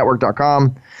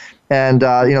EasyWayNetwork.com. And,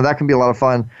 that can be a lot of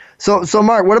fun. So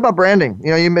Mark, what about branding?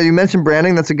 You mentioned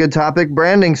branding. That's a good topic.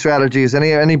 Branding strategies,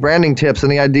 any branding tips,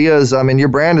 any ideas? I mean, your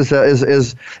brand is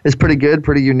pretty good,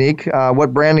 pretty unique.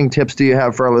 What branding tips do you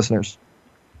have for our listeners?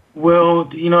 Well,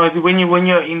 when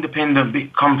you're an independent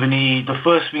big company, the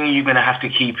first thing you're going to have to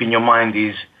keep in your mind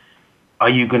is, are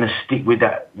you going to stick with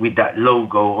that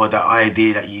logo or that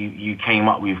idea that you came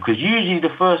up with? Because usually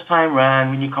the first time round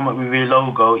when you come up with your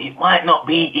logo, it might not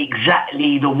be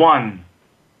exactly the one.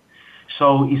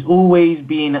 So it's always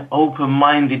being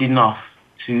open-minded enough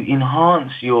to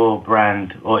enhance your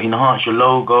brand or enhance your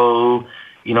logo,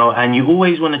 and you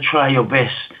always want to try your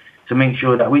best to make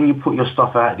sure that when you put your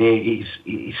stuff out there,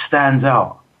 it stands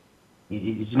out.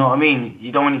 You know what I mean?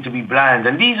 You don't want it to be bland.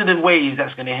 And these are the ways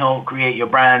that's going to help create your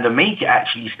brand and make it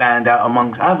actually stand out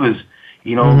amongst others.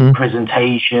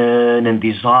 Presentation and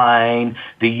design,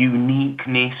 the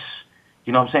uniqueness.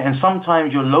 You know what I'm saying? And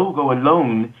sometimes your logo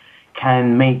alone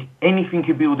can make anything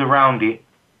you build around it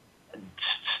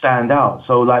stand out.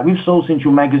 So like with Soul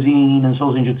Central Magazine and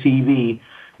Soul Central TV,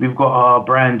 we've got our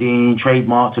branding,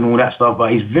 trademarks and all that stuff.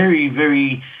 But it's very,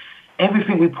 very,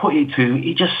 everything we put it to,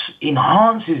 it just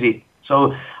enhances it.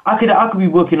 So I could be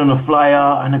working on a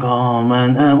flyer and I go, oh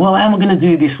man, how am I going to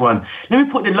do this one? Let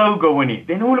me put the logo in it.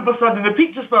 Then all of a sudden the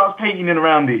picture starts painting in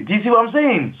around it. Do you see what I'm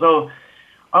saying? So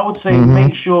I would say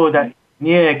make sure that,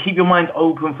 keep your mind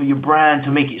open for your brand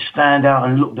to make it stand out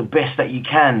and look the best that you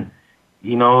can,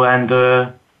 and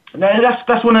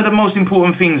that's one of the most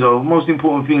important things,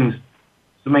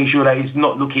 to make sure that it's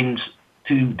not looking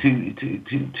too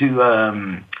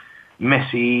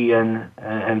messy and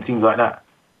things like that.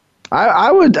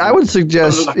 I would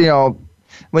suggest,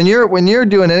 when you're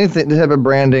doing anything type of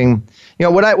branding,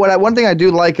 one thing I do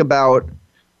like about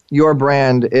your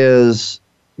brand is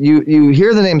you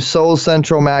hear the name Soul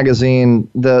Central Magazine,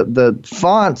 the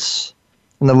fonts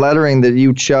and the lettering that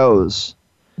you chose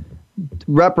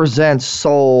represents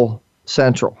Soul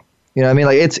Central. You know what I mean?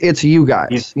 Like it's you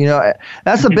guys.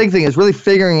 That's the big thing, is really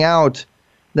figuring out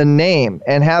the name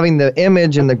and having the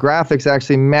image and the graphics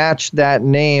actually match that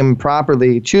name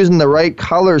properly, choosing the right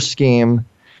color scheme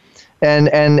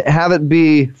and have it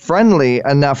be friendly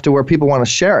enough to where people want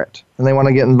to share it and they want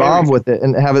to get involved with it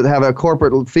and have a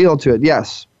corporate feel to it.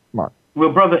 Yes, Mark.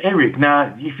 Well, Brother Eric,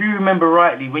 now, if you remember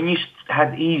rightly, when you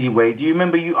had Easy Way, do you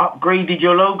remember you upgraded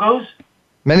your logos?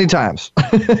 Many times.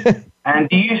 And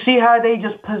do you see how they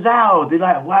just pizzazz? They're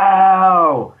like,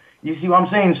 wow. You see what I'm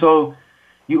saying? So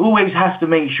you always have to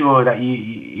make sure that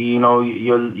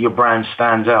your brand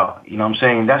stands out. You know what I'm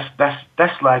saying?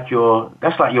 That's like your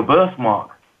birthmark.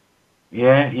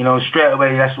 Yeah, straight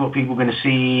away that's what people are going to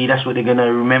see. That's what they're going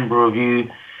to remember of you.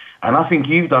 And I think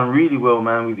you've done really well,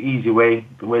 man, with Easy Way.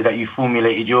 The way that you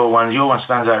formulated your one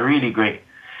stands out really great.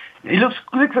 It looks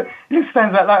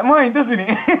stands out like mine, doesn't it?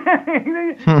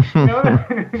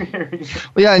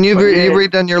 Well, yeah, and you've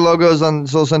redone your logos on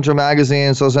Soul Central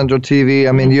Magazine, Soul Central TV.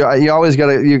 I mean, you always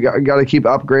gotta keep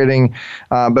upgrading.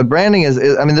 But branding is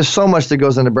I mean, there's so much that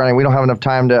goes into branding. We don't have enough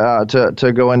time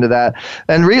to go into that.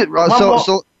 And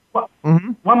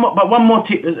one more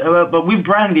tip. But with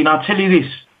branding, I'll tell you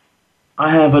this: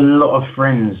 I have a lot of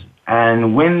friends,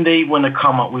 and when they want to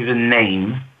come up with a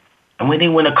name. And when they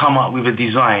want to come up with a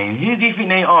design, who do you think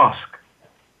they ask?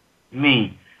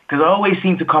 Me. Because I always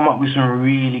seem to come up with some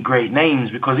really great names.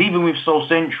 Because even with Soul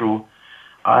Central,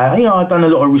 I've done a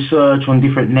lot of research on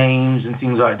different names and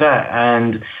things like that.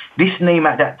 And this name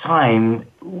at that time,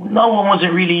 no one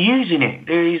wasn't really using it.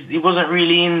 It wasn't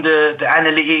really in the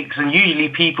analytics. And usually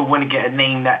people want to get a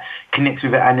name that connects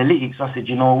with the analytics. I said,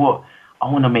 you know what?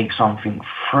 I want to make something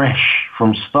fresh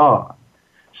from start.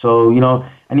 So,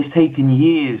 and it's taken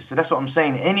years. So that's what I'm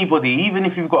saying. Anybody, even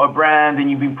if you've got a brand and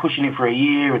you've been pushing it for a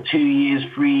year or 2 years,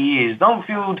 3 years, don't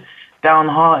feel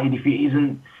downhearted if it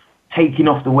isn't taking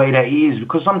off the way that it is.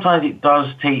 Because sometimes it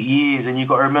does take years, and you've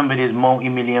got to remember there's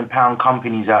multi-million-pound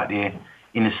companies out there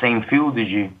in the same field as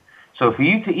you. So for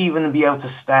you to even be able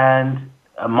to stand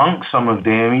amongst some of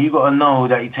them, you've got to know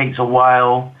that it takes a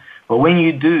while. But when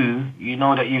you do, you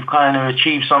know that you've kind of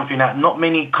achieved something that not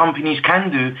many companies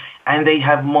can do, and they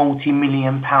have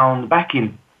multi-million-pound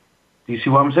backing. Do you see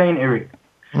what I'm saying, Eric?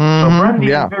 So branding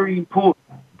is very important.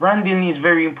 Branding is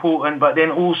very important, but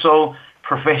then also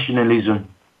professionalism.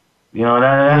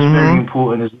 That's very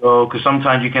important as well, because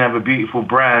sometimes you can have a beautiful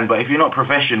brand, but if you're not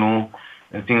professional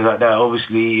and things like that,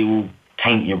 obviously it will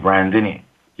taint your brand, innit?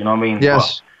 You know what I mean?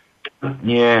 Yes. But,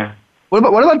 yeah.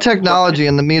 What about technology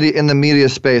in the media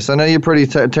space? I know you're pretty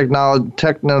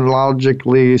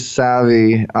technologically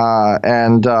savvy,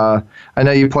 and I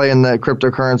know you play in the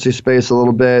cryptocurrency space a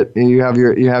little bit. You have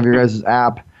your guys'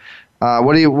 app.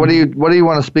 What do you want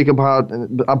to speak about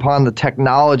upon the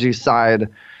technology side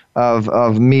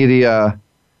of media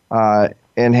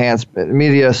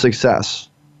media success?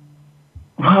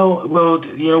 Well,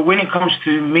 when it comes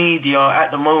to media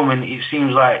at the moment, it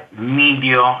seems like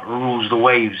media rules the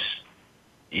waves.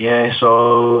 Yeah,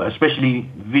 so especially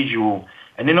visual.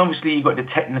 And then obviously you've got the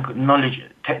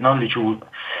technological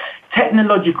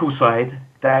side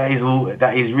that is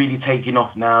really taking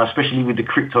off now, especially with the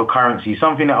cryptocurrency,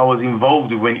 something that I was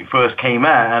involved with when it first came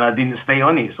out, and I didn't stay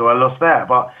on it, so I lost that.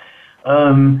 But,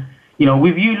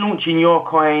 with you launching your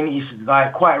coin, it's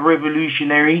like quite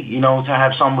revolutionary, to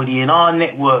have somebody in our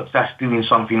networks that's doing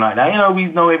something like that. We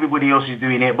know everybody else is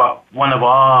doing it, but one of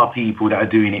our people that are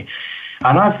doing it.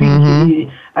 And I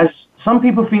think, as some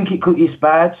people think it's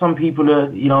bad, some people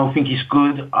think it's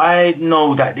good. I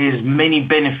know that there's many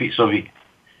benefits of it,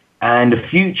 and the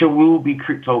future will be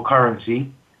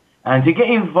cryptocurrency. And to get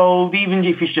involved, even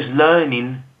if it's just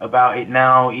learning about it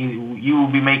now, you will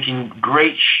be making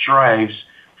great strides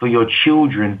for your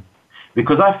children,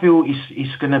 because I feel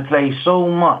it's going to play so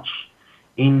much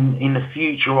in the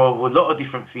future of a lot of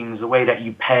different things, the way that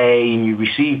you pay and you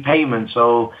receive payments.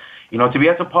 So. To be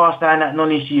able to pass down that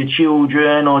knowledge to your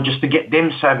children, or just to get them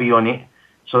savvy on it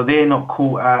so they're not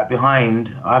caught out behind,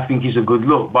 I think is a good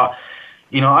look. But,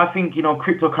 I think,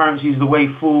 cryptocurrency is the way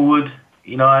forward,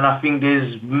 and I think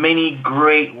there's many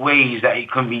great ways that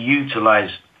it can be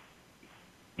utilized.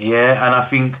 Yeah, and I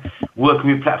think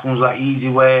working with platforms like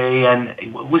EasyWay and,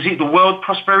 was it the World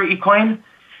Prosperity Coin?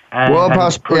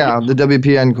 The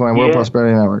WPN coin, World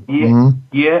Prosperity Network.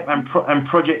 Yeah, and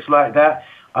projects like that.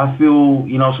 I feel,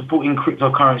 supporting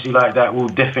cryptocurrency like that will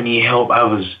definitely help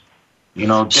others.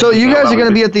 So you guys are going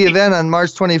to be at the event on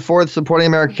March 24th, supporting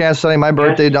American Cancer Society, my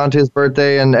birthday, Dante's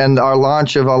birthday, and our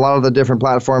launch of a lot of the different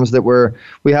platforms that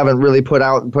we haven't really put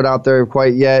out there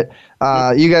quite yet.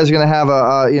 You guys are going to have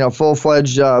a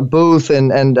full-fledged booth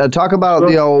and talk about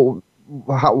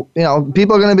how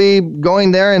people are going to be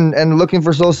going there and looking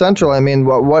for Soul Central. I mean,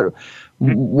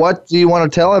 what do you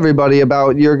want to tell everybody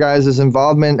about your guys'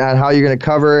 involvement and how you're going to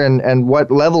cover and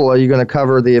what level are you going to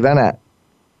cover the event at?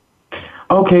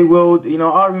 Okay, well,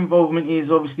 our involvement is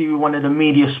obviously we're one of the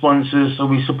media sponsors, so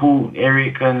we support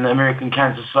Eric and American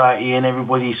Cancer Society and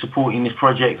everybody supporting this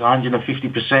project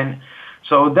 150%.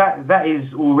 So that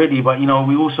is already, but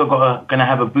we also going to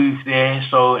have a booth there,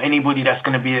 so anybody that's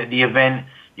going to be at the event,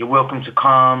 you're welcome to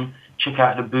come. Check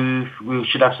out the booth. We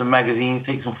should have some magazines,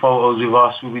 take some photos with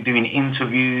us. We'll be doing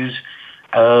interviews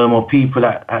or people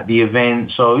at the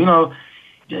event. So,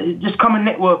 just come and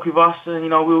network with us,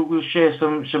 and, we'll share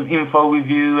some info with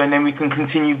you, and then we can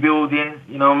continue building.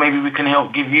 Maybe we can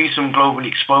help give you some global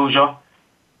exposure.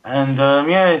 And,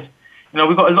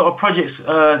 we've got a lot of projects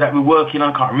that we're working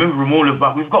on. I can't remember them all,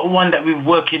 but we've got one that we're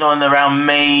working on around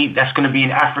May. That's going to be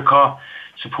in Africa,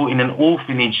 supporting an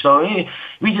orphanage. So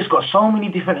we just got so many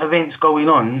different events going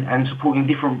on and supporting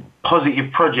different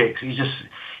positive projects.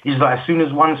 It's like as soon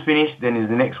as one's finished, then there's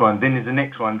the next one, then there's the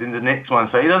next one, then the next one.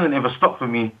 So it doesn't ever stop for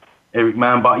me, Eric,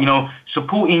 man. But,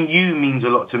 supporting you means a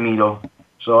lot to me, though.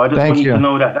 So I just want you to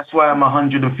know that. That's why I'm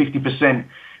 150%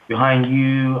 behind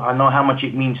you. I know how much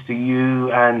it means to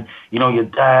you and, your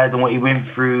dad and what he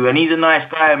went through. And he's a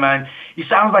nice guy, man. He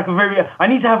sounds like I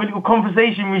need to have a little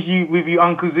conversation with you,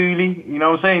 Uncle Zuli. You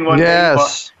know what I'm saying? One day,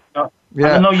 but,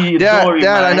 yeah. I know you adore him,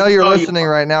 Dad, man. I know you're listening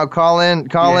right now. Call in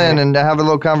and have a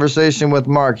little conversation with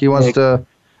Mark. He wants to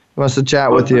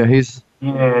chat with you. He's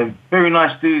very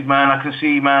nice dude, man. I can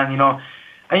see, man.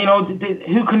 And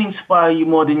who can inspire you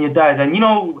more than your dad? And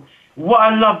what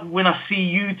I love when I see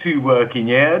you two working,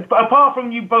 but apart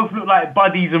from you both look like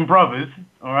buddies and brothers,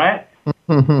 all right?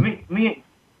 me,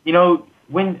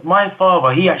 when my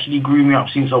father, he actually grew me up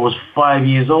since I was 5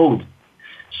 years old.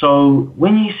 So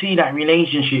when you see that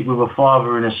relationship with a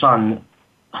father and a son,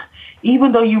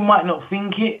 even though you might not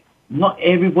think it, not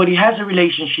everybody has a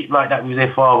relationship like that with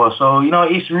their father. So,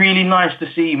 it's really nice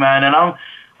to see, man. And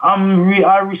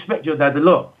I respect your dad a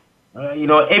lot.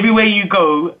 Everywhere you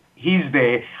go, he's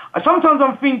there. Sometimes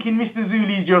I'm thinking Mr.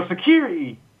 Zuli is your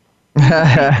security.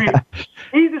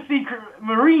 He's a secret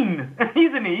Marine,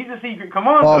 isn't he? He's a secret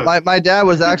commando. Well, my dad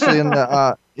was actually in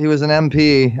the, he was an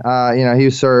MP, he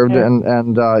served,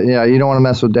 and you don't want to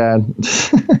mess with Dad.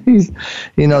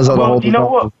 He knows how to hold you know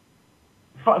what?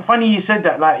 Funny you said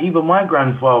that, like, even my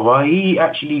grandfather, he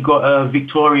actually got a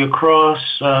Victoria Cross,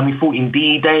 he fought in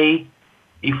D-Day,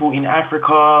 he fought in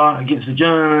Africa against the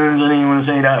Germans, I didn't want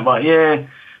to say that, but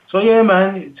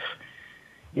man,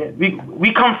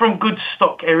 we come from good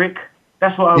stock, Eric.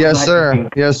 That's what I was Yes, sir.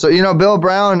 Yes, so Bill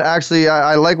Brown, actually,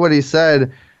 I like what he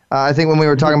said. I think when we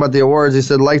were talking about the awards, he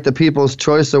said, like the People's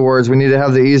Choice Awards, we need to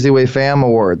have the Easy Way Fam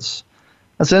Awards.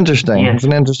 That's interesting. It's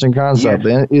an interesting concept,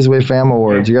 the Easy Way Fam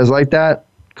Awards. You guys like that?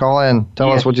 Call in.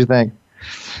 Tell us what you think.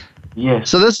 Yes.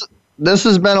 So this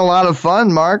has been a lot of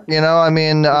fun, Mark. We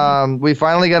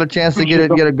finally got a chance to get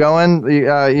it going.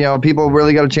 People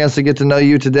really got a chance to get to know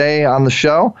you today on the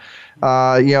show.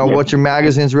 What your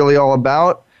magazine's really all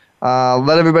about.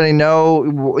 Let everybody know,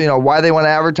 why they want to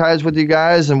advertise with you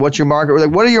guys and what your market.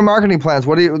 Like, what are your marketing plans?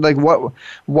 What do you like?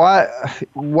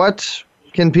 What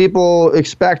can people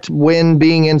expect when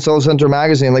being in Soul Center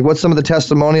magazine? Like, what's some of the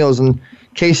testimonials and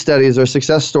case studies or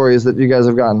success stories that you guys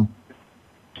have gotten?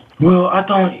 Well, I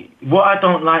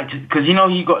don't like to, because you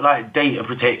got like data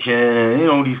protection and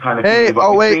all these kind of things.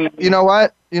 You know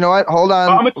what? Hold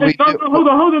on. Hold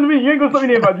on a minute. You ain't got something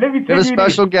there, but let me tell you. A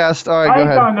special guest. All right, go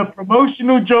ahead. I done a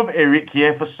promotional job, Eric,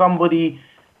 for somebody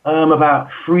about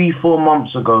 3-4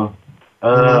 months ago.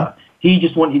 He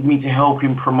just wanted me to help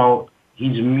him promote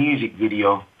his music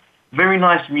video. Very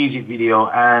nice music video,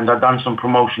 and I've done some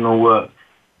promotional work.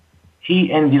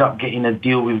 He ended up getting a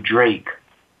deal with Drake.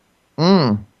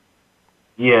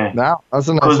 Yeah. Wow, that's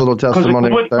a nice little testimony.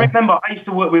 Remember, I used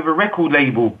to work with a record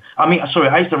label. I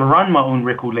used to run my own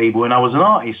record label, and I was an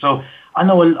artist. So I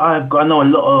know a lot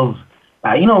of,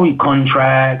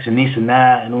 contracts and this and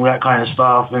that and all that kind of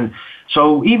stuff. And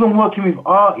so even working with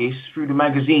artists through the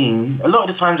magazine, a lot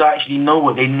of the times I actually know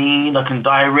what they need. I can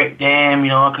direct them,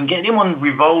 I can get them on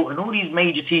Revolt and all these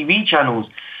major TV channels.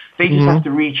 They just have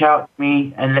to reach out to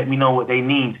me and let me know what they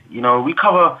need. We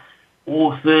cover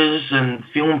authors and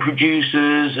film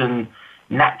producers and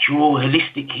natural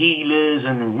holistic healers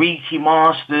and Reiki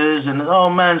masters and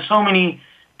so many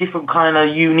different kind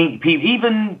of unique people,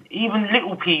 even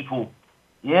little people.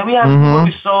 Yeah, we have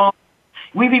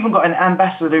we've even got an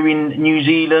ambassador in New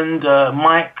Zealand,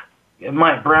 Mike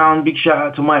Brown. Big shout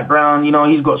out to Mike Brown.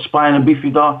 He's got spina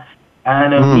bifida.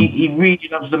 And he really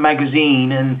loves the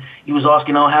magazine, and he was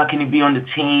asking, how can he be on the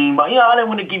team? But, I don't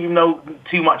want to give him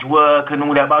too much work and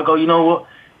all that. But I go, you know what?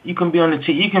 You can be on the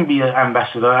team. You can be an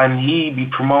ambassador, and he be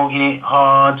promoting it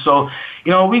hard. So,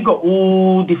 we've got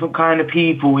all different kind of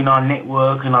people in our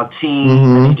network and our team.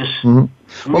 And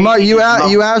Well, Mark, you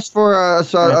asked for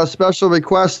a special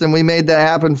request, and we made that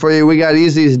happen for you. We got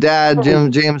Easy's dad,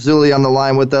 James Zuli, on the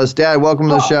line with us. Dad, welcome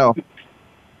to the show.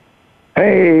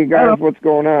 Hey, guys, what's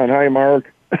going on? Hi,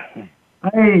 Mark.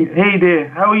 Hey there.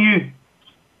 How are you?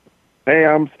 Hey,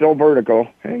 I'm still vertical.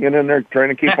 Hanging in there, trying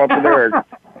to keep up with Eric.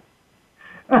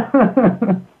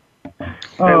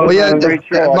 Great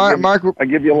show. Mark, I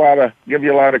give you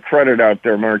a lot of credit out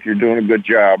there, Mark. You're doing a good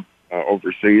job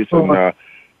overseas, and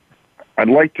I'd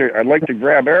like to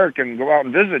grab Eric and go out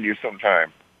and visit you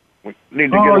sometime. We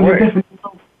need to get away.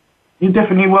 You're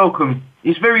definitely welcome.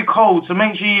 It's very cold, so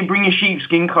make sure you bring your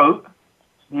sheepskin coat.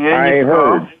 Yeah, I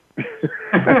heard.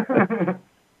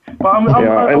 But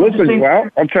and listen, well,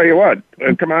 I'll tell you what.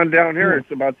 Come on down here.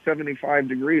 It's about 75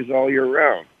 degrees all year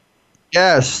round.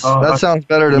 Yes, that sounds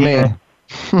better to me.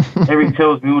 Eric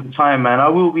tells me all the time, man. I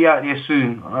will be out there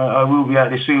soon. I will be out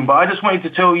there soon. But I just wanted to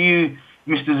tell you,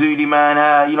 Mr. Zuli, man,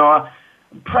 I'm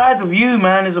proud of you,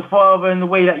 man, as a father, and the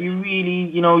way that you really,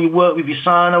 you work with your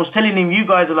son. I was telling him you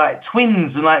guys are like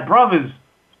twins and like brothers,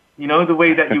 the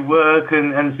way that you work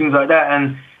and things like that.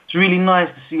 And it's really nice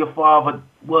to see a father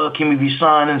working with your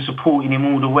son and supporting him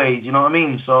all the way. Do you know what I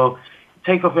mean? So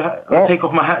take off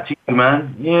my hat to you,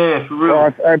 man. Yeah, for real.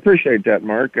 Well, I appreciate that,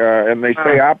 Mark. And they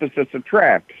say opposites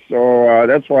attract. So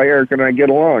that's why Eric and I get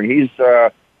along. He's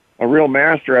a real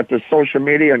master at the social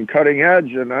media and cutting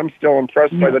edge, and I'm still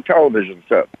impressed by the television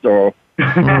set. So,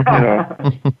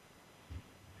 man.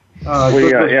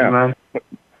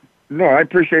 No, I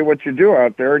appreciate what you do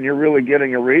out there, and you're really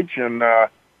getting a reach. And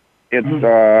it's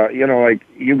like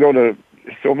you go to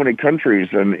so many countries,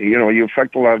 and you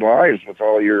affect a lot of lives with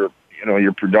all your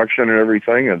your production and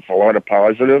everything. It's a lot of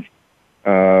positive.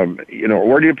 Where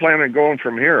do you plan on going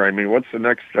from here? I mean, what's the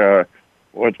next?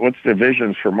 What's the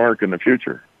visions for Mark in the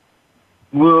future?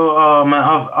 Well, man,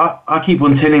 I keep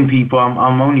on telling people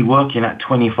I'm only working at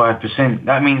 25%.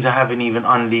 That means I haven't even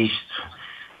unleashed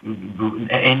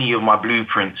any of my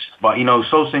blueprints. But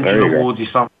Soul Central Awards is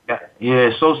something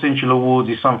Soul Central Awards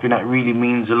is something that really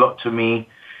means a lot to me,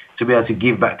 to be able to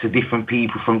give back to different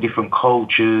people from different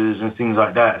cultures and things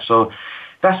like that. So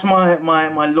that's my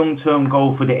long-term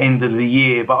goal for the end of the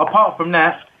year. But apart from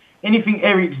that, anything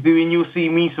Eric's doing, you'll see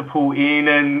me supporting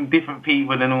and different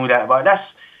people and all that. But that's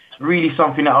really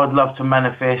something that I would love to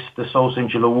manifest, the Soul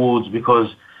Central Awards,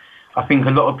 because I think a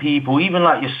lot of people, even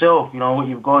like yourself, what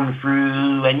you've gone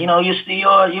through, and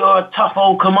you're a tough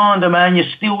old commander, man. You're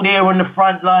still there on the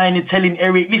front line and telling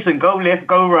Eric, listen, go left,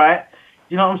 go right.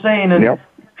 You know what I'm saying? And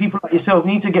people like yourself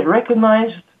need to get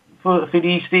recognized for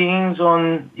these things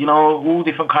on, all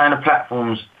different kind of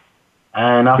platforms.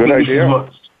 And I think this is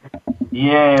what.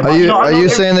 Yeah. Are you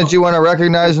saying that you want to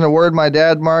recognize an award, my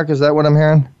dad, Mark? Is that what I'm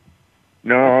hearing?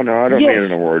 No, I don't need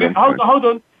an award.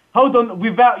 Hold on.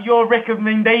 Without your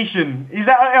recommendation,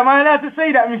 am I allowed to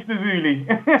say that, Mr. Zuli?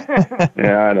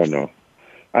 Yeah, I don't know.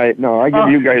 I give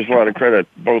you guys a lot of credit,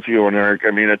 both you and Eric.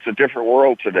 I mean, it's a different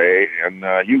world today, and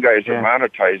you guys are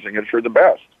monetizing it for the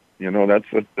best.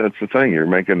 That's the thing. You're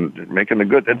making the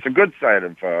good. It's a good side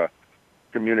of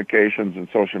communications and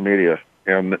social media,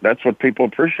 and that's what people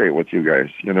appreciate with you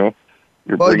guys.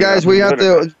 Well, guys, we have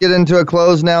to get into a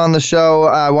close now on the show.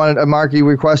 Marky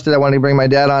requested I wanted to bring my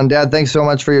dad on. Dad, thanks so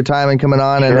much for your time and coming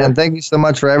on, and thank you so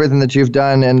much for everything that you've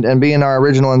done and being our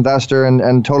original investor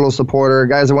and total supporter.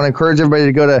 Guys, I want to encourage everybody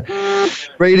to go to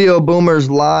Radio Boomers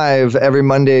Live every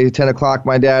Monday, 10 o'clock.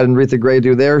 My dad and Retha Gray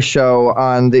do their show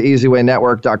on the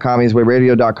EasyWayNetwork.com,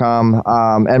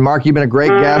 EasyWayRadio.com. And Mark, you've been a great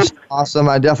guest. Awesome.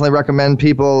 I definitely recommend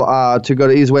people to go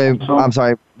to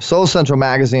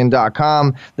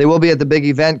SoulCentralMagazine.com. They will be at the big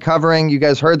event covering. You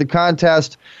guys heard the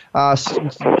contest.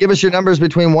 Give us your numbers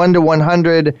between 1 to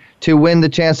 100 to win the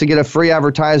chance to get a free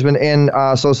advertisement in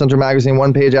Soul Central Magazine,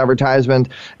 one-page advertisement.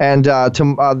 And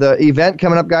the event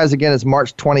coming up, guys, again, is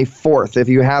March 24th. If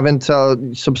you haven't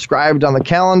subscribed on the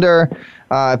calendar,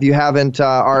 if you haven't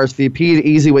RSVP'd,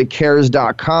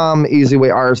 EasyWayCares.com,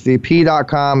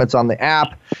 EasyWayRSVP.com. It's on the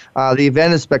app. The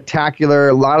event is spectacular.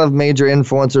 A lot of major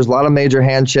influencers, a lot of major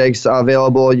handshakes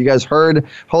available. You guys heard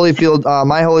Holyfield,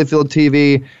 My Holyfield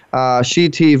TV, She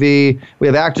TV. We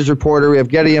have Actors Reporter. We have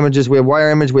Getty Images. We have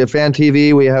Wire Image. We have Fan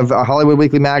TV. We have Hollywood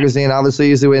Weekly Magazine,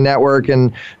 obviously Easy Way Network,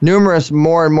 and numerous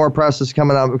more and more presses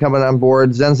coming on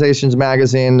board. Sensations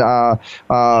Magazine,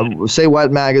 Say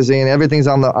What Magazine. Everything's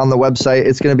on the website.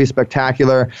 It's going to be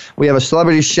spectacular. We have a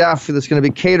celebrity chef that's going to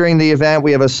be catering the event.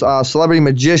 We have a celebrity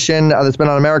magician that's been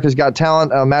on America's Got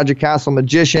Talent, a Magic Castle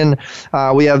magician.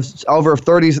 We have over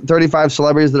 35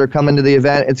 celebrities that are coming to the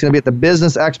event. It's going to be at the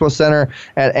Business Expo Center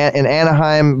in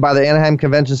Anaheim, by the Anaheim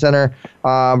Convention Center,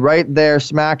 right there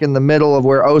smack in the middle of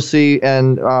where OC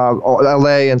and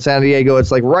LA and San Diego.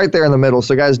 It's like right there in the middle.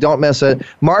 So guys, don't miss it.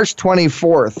 March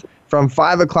 24th. From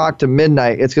 5 o'clock to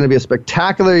midnight. It's going to be a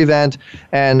spectacular event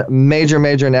and major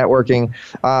networking.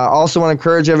 Also want to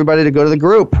encourage everybody to go to the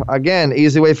group. Again,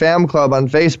 Easy Way Fam Club on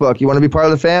Facebook. You want to be part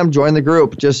of the fam? Join the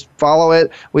group. Just follow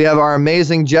it. We have our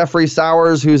amazing Jeffrey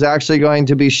Sowers, who's actually going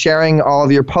to be sharing all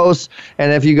of your posts.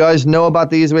 And if you guys know about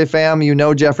the Easy Way Fam, you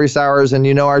know Jeffrey Sowers and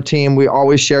you know our team. We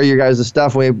always share your guys'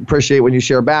 stuff. We appreciate when you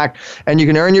share back. And you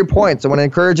can earn your points. I want to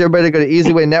encourage everybody to go to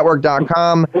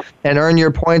EasyWayNetwork.com and earn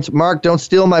your points. Mark, don't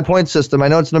steal my points point system. I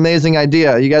know it's an amazing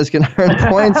idea. You guys can earn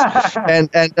points, and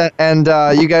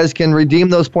you guys can redeem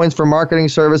those points for marketing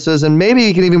services, and maybe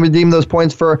you can even redeem those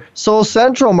points for Soul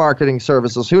Central marketing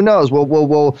services. Who knows?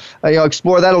 We'll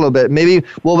explore that a little bit. Maybe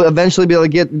we'll eventually be able to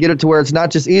get it to where it's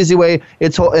not just Easy Way.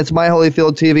 It's My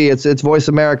Holyfield TV. It's Voice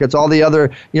America. It's all the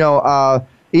other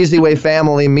Easy Way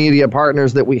family media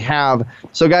partners that we have.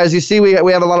 So, guys, you see, we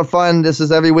have a lot of fun. This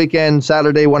is every weekend,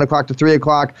 Saturday, 1 o'clock to 3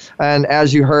 o'clock. And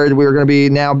as you heard, we're going to be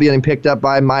now being picked up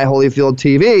by My Holyfield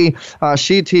TV,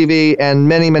 She TV, and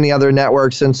many, many other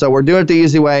networks. And so we're doing it the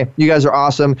Easy Way. You guys are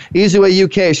awesome. Easy Way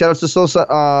UK. Shout outs to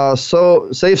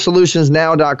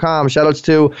SafeSolutionsNow.com. Shout outs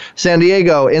to San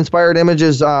Diego, Inspired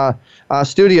Images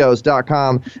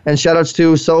Studios.com, and shout outs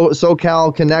to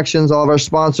SoCal Connections, all of our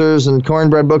sponsors, and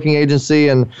Cornbread Booking Agency,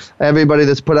 and everybody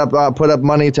that's put up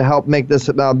money to help make this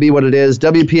be what it is.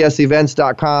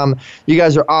 WPSEvents.com. You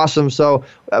guys are awesome. So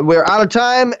we're out of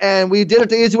time, and we did it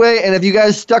the Easy Way. And if you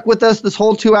guys stuck with us this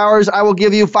whole 2 hours, I will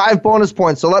give you 5 bonus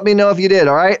points. So let me know if you did.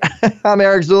 All right. I'm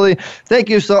Eric Zuley. Thank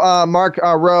you, Mark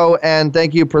Rowe, and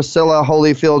thank you, Priscilla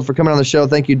Holyfield, for coming on the show.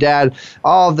 Thank you, Dad.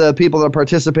 All of the people that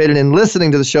participated in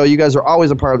listening to the show. You guys are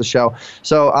always a part of the show.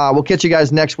 So we'll catch you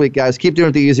guys next week, guys. Keep doing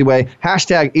it the Easy Way.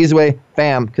 Hashtag Easy Way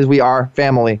Fam, because we are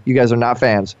family. You guys are not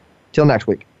fans. Till next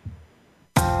week.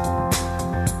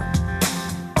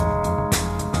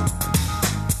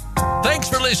 Thanks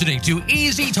for listening to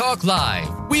Easy Talk Live.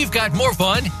 We've got more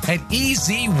fun at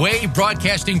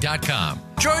EasyWayBroadcasting.com.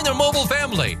 Join the mobile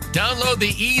family. Download the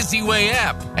Easy Way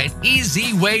app at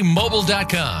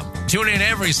EasyWayMobile.com. Tune in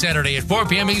every Saturday at 4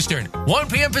 p.m. Eastern, 1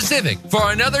 p.m. Pacific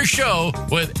for another show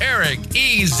with Eric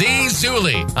E.Z.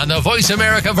 Zuley on the Voice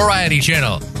America Variety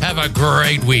Channel. Have a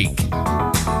great week.